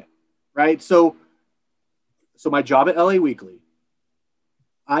plan it, right? So my job at LA Weekly,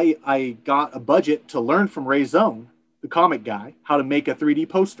 I got a budget to learn from RayZone, the comic guy, how to make a 3D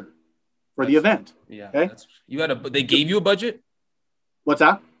poster for the event. Yeah. Okay. They gave you a budget? What's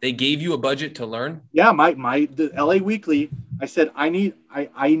that? They gave you a budget to learn? Yeah. The LA Weekly, I said, I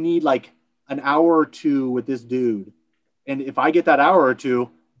need like an hour or two with this dude. And if I get that hour or two,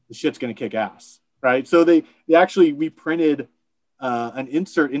 the shit's going to kick ass. Right. So we printed an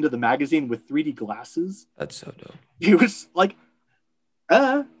insert into the magazine with 3D glasses. That's so dope. It was like,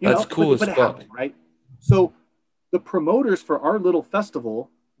 that's cool as fuck. Right. So the promoters for our little festival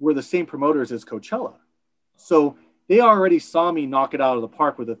were the same promoters as Coachella. So they already saw me knock it out of the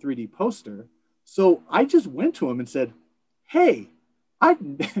park with a 3D poster. So I just went to him and said, hey, I'd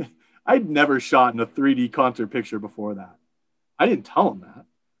never shot in a 3D concert picture before that. I didn't tell him that.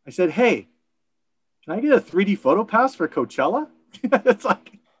 I said, hey, can I get a 3D photo pass for Coachella? It's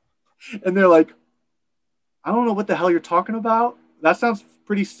like, and they're like, I don't know what the hell you're talking about. That sounds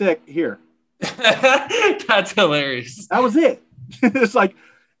pretty sick. Here. That's hilarious. That was it. It's like,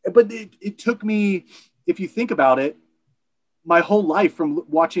 but it took me, if you think about it, my whole life from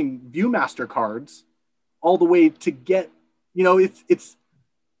watching Viewmaster cards all the way to get, you know, it's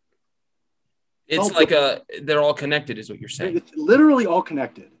It's they're all connected, is what you're saying. It's literally all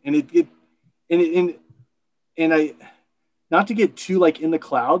connected, and I, not to get too like in the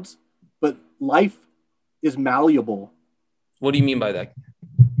clouds, but life is malleable. What do you mean by that?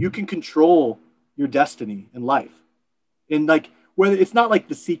 You can control your destiny in life, and like whether it's not like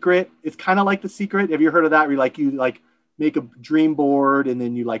The Secret, it's kind of like The Secret. Have you heard of that? Where you make a dream board and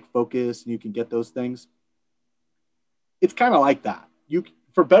then you like focus and you can get those things. It's kind of like that. You,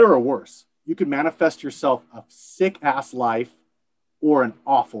 for better or worse, you can manifest yourself a sick ass life or an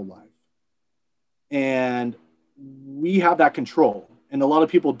awful life. And we have that control. And a lot of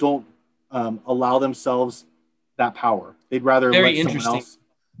people don't allow themselves that power. They'd rather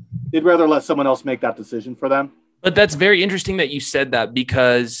let someone else make that decision for them. But that's very interesting that you said that,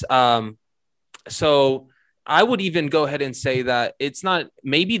 because so I would even go ahead and say that it's not,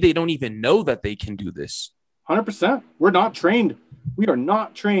 maybe they don't even know that they can do this. 100%. We're not trained. We are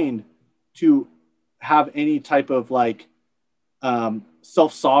not trained to have any type of like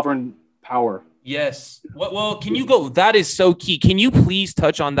self-sovereign power. Yes. Well, can you go? That is so key. Can you please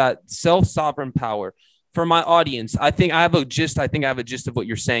touch on that self-sovereign power for my audience? I think I have a gist of what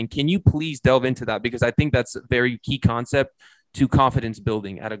you're saying. Can you please delve into that? Because I think that's a very key concept to confidence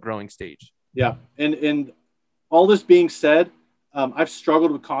building at a growing stage. Yeah. And all this being said, I've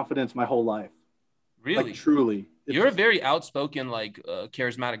struggled with confidence my whole life. Really? Like, truly. You're a very outspoken,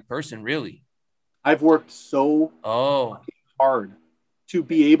 charismatic person, really. I've worked so hard to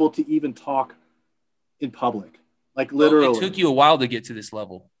be able to even talk in public. Like literally. It took you a while to get to this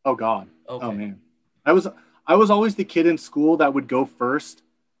level. Oh God. Okay. Oh man. I was always the kid in school that would go first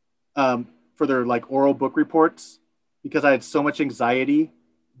for their like oral book reports, because I had so much anxiety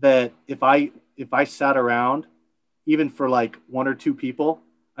that if I sat around even for like one or two people,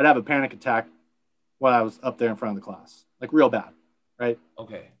 I'd have a panic attack while I was up there in front of the class, like real bad. Right.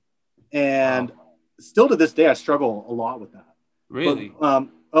 Okay. And still to this day, I struggle a lot with that. Really? But,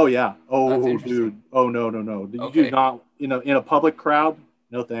 oh yeah. Oh dude. Oh no. You do not, in a public crowd.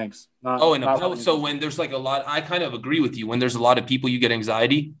 No thanks. So when there's like a lot, I kind of agree with you. When there's a lot of people, you get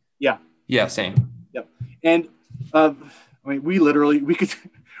anxiety. Yeah. Yeah. Same. Yep. And I mean,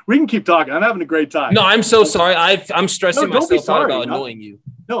 we can keep talking. I'm having a great time. No, I'm so sorry. I'm stressing myself out about annoying you.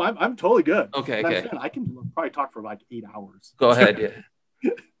 No, I'm totally good. Okay. I can probably talk for like 8 hours. Go ahead.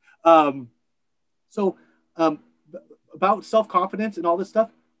 Yeah. So about self-confidence and all this stuff.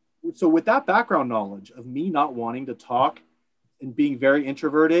 So with that background knowledge of me not wanting to talk and being very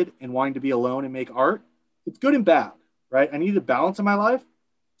introverted and wanting to be alone and make art, it's good and bad, right? I needed balance in my life.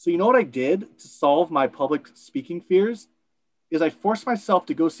 So you know what I did to solve my public speaking fears is I forced myself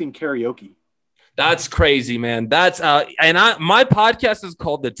to go sing karaoke. That's crazy, man. That's my podcast is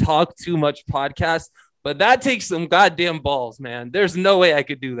called the Talk Too Much Podcast, but that takes some goddamn balls, man. There's no way I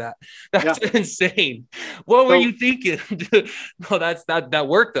could do that. That's insane. What were you thinking? No, that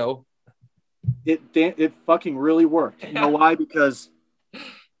worked though. It fucking really worked. You know why? Because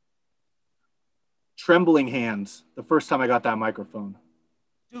trembling hands the first time I got that microphone.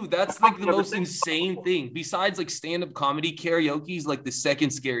 Dude, that's like the most insane thing. Besides like stand-up comedy, karaoke is like the second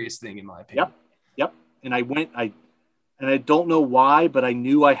scariest thing in my opinion. Yep. And I don't know why, but I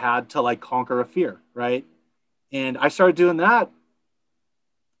knew I had to like conquer a fear, right? And I started doing that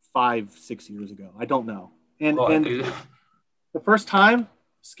 5-6 years ago. I don't know. And the first time,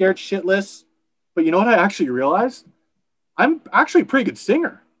 scared shitless. But you know what I actually realized? I'm actually a pretty good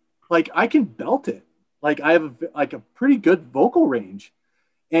singer. Like I can belt it. Like I have like a pretty good vocal range.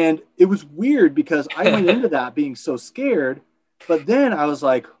 And it was weird because I went into that being so scared, but then I was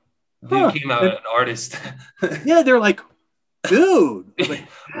like, you came out an artist. Yeah, they're like, dude. I was like,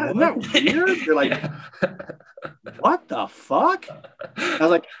 isn't that weird? They're like, what the fuck? I was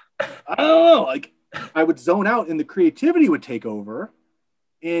like, I don't know. Like I would zone out and the creativity would take over.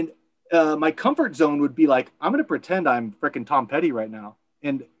 And my comfort zone would be like, I'm going to pretend I'm freaking Tom Petty right now.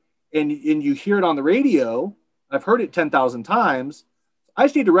 And you hear it on the radio. I've heard it 10,000 times. I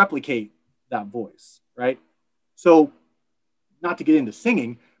just need to replicate that voice, right? So not to get into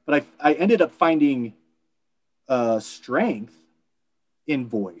singing, but I ended up finding strength in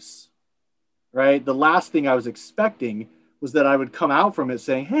voice, right? The last thing I was expecting was that I would come out from it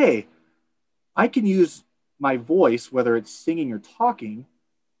saying, hey, I can use my voice, whether it's singing or talking,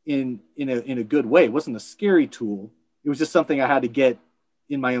 in a good way. It wasn't a scary tool. It was just something I had to get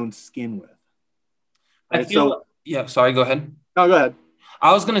in my own skin with. Right? Sorry, go ahead. No, go ahead.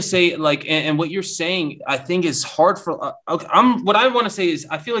 I was gonna say, like, and what you're saying, I think is hard for. What I want to say is,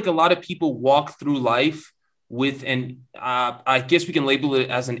 I feel like a lot of people walk through life with I guess we can label it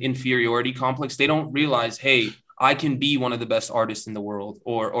as an inferiority complex. They don't realize, hey, I can be one of the best artists in the world,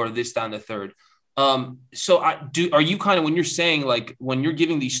 or this, that, and the third. So are you kind of, when you're saying, like, when you're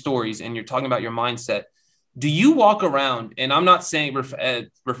giving these stories and you're talking about your mindset, do you walk around, and I'm not saying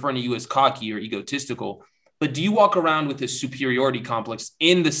referring to you as cocky or egotistical, but do you walk around with this superiority complex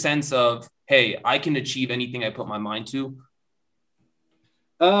in the sense of, hey, I can achieve anything I put my mind to?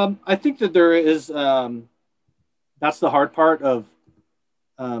 I think that there is, that's the hard part of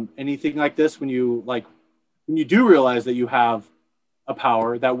anything like this. When you do realize that you have a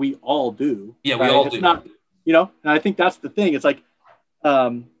power, that we all do. Yeah, we right? all It's do. not, and I think that's the thing. It's like,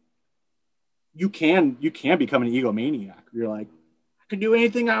 um, you can become an egomaniac. You're like, I can do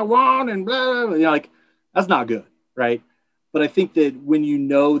anything I want and blah, blah, blah. Like, that's not good, right? But I think that when you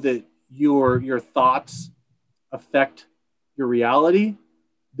know that your thoughts affect your reality,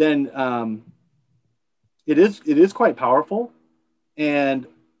 then it is quite powerful, and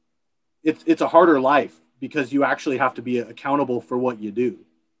it's a harder life because you actually have to be accountable for what you do.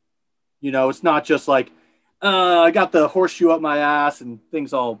 It's not just like, I got the horseshoe up my ass and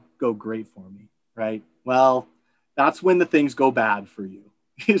things all go great for me, right? Well, that's when the things go bad for you.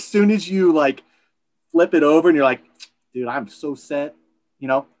 As soon as you like flip it over and you're like, dude, I'm so set,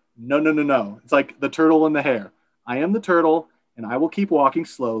 no, no, no, no. It's like the turtle and the hare. I am the turtle and I will keep walking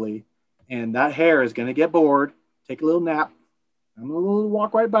slowly. And that hare is going to get bored, take a little nap. I'm going to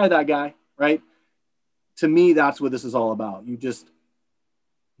walk right by that guy, right? To me, that's what this is all about.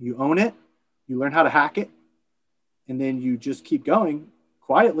 You own it, you learn how to hack it, and then you just keep going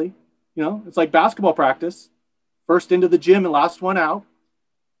quietly. It's like basketball practice. First into the gym and last one out.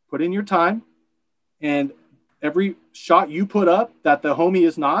 Put in your time, and every shot you put up that the homie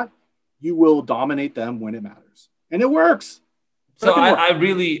is not, you will dominate them when it matters. And it works. So I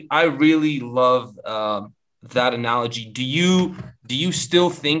really love that analogy. Do you still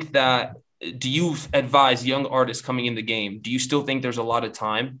think that? Do you advise young artists coming in the game? Do you still think there's a lot of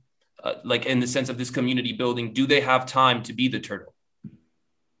time, like in the sense of this community building? Do they have time to be the turtle?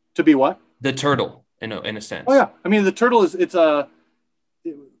 To be what? The turtle, in a sense. Oh yeah, I mean the turtle is it's a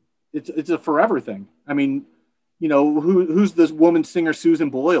forever thing. I mean, who's this woman singer? Susan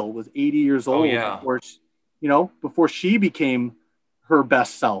Boyle was 80 years old. Oh yeah. Before she became her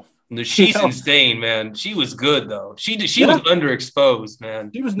best self. She's insane, man. She was good though. She was underexposed,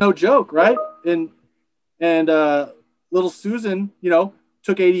 man. She was no joke, right? And little Susan,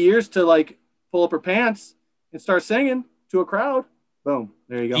 took 80 years to like pull up her pants and start singing to a crowd. Boom,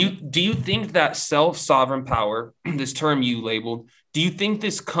 there you go. Do you think that self-sovereign power, this term you labeled, do you think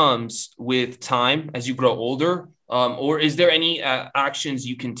this comes with time as you grow older, or is there any actions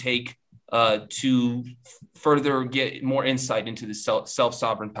you can take to further get more insight into the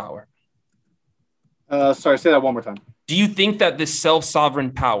self-sovereign power? Sorry, say that one more time. Do you think that this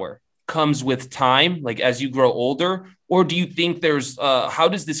self-sovereign power comes with time, like as you grow older, or do you think there's how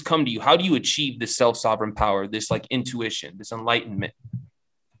does this come to you? How do you achieve this self-sovereign power, this like intuition, this enlightenment?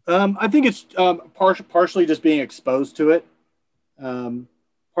 I think it's partially just being exposed to it.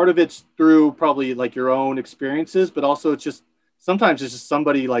 Part of it's through probably like your own experiences, but also sometimes it's just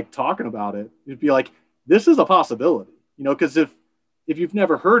somebody like talking about it. You'd be like, this is a possibility, because if you've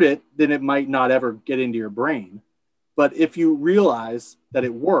never heard it, then it might not ever get into your brain. But if you realize that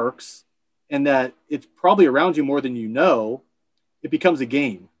it works and that it's probably around you more than you know, it becomes a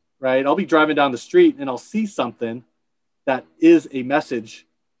game, right? I'll be driving down the street and I'll see something that is a message.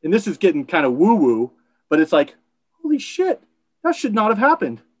 And this is getting kind of woo-woo, but it's like, holy shit, that should not have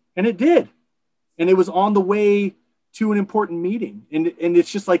happened. And it did. And it was on the way to an important meeting. And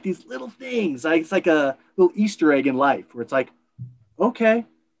it's just like these little things. It's like a little Easter egg in life where it's like, okay,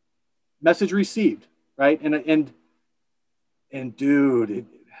 message received, right? And dude,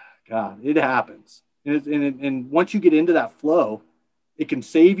 it happens. And once you get into that flow, it can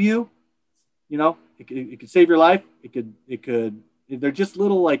save you. It could save your life. It could. They're just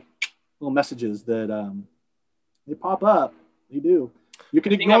little messages that they pop up. They do. You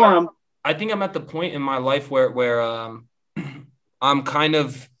can ignore them. I think I'm at the point in my life where I'm kind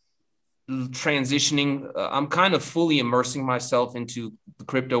of transitioning. I'm kind of fully immersing myself into the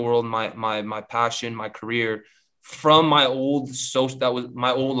crypto world, my passion, my career, from my old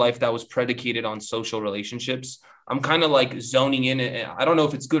life that was predicated on social relationships. I'm kind of like zoning in. I don't know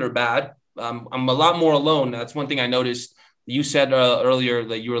if it's good or bad. I'm a lot more alone. That's one thing I noticed. You said earlier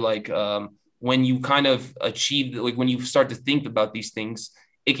that you were like, when you kind of achieve, like when you start to think about these things,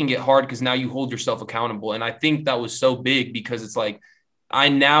 it can get hard because now you hold yourself accountable. And I think that was so big because it's like, I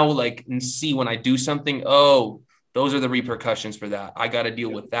now like see when I do something, oh, those are the repercussions for that. I got to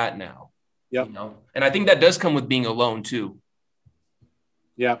deal with that now. Yeah. And I think that does come with being alone too.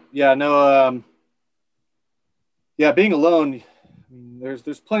 Yeah. Yeah. No. Yeah. Being alone, I mean,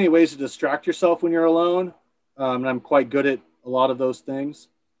 there's plenty of ways to distract yourself when you're alone, and I'm quite good at a lot of those things.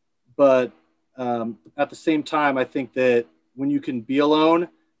 But at the same time, I think that when you can be alone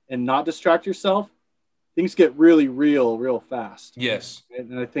and not distract yourself, things get really real fast. Yes.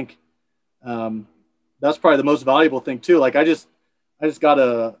 And I think that's probably the most valuable thing too. Like I just got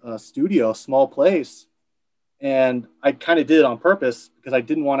a studio, a small place, and I kind of did it on purpose because I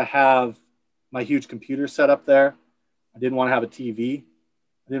didn't want to have my huge computer set up there. I didn't want to have a TV.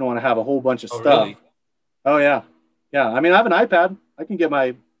 I didn't want to have a whole bunch of stuff. Really? Oh yeah. Yeah. I mean, I have an iPad. I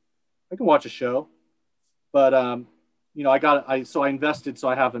can watch a show, but I invested. So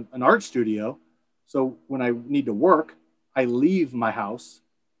I have an art studio. So when I need to work, I leave my house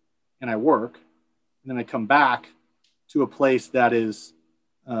and I work, and then I come back to a place that is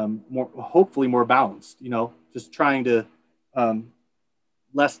hopefully more balanced, just trying to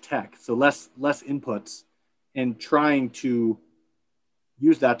less tech, so less inputs, and trying to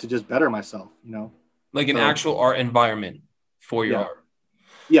use that to just better myself, like an actual art environment for your art.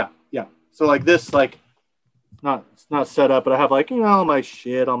 Yeah. So like this, it's not set up, but I have all my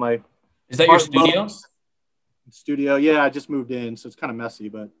shit, all my. Is that your studio? Studio, yeah. I just moved in, so it's kind of messy,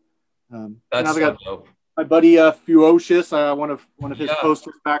 but that's so dope. My buddy Fuocious, one of his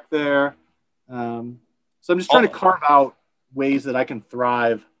posters back there. So I'm just trying to carve out ways that I can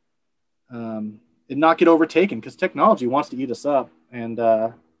thrive and not get overtaken, because technology wants to eat us up, and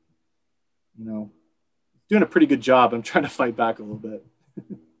doing a pretty good job. I'm trying to fight back a little bit.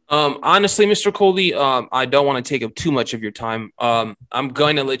 Honestly, Mr. Coldy, I don't want to take up too much of your time. I'm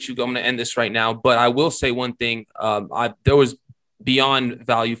going to let you go. I'm going to end this right now, but I will say one thing. There was beyond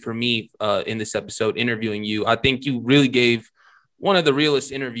value for me in this episode interviewing you. I think you really gave one of the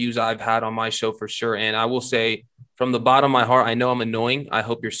realest interviews I've had on my show for sure. And I will say from the bottom of my heart, I know I'm annoying. I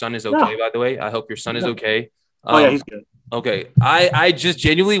hope your son is okay, by the way. I hope your son is okay. Yeah, he's good. Okay. I just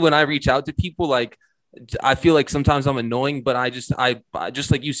genuinely, when I reach out to people, I feel like sometimes I'm annoying, but I just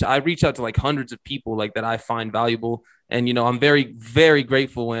like you said, I reach out to hundreds of people that I find valuable. And, I'm very, very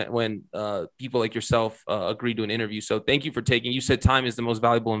grateful when people like yourself agree to an interview. So thank you for you said time is the most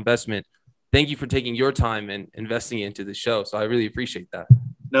valuable investment. Thank you for taking your time and investing it into the show. So I really appreciate that.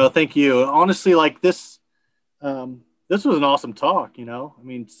 No, thank you. Honestly, this was an awesome talk. I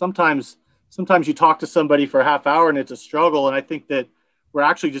mean, sometimes you talk to somebody for a half hour and it's a struggle. And I think that we're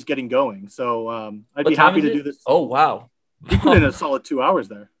actually just getting going. So I'd be happy to do this. Oh, wow. You put in a solid 2 hours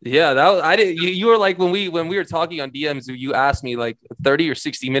there. Yeah, I did. You were like, when we were talking on DMs, you asked me 30 or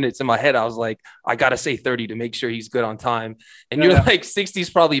 60 minutes. In my head, I was like, I gotta say 30 to make sure he's good on time. And you're like, 60 is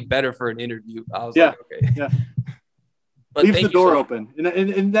probably better for an interview. I was like, okay. Yeah. But leave the door open,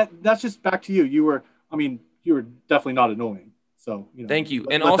 and that's just back to you. You were definitely not annoying. So thank you.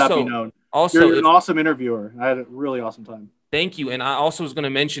 And let that be known. You're an awesome interviewer. I had a really awesome time. Thank you. And I also was going to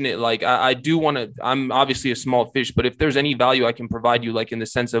mention it. I do want to, I'm obviously a small fish, but if there's any value I can provide you, in the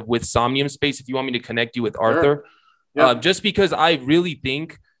sense of with Somnium Space, if you want me to connect you with Arthur, just because I really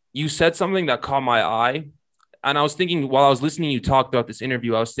think you said something that caught my eye. And I was thinking while I was listening to you talk throughout this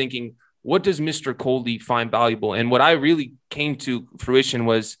interview, I was thinking, what does Mr. Coldy find valuable? And what I really came to fruition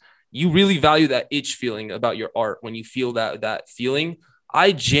was you really value that itch feeling about your art. When you feel that feeling,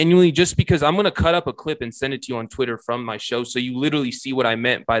 I genuinely, just because I'm going to cut up a clip and send it to you on Twitter from my show, so you literally see what I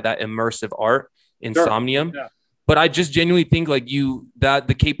meant by that immersive art in Somnium. Yeah. But I just genuinely think that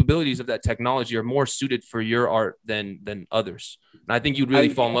the capabilities of that technology are more suited for your art than others. And I think you'd really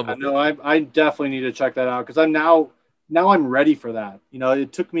fall in love with it. No, I definitely need to check that out, because I'm now I'm ready for that.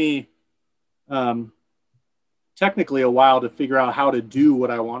 It took me technically a while to figure out how to do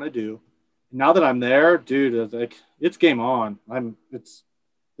what I want to do. Now that I'm there, dude, it's game on. The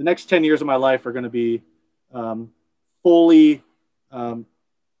next 10 years of my life are going to be fully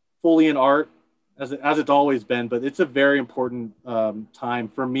in art, as it's always been. But it's a very important time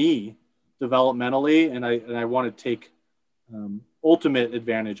for me developmentally, and I want to take ultimate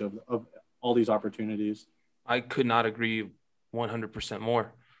advantage of all these opportunities. I could not agree 100%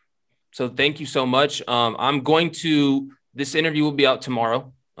 more. So thank you so much. This interview will be out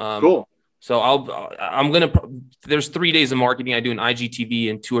tomorrow. Cool. So there's 3 days of marketing. I do an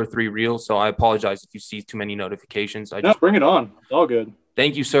IGTV and 2 or 3 reels. So I apologize if you see too many notifications. Bring it on. It's all good.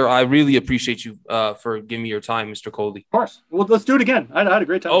 Thank you, sir. I really appreciate you for giving me your time, Mr. Coldy. Of course. Well, let's do it again. I had a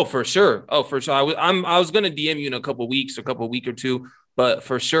great time. Oh, for sure. I was going to DM you in a week or two, but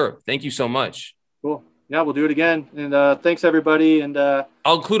for sure. Thank you so much. Cool. Yeah, we'll do it again. And thanks everybody. And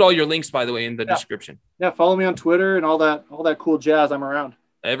I'll include all your links, by the way, in the description. Yeah. Follow me on Twitter and all that cool jazz. I'm around.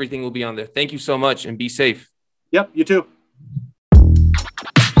 Everything will be on there. Thank you so much, and be safe. Yep, you too.